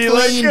I have dainty,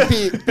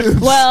 clean like- poop?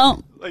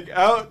 well, Like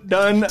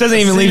outdone. Doesn't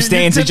even leave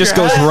stains. It just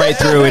goes right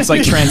through. It's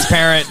like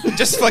transparent.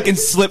 Just fucking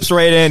slips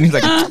right in. He's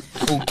like,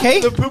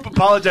 okay. The poop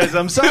apologizes.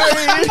 I'm sorry.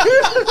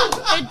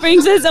 It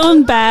brings his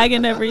own bag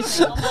and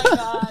everything. Oh my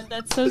god,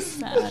 that's so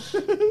sad.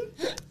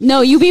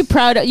 No, you be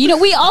proud of.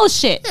 We all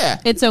shit.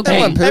 Yeah. It's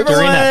okay. Everyone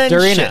Dorina.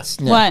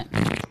 shits. Yeah.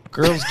 What?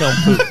 Girls don't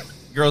poop.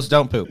 Girls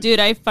don't poop. Dude,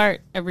 I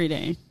fart every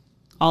day.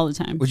 All the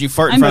time. Would you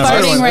fart in I'm front of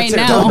farting us? right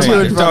now. Don't do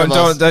it in front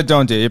of us.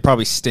 Don't do it. It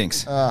probably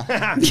stinks.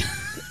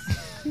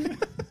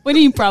 What do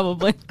you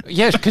probably?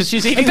 Yeah, because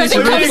she's eating Because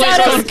this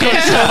it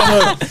comes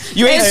out of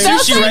You ate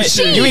smells sushi like right.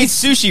 cheese. You ate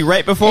sushi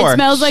right before. It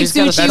smells like She's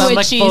got a sushi stomach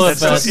with full of,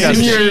 cheese. In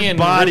sushi your and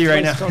body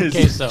right now stone is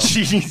queso.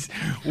 cheese,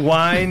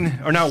 wine,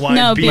 or not wine,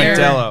 No, beer. beer.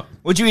 Modelo.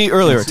 What'd you eat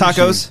earlier?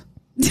 Tacos?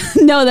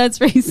 No, that's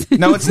racist.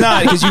 No, it's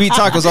not because you eat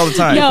tacos all the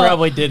time. No.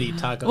 Probably did eat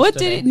tacos. What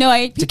today. did it? No, I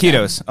ate pizza.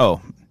 Taquitos.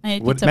 Oh, I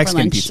ate What- pizza Mexican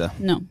for lunch. pizza.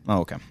 No. oh,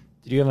 okay.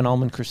 Did you have an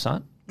almond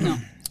croissant?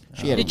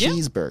 She had Did a you?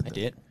 cheeseburger. I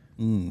did.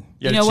 You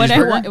know what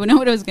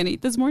I was going to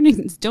eat this morning?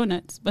 It's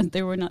donuts, but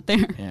they were not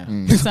there.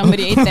 Yeah.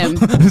 Somebody ate them.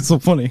 It's so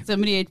funny.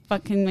 Somebody ate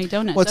fucking my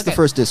donuts. What's the Okay.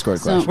 first Discord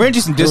So- question? We're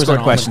into some There was Discord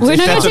an questions. We're if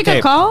not going that's to take okay.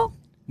 a call?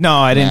 No,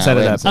 I didn't Nah, set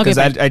we it haven't up set because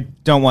it up. I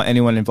don't want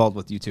anyone involved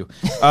with you two.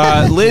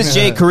 Liz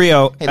J.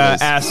 Carrillo Hey,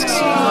 Liz.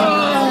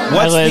 asks,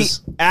 what's Liz.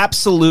 the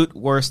absolute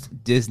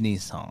worst Disney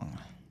song?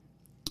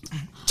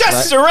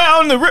 Just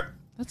around the rip.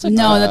 That's a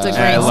No, that's a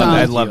great song.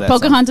 I love that song.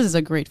 Pocahontas is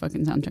a great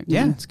fucking soundtrack.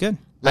 Yeah, man. it's good.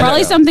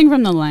 Probably something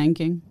from The Lion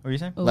King. What are you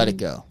saying? Let it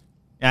go.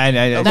 I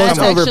That's Most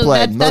actually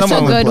overplayed. that's Most a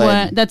good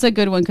overplayed. one. That's a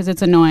good one because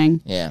it's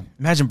annoying. Yeah.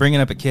 Imagine bringing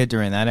up a kid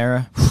during that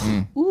era.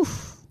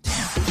 Oof.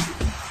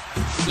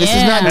 This is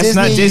Yeah. not That's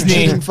Disney. not you Disney.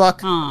 cheating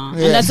fuck. Aw,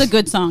 Yeah. And that's a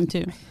good song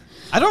too.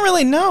 I don't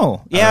really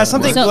know. Yeah,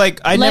 something So,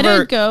 like I Let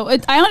never. It Go. I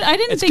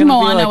didn't It's think gonna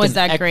be Moana like was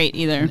an that great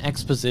either. An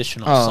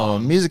expositional Oh,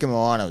 song. music in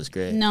Moana was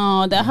great.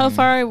 No, the How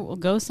Far I Will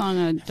Go song,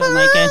 I don't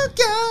like it.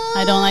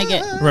 I don't like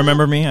it.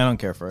 Remember me? I don't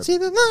care for it. See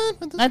the line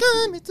with the That's-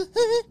 sky meets the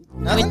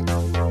Nothing?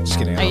 Just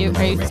kidding. I Are you,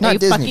 don't remember me. not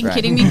Disney, fucking Brian.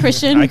 kidding me,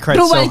 Christian? I cried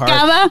so hard.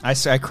 Rubalcaba?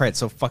 I cried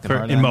so fucking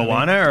hard. In on that movie.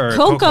 Moana or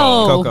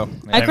Coco. Coco.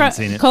 I haven't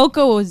seen it.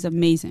 Coco was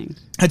amazing.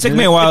 It took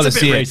me a while It's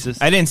to a bit see it. racist.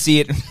 I didn't see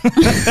it.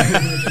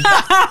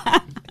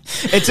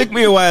 It took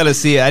me a while to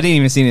see it. I didn't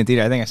even see it in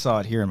theater. I think I saw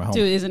it here in my home.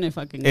 Dude, isn't it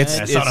fucking It's-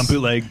 good? I saw it on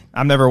bootleg.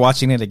 I'm never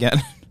watching it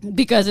again.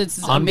 Because it's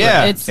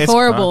Yeah, it's it's-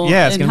 horrible.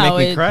 yeah, it's in gonna how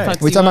make me it cry.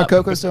 fucks We you talking about up.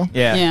 Coco still?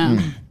 Yeah.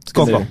 Yeah. It's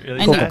Coco. Really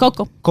And bad.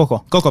 Coco.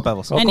 Coco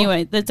Pebbles.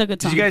 Anyway, that's a good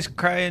Did song. you guys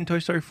cry in Toy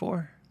Story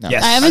 4? No.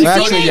 Yes. I haven't Well,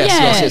 seen actually, it yes,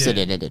 yet. yes, I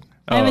did.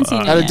 I haven't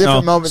seen it At a yet.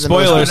 different No. moment than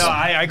Spoilers. No,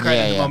 I cried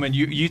at the Yeah. moment.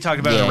 You talked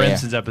about Yeah, it in yeah.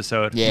 Remsen's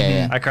episode. Yeah,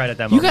 yeah. I cried at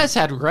that You moment. guys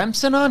had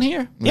Remsen on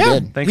here? We Yeah.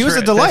 did. He was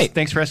a delight.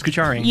 Thanks for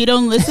escucharing. You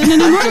don't listen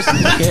anymore?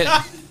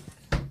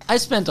 I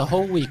spent a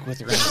whole week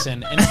with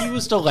Remsen, and he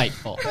was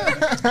delightful.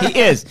 He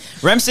is.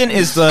 Remsen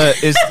is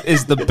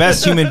the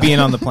best human being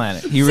on the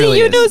planet. He really See,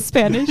 you is. know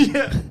Spanish.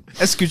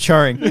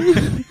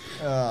 Escucharing.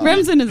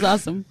 Remsen is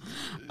awesome.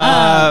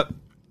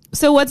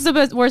 So what's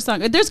the worst song?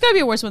 There's got to be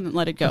a worse one than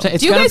Let It Go. It's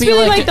Do you gotta guys be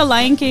really like like The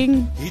Lion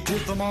King?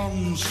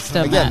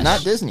 Again,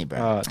 not Disney,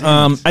 bro.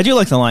 I do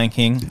like The Lion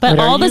King. But Wait,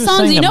 are all the you songs,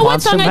 saying you that know what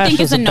Monster song I Mash think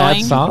is a bad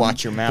annoying? song?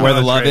 Watch your mouth. Where the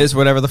that's love right. is,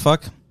 whatever the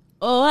fuck.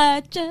 Oh, I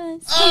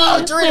just Oh,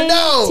 can't Dorina, wait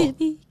no! to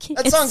be king.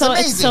 That It's song's so,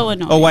 amazing. It's so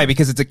annoying. Oh, why?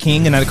 Because it's a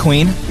king and not a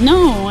queen?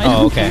 No, I don't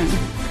Oh, okay. care.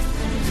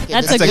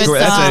 Yeah, That's a good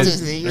that's song.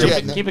 Disney. You're Keep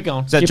getting it, keep it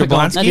going. Is that keep it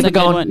going. Jablonski? That's Keep a it good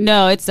going. one.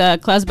 No, it's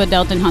Klaus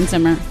Badelt and Hans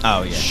Zimmer.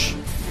 Oh, yeah.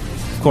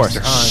 Of course.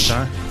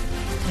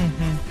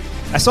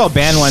 I saw a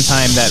band one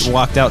time that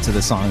walked out to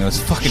the song. It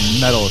was fucking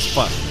metal as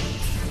fuck.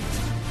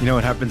 You know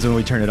what happens when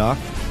we turn it off?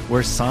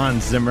 We're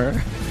Sans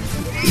Zimmer.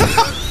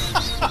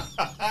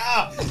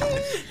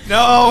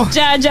 No.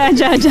 Ja, ja,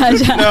 ja, ja,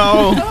 ja.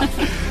 No.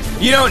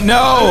 You don't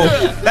know.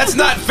 That's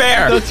not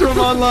fair. That's from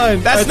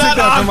online. That's not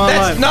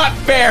That's not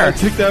fair. I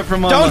took that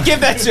from online. Don't give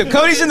that to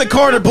Cody's in the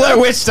corner, Blair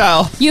Witch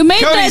style. You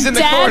made Cody's that in the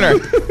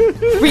dad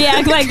corner.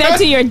 react like that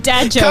to your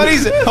dad joke.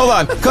 Hold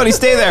on. Cody,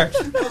 stay there.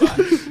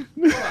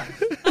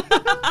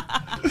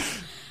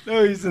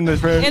 No, he's in the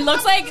frame.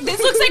 This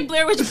looks like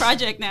Blair Witch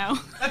Project now.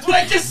 That's what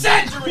I just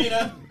said,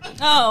 Dorina.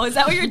 Oh, is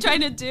that what you're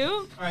trying to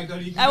do? All right,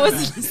 Cody. I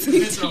wasn't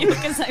listening to you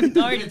because I'm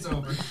already.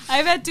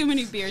 I've had too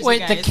many beers.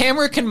 Wait, you the guys.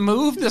 camera can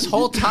move this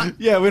whole time?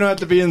 Yeah, we don't have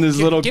to be in this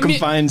little give me-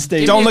 confined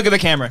state. Don't look at the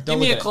camera. Don't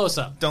Give me look a at it.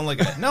 close-up. Don't look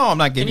at it. No, I'm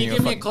not Can giving you you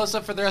give me a fucking-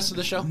 close-up for the rest of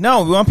the show?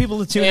 No, we want people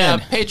to tune Yeah, in.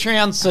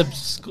 Patreon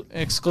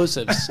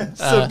exclusives.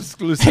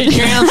 Subsclusive.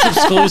 Patreon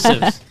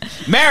exclusives.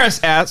 Maris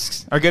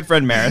asks, our good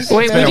friend Maris.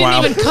 Wait, It's we been a didn't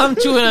while. even come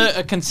to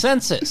a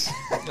consensus.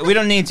 We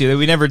don't need to.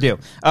 We never do.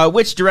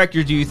 Which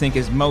director do you think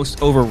is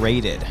most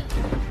overrated?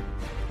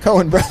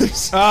 Coen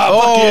Brothers.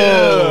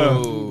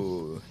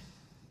 Oh.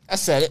 I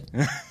said it.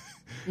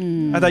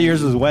 I thought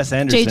yours was Wes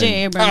Anderson. J.J.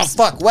 Oh, Abrams.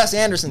 fuck. Wes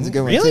Anderson's a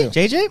good one, Really? too.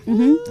 JJ?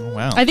 Mm-hmm. Oh,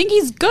 wow. I think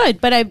he's good,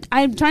 but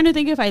I'm trying to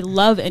think if I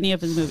love any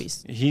of his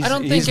movies. He's, I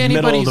don't he's think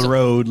middle of anybody's the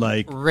road,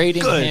 like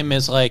Rating good. him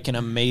as like an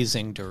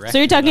amazing director. So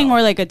you're talking though.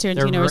 more like a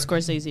Tarantino They're or re-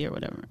 Scorsese or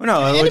whatever. Well, no,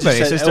 what you Anybody,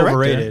 said it's director.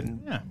 overrated.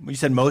 Yeah. You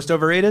said most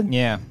overrated.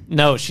 Yeah.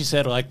 No, she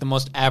said like the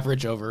most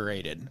average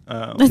overrated.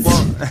 Well,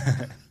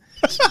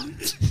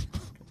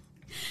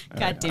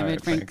 God damn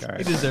it, Frank. All He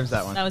right. deserves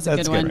that one. That was a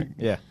good one.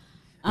 Yeah.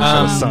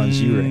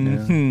 Son's you right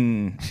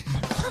now.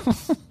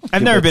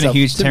 I've never been a up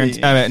huge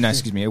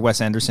to me. a Wes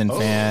Anderson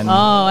fan. Oh,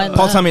 I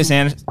Paul love- Thomas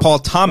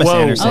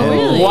Anderson. Oh,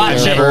 really? Watch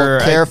it. Never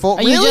careful.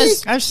 Are you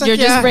just I was just like, you're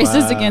just yeah.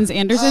 racist against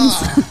Andersons?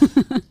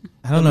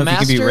 I don't know if you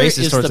can be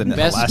racist towards the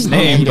best last movie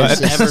name,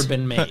 that's but ever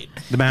been made.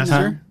 The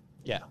Master.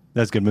 Yeah.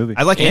 That's a good movie.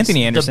 I like It's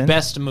Anthony Anderson. the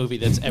best movie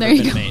that's ever There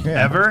you been go. made.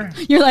 Ever.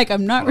 You're like,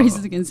 I'm not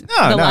racist against the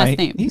last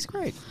name. He's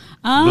great.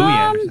 Louis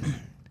Anderson.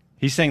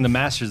 He's saying The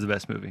Master's the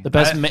best movie. The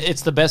best.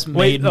 It's the best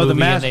Wait, made movie The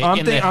Master. in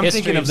I'm the history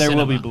thinking of of There Will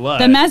cinema. Be Blood.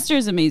 The Master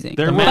is amazing.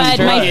 There The Will Be Master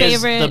But my is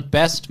favorite, the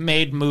best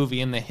made movie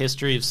in the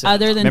history of cinema.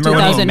 other than Remember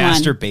when he 2001.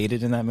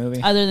 masturbated in that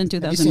movie? Other than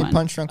Have you seen 2001.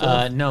 Punch Drunk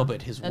Love? No,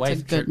 but his That's wife.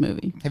 a good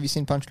movie. Have you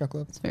seen Punch Drunk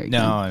Love? It's very No,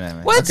 good.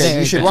 no. What? Okay, Very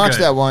you should good. watch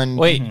Good. that one.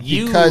 Wait,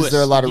 you because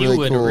there are a lot of really you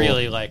would cool,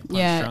 really like Punch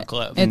Yeah, Drunk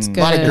Love. it's a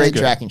good. lot of great Good.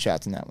 tracking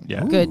shots in that one.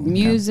 Yeah. Good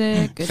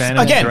music. Good Phantom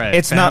stuff. Again, Thread.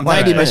 it's not Phantom like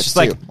 90 Thread. it's just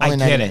like too. I Only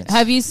get 90 it. minutes.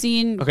 Have you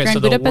seen Okay, Grand so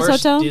the Budapest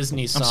worst Hotel?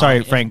 Disney song. I'm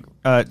sorry, Frank.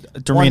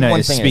 Dorina one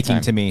is thing at a speaking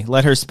time. to me.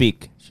 Let her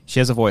speak. She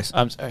has a voice.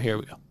 I'm sorry, here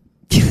we go.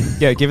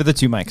 Yeah, give her the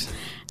 2 mics.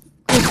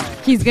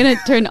 He's gonna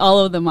turn all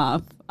of them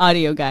off.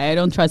 Audio guy, I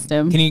don't trust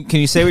him. Can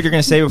you say what you're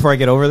going to say before I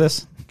get over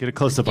this? Get a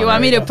close up. You want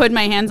me to put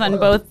my hands on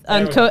both?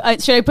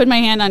 Should I put my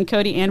hand on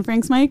Cody and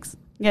Frank's mics?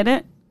 Get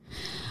it?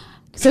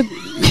 So,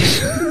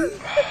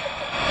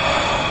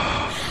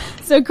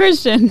 so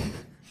Christian.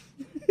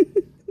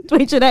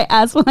 Wait, should I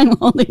ask while I'm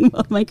holding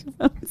both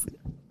microphones?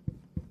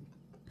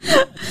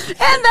 And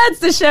that's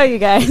the show, you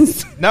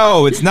guys.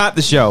 No, it's not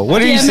the show.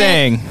 What are you Damn it.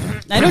 saying?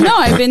 I don't know.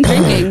 I've been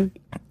drinking.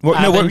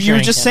 You were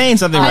just saying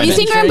something Have right you now.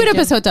 seen Grand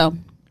Budapest Hotel?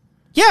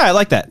 Yeah, I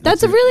like that.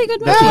 That's a really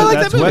good movie. Yeah, I like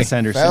That's that movie. Wes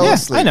Anderson. Fell Yeah,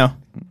 asleep. I know.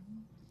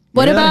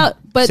 What Really? about?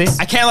 But See,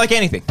 I can't like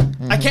anything.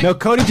 I can't. No,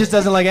 Cody just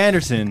doesn't like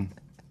Anderson.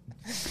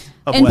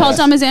 Of and Paul Wes.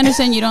 Thomas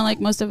Anderson, you don't like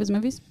most of his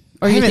movies,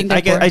 or you think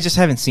they're boring? I just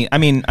haven't seen. I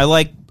mean, I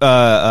like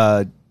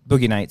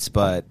Boogie Nights,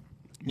 but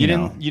You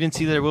know, didn't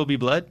see There Will Be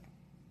Blood?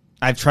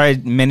 I've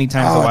tried many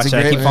times Oh, to watch it's a it.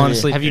 I great keep falling movie.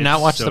 asleep. Have you not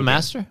It's watched so The good.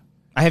 Master?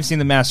 I have seen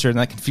The Master, and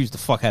that confused the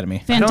fuck out of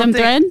me. Phantom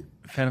Thread.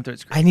 Phantom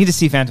Thread's great. I need to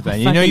see Phantom Thread.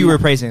 You know, fucking you were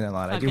praising it a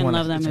lot. I do fucking want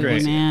love that to. movie,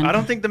 Great. man. I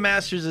don't think The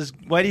Master's is.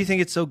 Why do you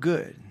think it's so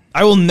good?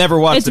 I will never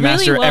watch It's The really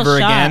Master well ever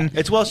shot. again.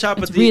 It's well shot,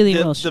 but It's really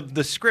well the shot.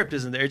 the script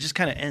isn't there. It just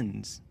kind of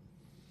ends.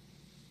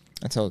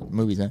 That's how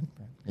movies end.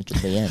 It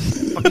just they end.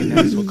 Fucking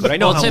asshole, Cody. I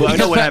know Well, I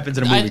know what happens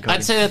in a movie. Cody.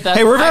 I'd say that.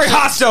 Hey, we're very actually,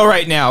 hostile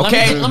right now.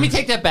 Okay, Let me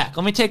take that back.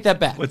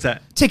 What's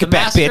that? take The it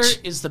back, Master bitch.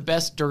 is the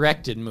best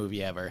directed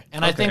movie ever,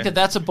 and I Okay. think that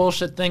that's a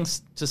bullshit thing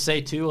to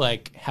say too.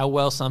 Like how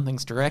well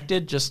something's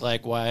directed, just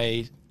like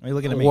why Are you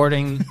looking at me?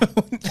 awarding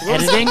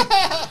editing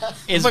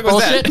is fuck was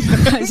that?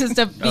 bullshit. It's just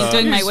he's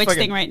doing my just witch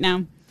fucking- thing right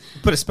now.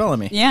 Put a spell on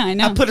me. Yeah, I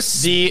know. I put a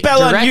The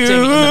spell on directing you. in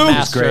The great.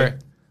 Master,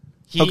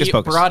 he Hocus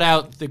Pocus. brought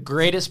out the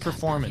greatest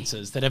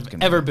performances that have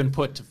ever been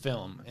put to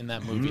film in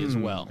that movie as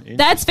well.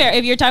 That's fair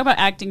if you're talking about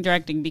acting,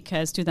 directing,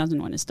 because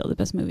 2001 is still the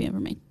best movie ever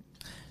made.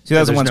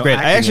 2001's no great.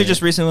 acting I actually in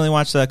just recently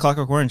watched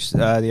Clockwork Orange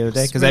the other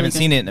day because I really haven't good.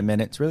 seen it in a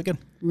minute. It's really good.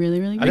 Really,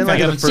 really I didn't good. like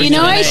it the Do Do first you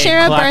know time. I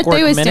share a Clockwork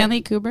birthday with Minute?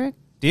 Stanley Kubrick?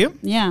 Do you?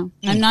 Yeah,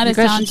 I'm not as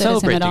guys should talented as him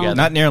celebrate at all. together.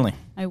 Not nearly.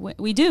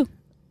 We do.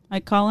 I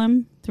call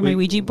him through my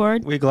Ouija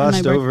board. We on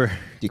glossed my birth- over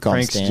you call him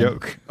Frank's Stan?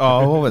 joke.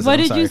 Oh, what was it? What I'm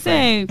did sorry, you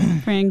Frank. say,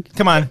 Frank?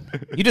 Come on,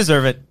 you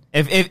deserve it.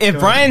 If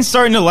Brian's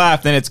starting to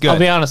laugh, then it's good. I'll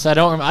be honest, I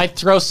don't. I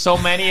throw so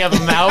many of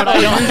them out. I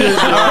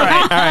don't.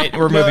 all right,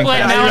 we're moving. Wait,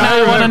 fast. now I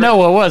want to remember. know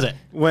what was it?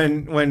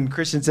 When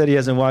Christian said he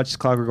hasn't watched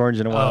Clockwork Orange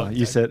in a while, okay.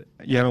 you said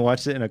you haven't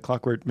watched it in a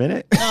Clockwork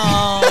Minute.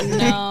 Oh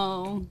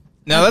no,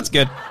 No, that's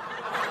good.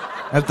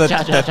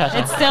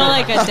 it's still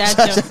like a dad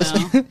joke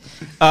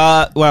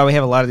though. Wow, we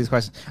have a lot of these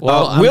questions.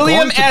 Well, I'm William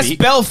going to S. be-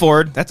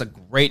 Belford. That's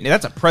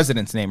a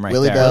president's name right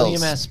Willie there. Bell.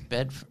 William S.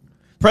 Bedford.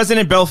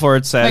 President Belford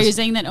Are you says.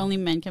 saying that only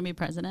men can be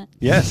president?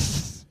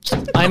 Yes.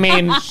 I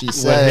mean, She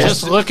said.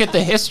 just look at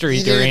the history,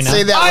 You didn't Dorina.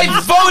 say that. I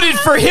voted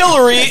for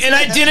Hillary and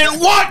I didn't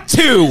want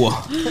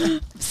to.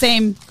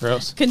 Same.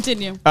 Gross.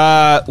 Continue.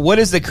 What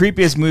is the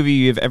creepiest movie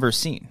you've ever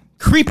seen?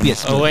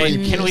 Creepiest. Oh movie.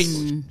 wait, can we?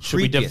 Should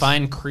we Creepiest.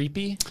 define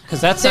creepy?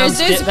 Because that There's sounds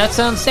this- that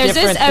sounds there's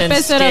this different than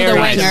episode of The scary to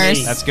Wangers.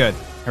 me. That's good.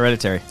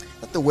 Hereditary.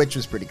 But The Witch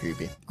was pretty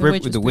creepy.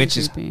 The Witch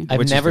is. creepy. I've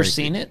Witch is never very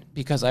seen it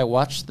because I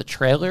watched the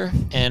trailer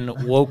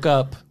and woke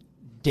up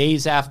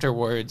days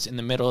afterwards in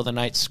the middle of the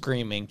night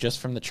screaming just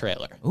from the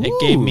trailer. It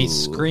gave me Ooh.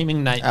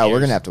 screaming nightmares. Oh, we're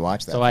gonna have to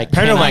watch that. So I Paranormal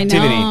cannot. I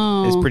Activity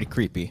know. is pretty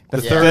creepy.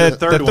 The, third- the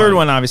third third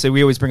one. one, obviously,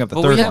 we always bring up the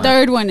Well, third we The have- one.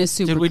 third one is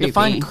super Did we creepy.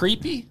 define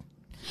creepy?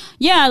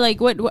 Yeah, like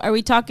what are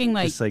we talking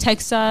like, It's like-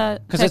 Texas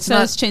it's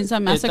not-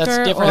 Chainsaw Massacre?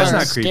 that's different. or That's Or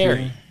not creepy.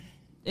 scary.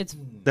 It's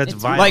That's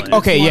it's violent. Like,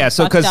 okay, more yeah,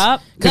 so fucked because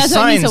up. That's what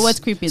I mean, signs, so what's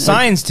creepy then?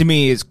 signs to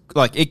me is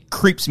like it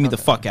creeps me the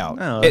fuck out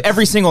No,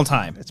 every single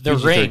time. It's The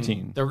PG-13.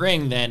 Ring. The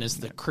Ring then is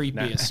the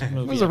creepiest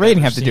movie. does the I've rating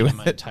ever have to seen do in with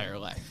my it? entire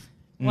life?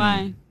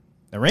 Why?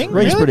 The Ring,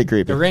 Ring's really? pretty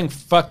creepy. The Ring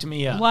fucked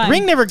me up. Why? The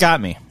Ring never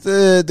got me.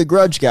 The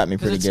Grudge got me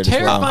pretty It's good as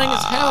well. terrifying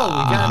as hell. We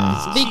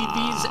got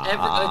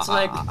TVs. It's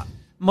like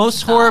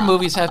most horror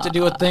movies have to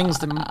do with things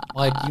that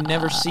like you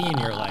never see in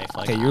your life.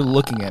 Like Okay, you're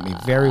looking at me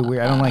very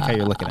weird. I don't like how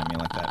you're looking at me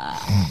like that.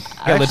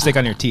 got lipstick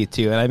on your teeth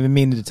too, and I've been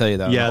meaning to tell you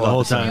that. Yeah, the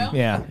whole time.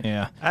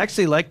 Yeah. I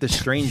actually like The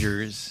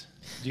Strangers.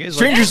 Do you guys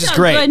Strangers That's is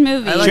a great. good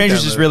movie. I like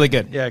Strangers that is movie. really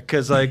good. Yeah,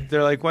 because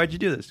they're like, why'd you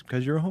do this?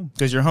 Because you're home.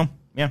 Because you're home.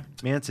 Yeah.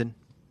 Manson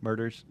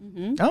murders. Oh,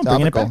 bringing it back.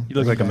 Topical. You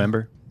look like a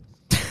member.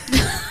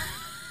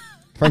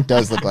 Frank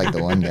does look like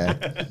the one guy.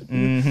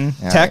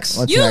 Mm-hmm. All Tex?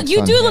 what's You next you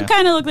one? do look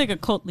kind of look like a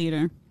cult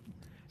leader.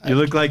 You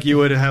look like you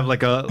would have like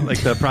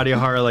the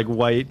Pratyahara like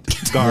white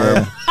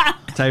garb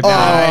type Oh.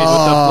 guy with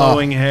the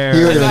flowing hair.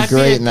 He would have I'd been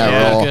be great a in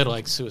that role. good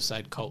like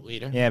suicide cult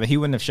leader. Yeah, but he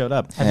wouldn't have showed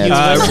up. Have you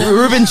listened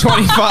Ruben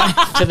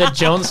 25. to the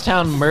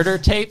Jonestown murder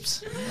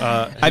tapes?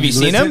 Have you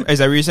seen him? Is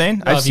that what you're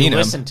saying? Oh, I've have you seen him.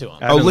 listened to him?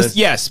 I haven't Oh, listened.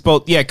 yes,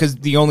 both. Yeah, because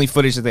the only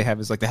footage that they have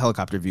is like the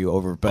helicopter view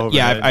over. But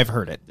Overhead. yeah, I've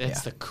heard it.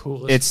 It's Yeah. the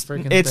coolest. It's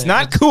freaking it's thing.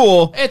 not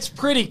cool. It's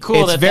pretty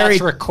cool It's that very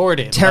that's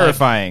recorded,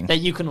 terrifying. like, that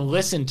you can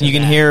listen to. You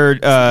can that.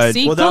 hear.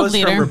 See, Well, that cult was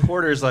leader. from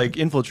reporters like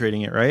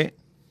infiltrating it, right?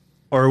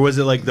 Or was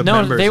it like the No,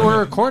 members? they of were it?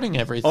 recording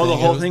everything. Oh, the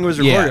whole thing was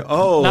Yeah. recorded.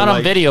 Oh, not on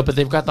like- video, but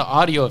they've got the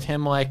audio of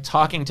him like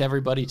talking to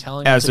everybody,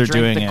 telling As them they're to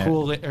drink doing the it.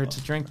 cool or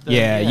to drink the.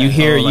 Yeah, you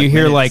hear Oh, like you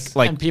hear minutes.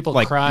 like And people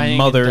like crying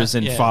mothers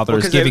and and yeah. fathers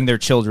Well, 'cause giving they- their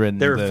children.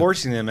 They were the-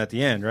 forcing them at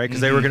the end, right? Because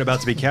they were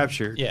about to be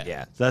captured. Yeah.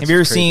 Yeah. That's Have you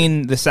ever crazy.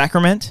 seen The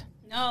Sacrament?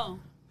 No.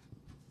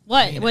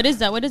 What? What is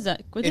that? What is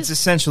that? What It's is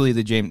essentially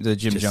the Jim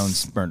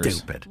Jones murders.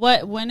 Stupid.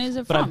 what? When is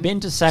it But from? I've been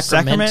to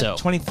Sacrament, Sacramento.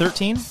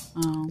 2013,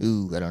 Oh,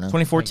 Ooh, I don't know.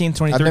 2014,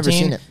 2013. I've never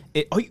seen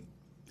it.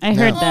 I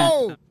heard No.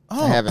 that.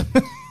 I haven't.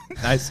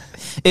 Nice.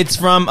 It's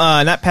from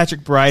not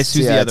Patrick Bryce.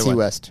 Who's the other T one?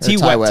 West. Or Ty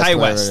Ty West.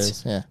 whatever it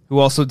is. Yeah. Who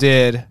also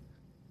did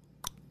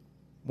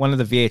one of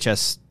the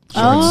VHS.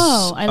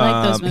 Oh, I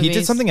like those movies. He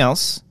did something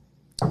else.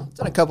 It's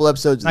on a couple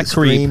episodes of Not the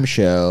Creep. Scream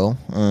show.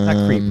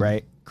 Not Creep,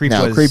 right? Creep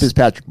No, was Creep is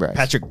Patrick Bryce.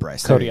 Patrick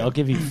Bryce. There Cody, you I'll go.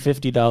 give you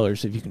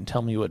 $50 if you can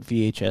tell me what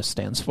VHS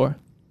stands for.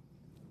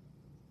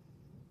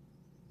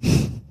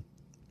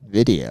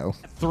 Video.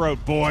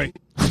 Throat boy.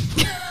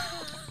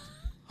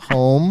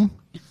 Home.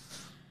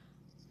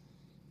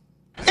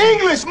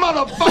 English,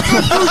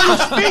 motherfucker!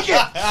 Do you speak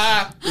it?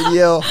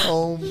 Video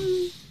home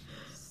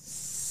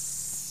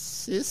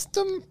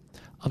system.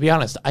 I'll be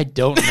honest, I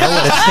don't know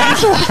what it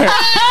stands for.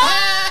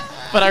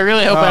 But I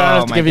really hope I don't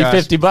have to my give you gosh.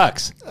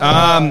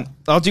 $50.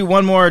 I'll do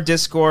one more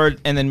Discord,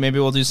 and then maybe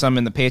we'll do some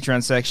in the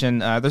Patreon section.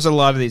 There's a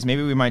lot of these.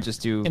 Maybe we might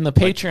just do In the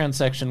Patreon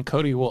section,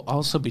 Cody will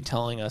also be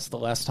telling us the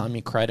last time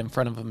he cried in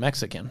front of a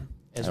Mexican,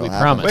 as we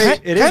happen. promised.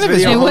 Wait, it is Kind of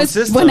video It home was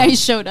system. when I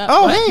showed up.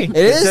 Oh, What? hey, It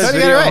is. It says Cody got it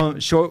video right.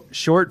 home,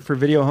 short for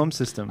video home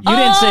system. You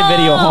didn't say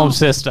video Oh. home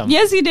system.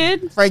 Yes, he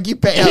did. Frank, you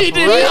pay up. He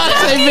did right?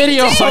 not say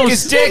video Suck home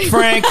his dick, system.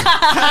 Frank.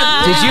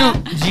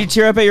 Did you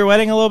tear up at your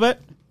wedding a little bit?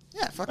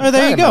 Yeah, fucking Oh,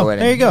 there you cried at my go.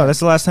 wedding. There you go. That's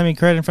the last time you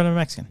cried in front of a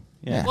Mexican.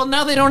 Yeah. Well,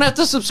 now they don't have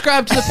to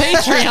subscribe to the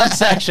Patreon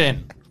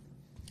section.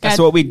 That's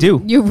God, what we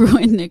do. You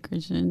ruined it,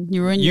 Christian.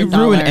 You ruined You your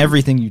ruin dollar.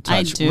 everything you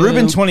I touch. do.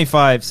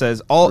 Ruben25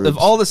 says of Rubes.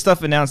 all the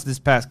stuff announced this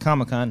past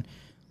Comic-Con,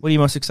 what are you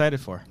most excited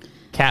for?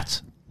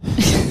 Cats.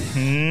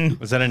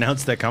 Was that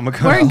announced at Comic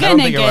Con? We're gonna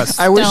think it get. was.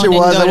 I wish it stoned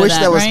and was. go I to wish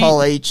that was right?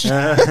 Hall H.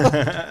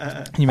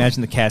 Can you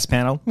imagine the cast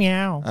panel?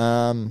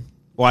 Meow.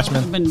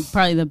 Watchmen. Been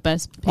probably the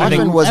best. Watchmen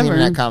panel wasn't ever.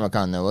 even at Comic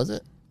Con though, was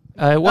it?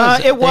 It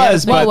was. It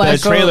was, They had but at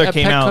the trailer at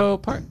came Petco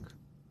out. Park.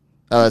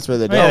 Oh, that's where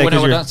they did. Yeah, No, 'cause we're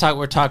you're- not talking.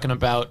 We're talking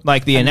about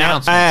Like the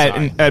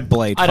announcement. at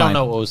Blade. I don't fine.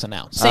 know what was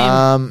announced.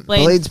 Same.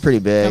 Blade. Blade's pretty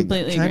big.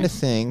 Completely trying agree. to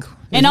think.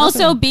 And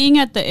also being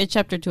at the It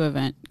Chapter 2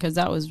 event, because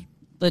that was,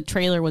 the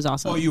trailer was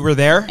awesome. Oh, you were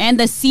there? And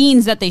the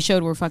scenes that they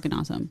showed were fucking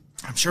awesome.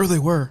 I'm sure they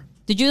were.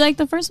 Did you like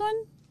the first one?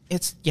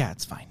 It's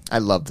fine. I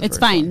love the It's first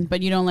fine, one.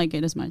 but you don't like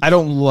it as much. I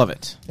don't love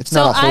it. It's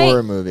not a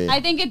horror movie.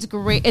 I think it's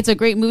great. It's a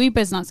great movie,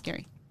 but it's not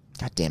scary.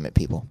 God damn it,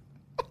 people.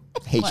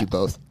 Hate you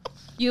both.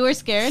 You were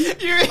scared?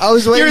 I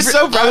was waiting. You're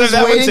so proud of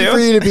that one, waiting too. for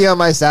you to be on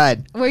my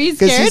side. Were you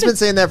Because he's scared? been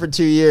saying that for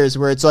 2 years,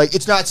 where it's like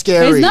it's not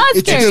scary. It's not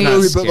It's scary. just a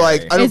movie, It's but not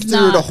like I don't It's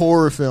consider it a not.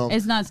 horror film.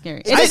 It's not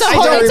scary. I- It is a I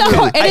horror. don't It's a really-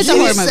 horror. It is a You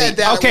horror said movie.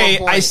 that at Okay, one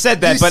point. I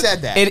said that, You but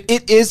said that.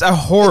 it is a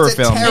horror It's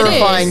a film.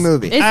 terrifying It is.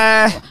 movie.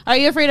 It's- Are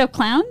you afraid of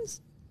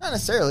clowns? Not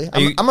necessarily.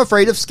 you- I'm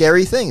afraid of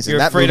scary things. and You're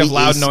that afraid of movie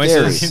loud is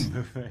noises?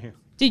 scary.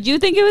 Did you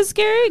think it was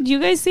scary? Did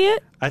you guys see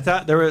it? I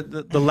thought there were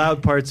the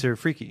loud parts are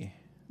freaky.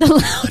 The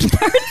loud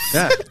parts?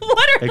 Yeah.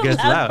 What are It the gets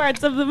loud loud.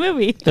 parts of the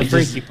movie? The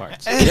freaky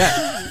parts.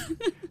 Yeah.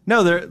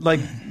 No, they're like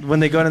when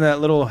they go into that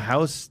little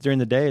house during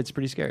the day, it's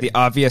pretty scary. The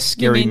obvious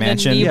scary you mean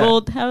mansion. The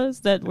Nebold house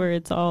that where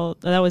it's all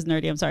that was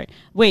nerdy. I'm sorry.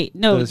 Wait,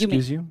 no. Does that you mean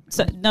excuse you?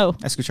 So, no,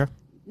 Escuchar.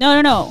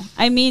 no.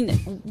 I mean,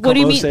 what do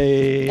you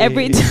mean?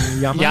 Every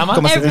Yama?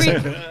 Yama?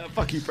 every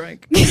Fuck you,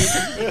 Frank.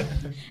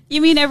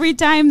 you mean every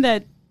time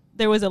that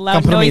there was a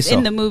loud noise Compromiso.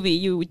 in the movie,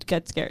 you would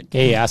get scared.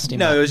 He asked him.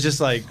 No, it was just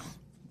like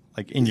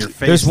in your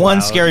face. There's one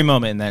loud. scary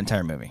moment in that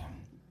entire movie.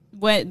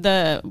 With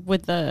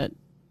the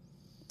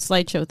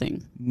slideshow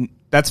thing.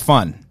 That's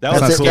fun. That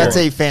was That's cool. That's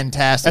a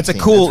fantastic. That's a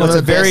scene. cool. That's one That's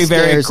of a the very best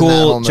very scares in that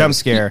whole cool movie. jump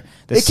scare.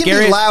 The It can be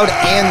scariest- loud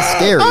and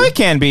scary. Oh, it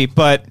can be,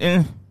 but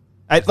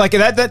like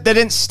that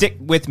didn't stick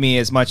with me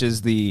as much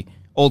as the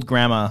old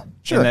grandma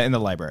Sure. in the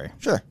library.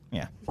 Sure.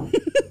 Yeah.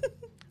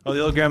 Oh, the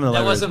old grandma in the That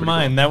library was wasn't pretty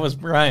mine. cool. That was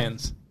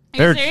Brian's.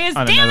 Are you serious?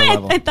 on Damn another it!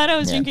 level. I thought I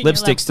was drinking. your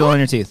Lipstick lip. still on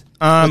your teeth.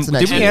 What's the Did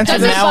next we one? answer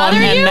Does this? it bother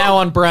you? And now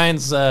on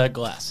Brian's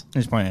glass. I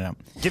just pointed it out.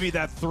 Give me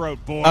that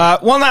throat, boy.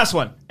 One last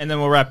one, and then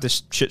we'll wrap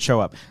this shit show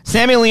up.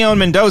 Sammy Leon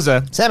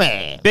Mendoza.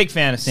 Sammy. Big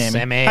fan of Sammy.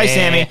 Sammy. Hi,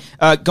 Sammy.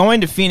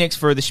 Going to Phoenix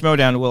for the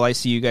Schmodown. Will I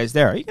see you guys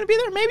there? Are you going to be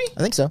there? Maybe?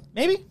 I think so.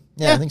 Maybe?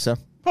 Yeah, I think so.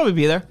 Probably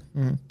be there.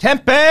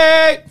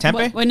 Tempe!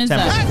 Tempe? When is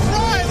Tempe.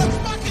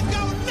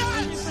 that?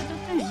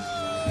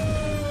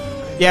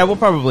 Yeah, we'll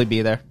probably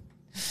be there.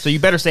 So you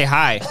better say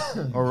hi,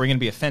 or we're going to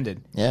be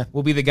offended. Yeah.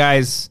 We'll be the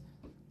guys.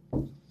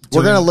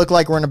 We're going to look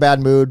like we're in a bad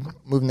mood,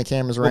 moving the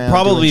cameras around. We'll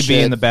probably doing be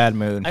shit. in the bad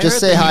mood. I Just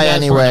heard say that hi you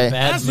guys were in anyway. a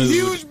bad That's a mood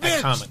huge at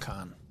bitch.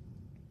 Comic-Con.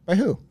 By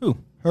who? Who?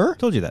 Her?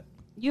 Told you that.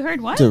 You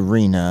heard what?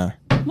 Dorina.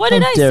 What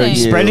did I dare say?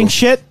 you. Spreading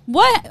shit?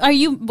 What are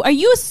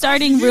you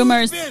starting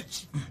rumors,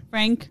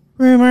 Frank?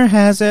 Rumor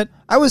has it.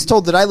 I was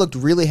told that I looked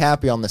really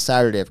happy on the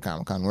Saturday of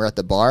Comic-Con. We're at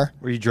the bar.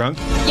 Were you drunk?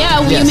 Yeah,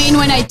 well, Yes. you mean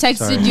when I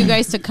texted you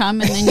guys to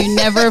come and then you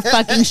never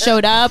fucking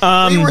showed up?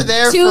 We were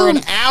there to- for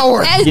an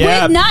hour. And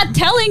Yeah. with not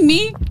telling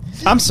me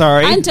I'm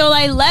sorry. until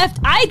I left.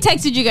 I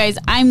texted you guys,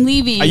 I'm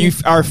leaving. Are you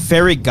our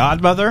fairy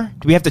godmother?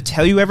 Do we have to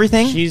tell you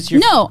everything? She's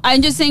your No,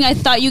 I'm just saying I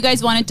thought you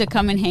guys wanted to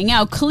come and hang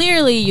out.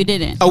 Clearly you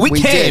didn't. Oh, we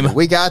We came. did.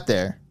 We got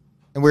there.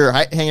 And we were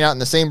hanging out in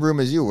the same room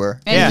as you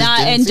were. And,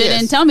 Yeah.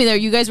 didn't tell me there.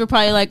 You guys were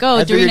probably like, "Oh,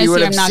 I figured you Dorina's would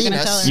here. have I'm not seen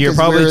going to us. tell her." You're because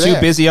we probably were too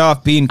there. busy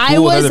off being cool I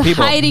with was other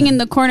people. hiding in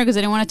the corner because I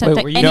didn't want to talk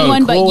Wait, to were you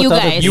anyone but cool you with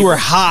other guys. You were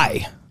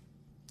high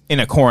in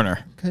a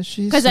corner.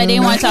 Because I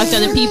didn't want to talk to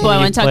other people. I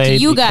want to talk to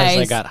you guys.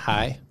 I got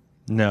high.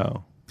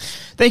 No.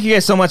 Thank you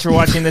guys so much for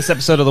watching this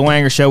episode of The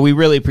Wanger Show. We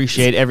really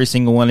appreciate every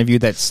single one of you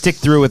that stick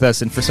through with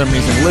us and for some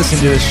reason listen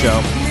to this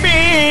show.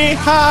 Check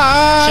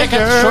out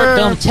the short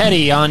film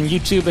Teddy on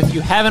YouTube if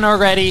you haven't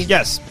already.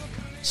 Yes.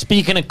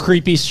 Speaking of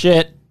creepy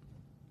shit,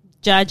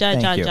 Ja.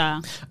 Thank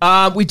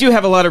you. We do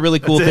have a lot of really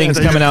cool That's it. things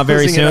They're coming out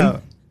very closing it soon.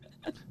 out.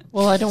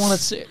 well, I don't want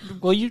to say.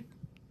 Well, you.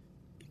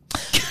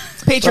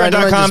 Brian, do you wanna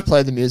Patreon.com. just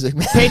play the music,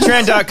 man?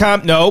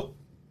 Patreon.com. Nope.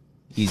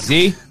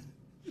 Easy.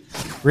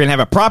 We're going to have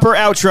a proper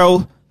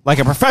outro like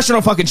a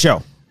professional fucking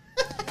show.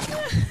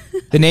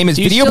 The name is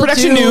Do you Video still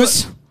Production do-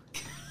 News.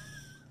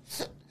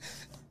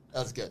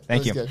 That's good.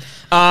 Thank you. That was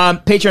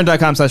good.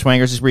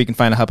 Patreon.com/Wangers is where you can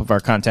find a hub of our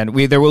content.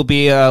 There will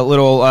be a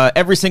little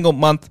every single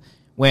month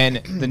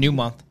when the new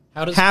month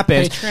How does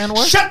happens. Patreon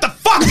work? Shut the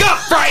fuck up,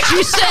 Frank!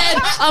 You said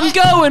I'm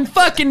going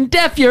fucking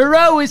deaf. You're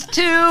always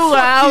too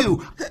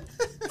loud.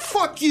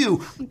 Fuck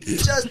you.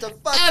 Just a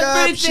fuck up, she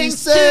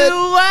Everything's too said.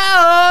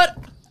 loud.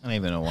 I don't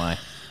even know why.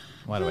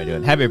 Why do I do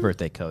it? Happy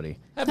birthday, Cody.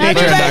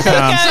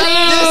 Patreon.com.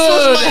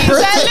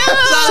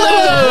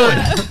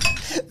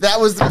 That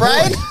was the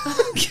Brian.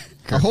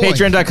 Ahoy.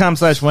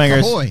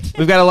 Patreon.com/Wangers. Ahoy.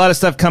 We've got a lot of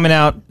stuff coming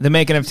out. The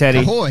Making of Teddy.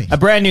 Ahoy. A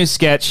brand new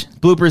sketch.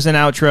 Bloopers and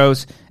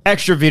outros.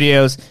 Extra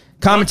videos.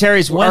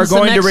 Commentaries When's are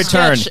going the to next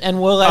return. sketch,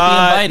 and will I be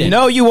invited?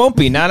 No, you won't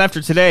be. Not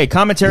after today.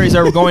 Commentaries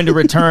are going to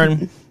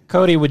return.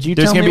 Cody, would you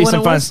There's tell going to me be when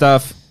some it fun was?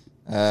 stuff.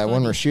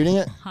 When we're shooting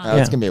it, Yeah.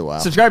 it's gonna be a while.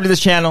 Subscribe to this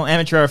channel,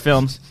 Amateur Hour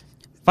Films.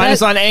 Find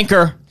us on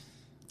Anchor.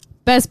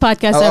 Best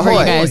podcast Oh, ever, you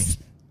ahoy. guys.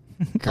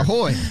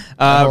 Ahoy.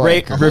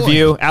 Rate, Ahoy.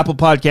 review, Apple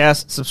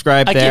Podcasts.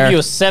 Subscribe I there. give you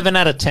a 7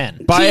 out of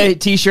 10. Buy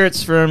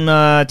T-shirts from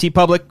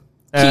TeePublic.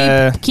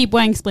 Keep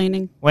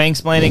Wang-splaining.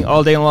 Wang-splaining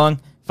all day long.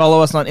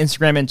 Follow us on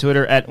Instagram and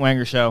Twitter at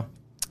Wanger Show.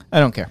 I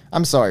don't care.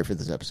 I'm sorry for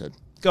this episode.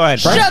 Go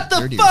ahead. Frank? Shut the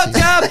Dirty fuck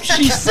receiver. up,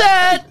 she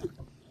said.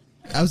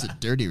 That was a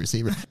dirty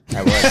receiver.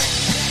 I was.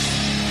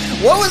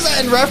 What was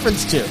that in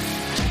reference to?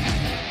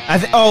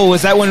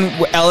 Was that when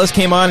Ellis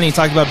came on and he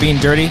talked about being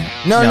dirty?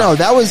 No,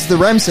 that was the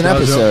Remsen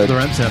episode. The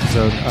Remsen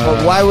episode.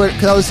 But why would?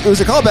 Because it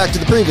was a callback to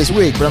the previous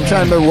week, but I'm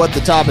trying to remember what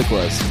the topic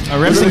was.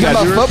 Remsen we got-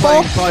 talking we about were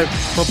football? playing probably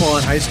football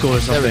in high school or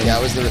There something. we go.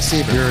 It was the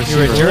receiver. You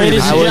were dirty.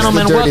 Ladies I and was the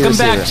gentlemen, dirty welcome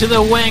back receiver. to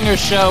the Wanger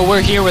Show.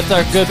 We're here with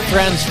our good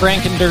friends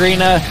Frank and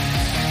Dorina.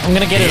 I'm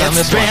gonna get it on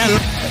this one.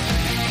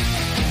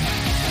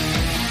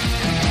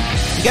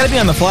 You got to be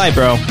on the fly,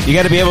 bro. You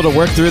got to be able to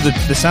work through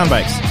the sound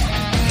bites.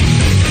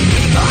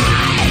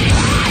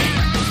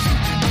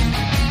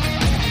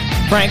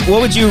 Frank,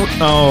 what would you...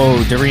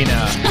 Oh,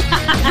 Dorina.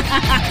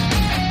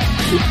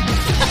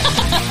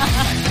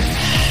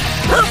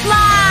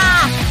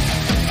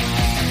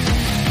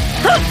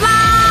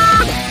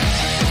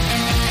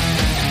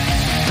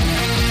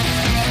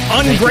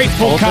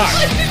 Ungrateful cock.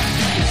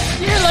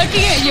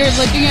 You're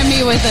looking at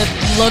me with a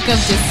look of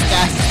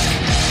disgust.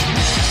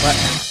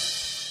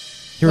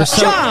 You were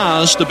so...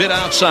 Just a bit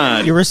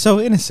outside. You were so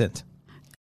innocent.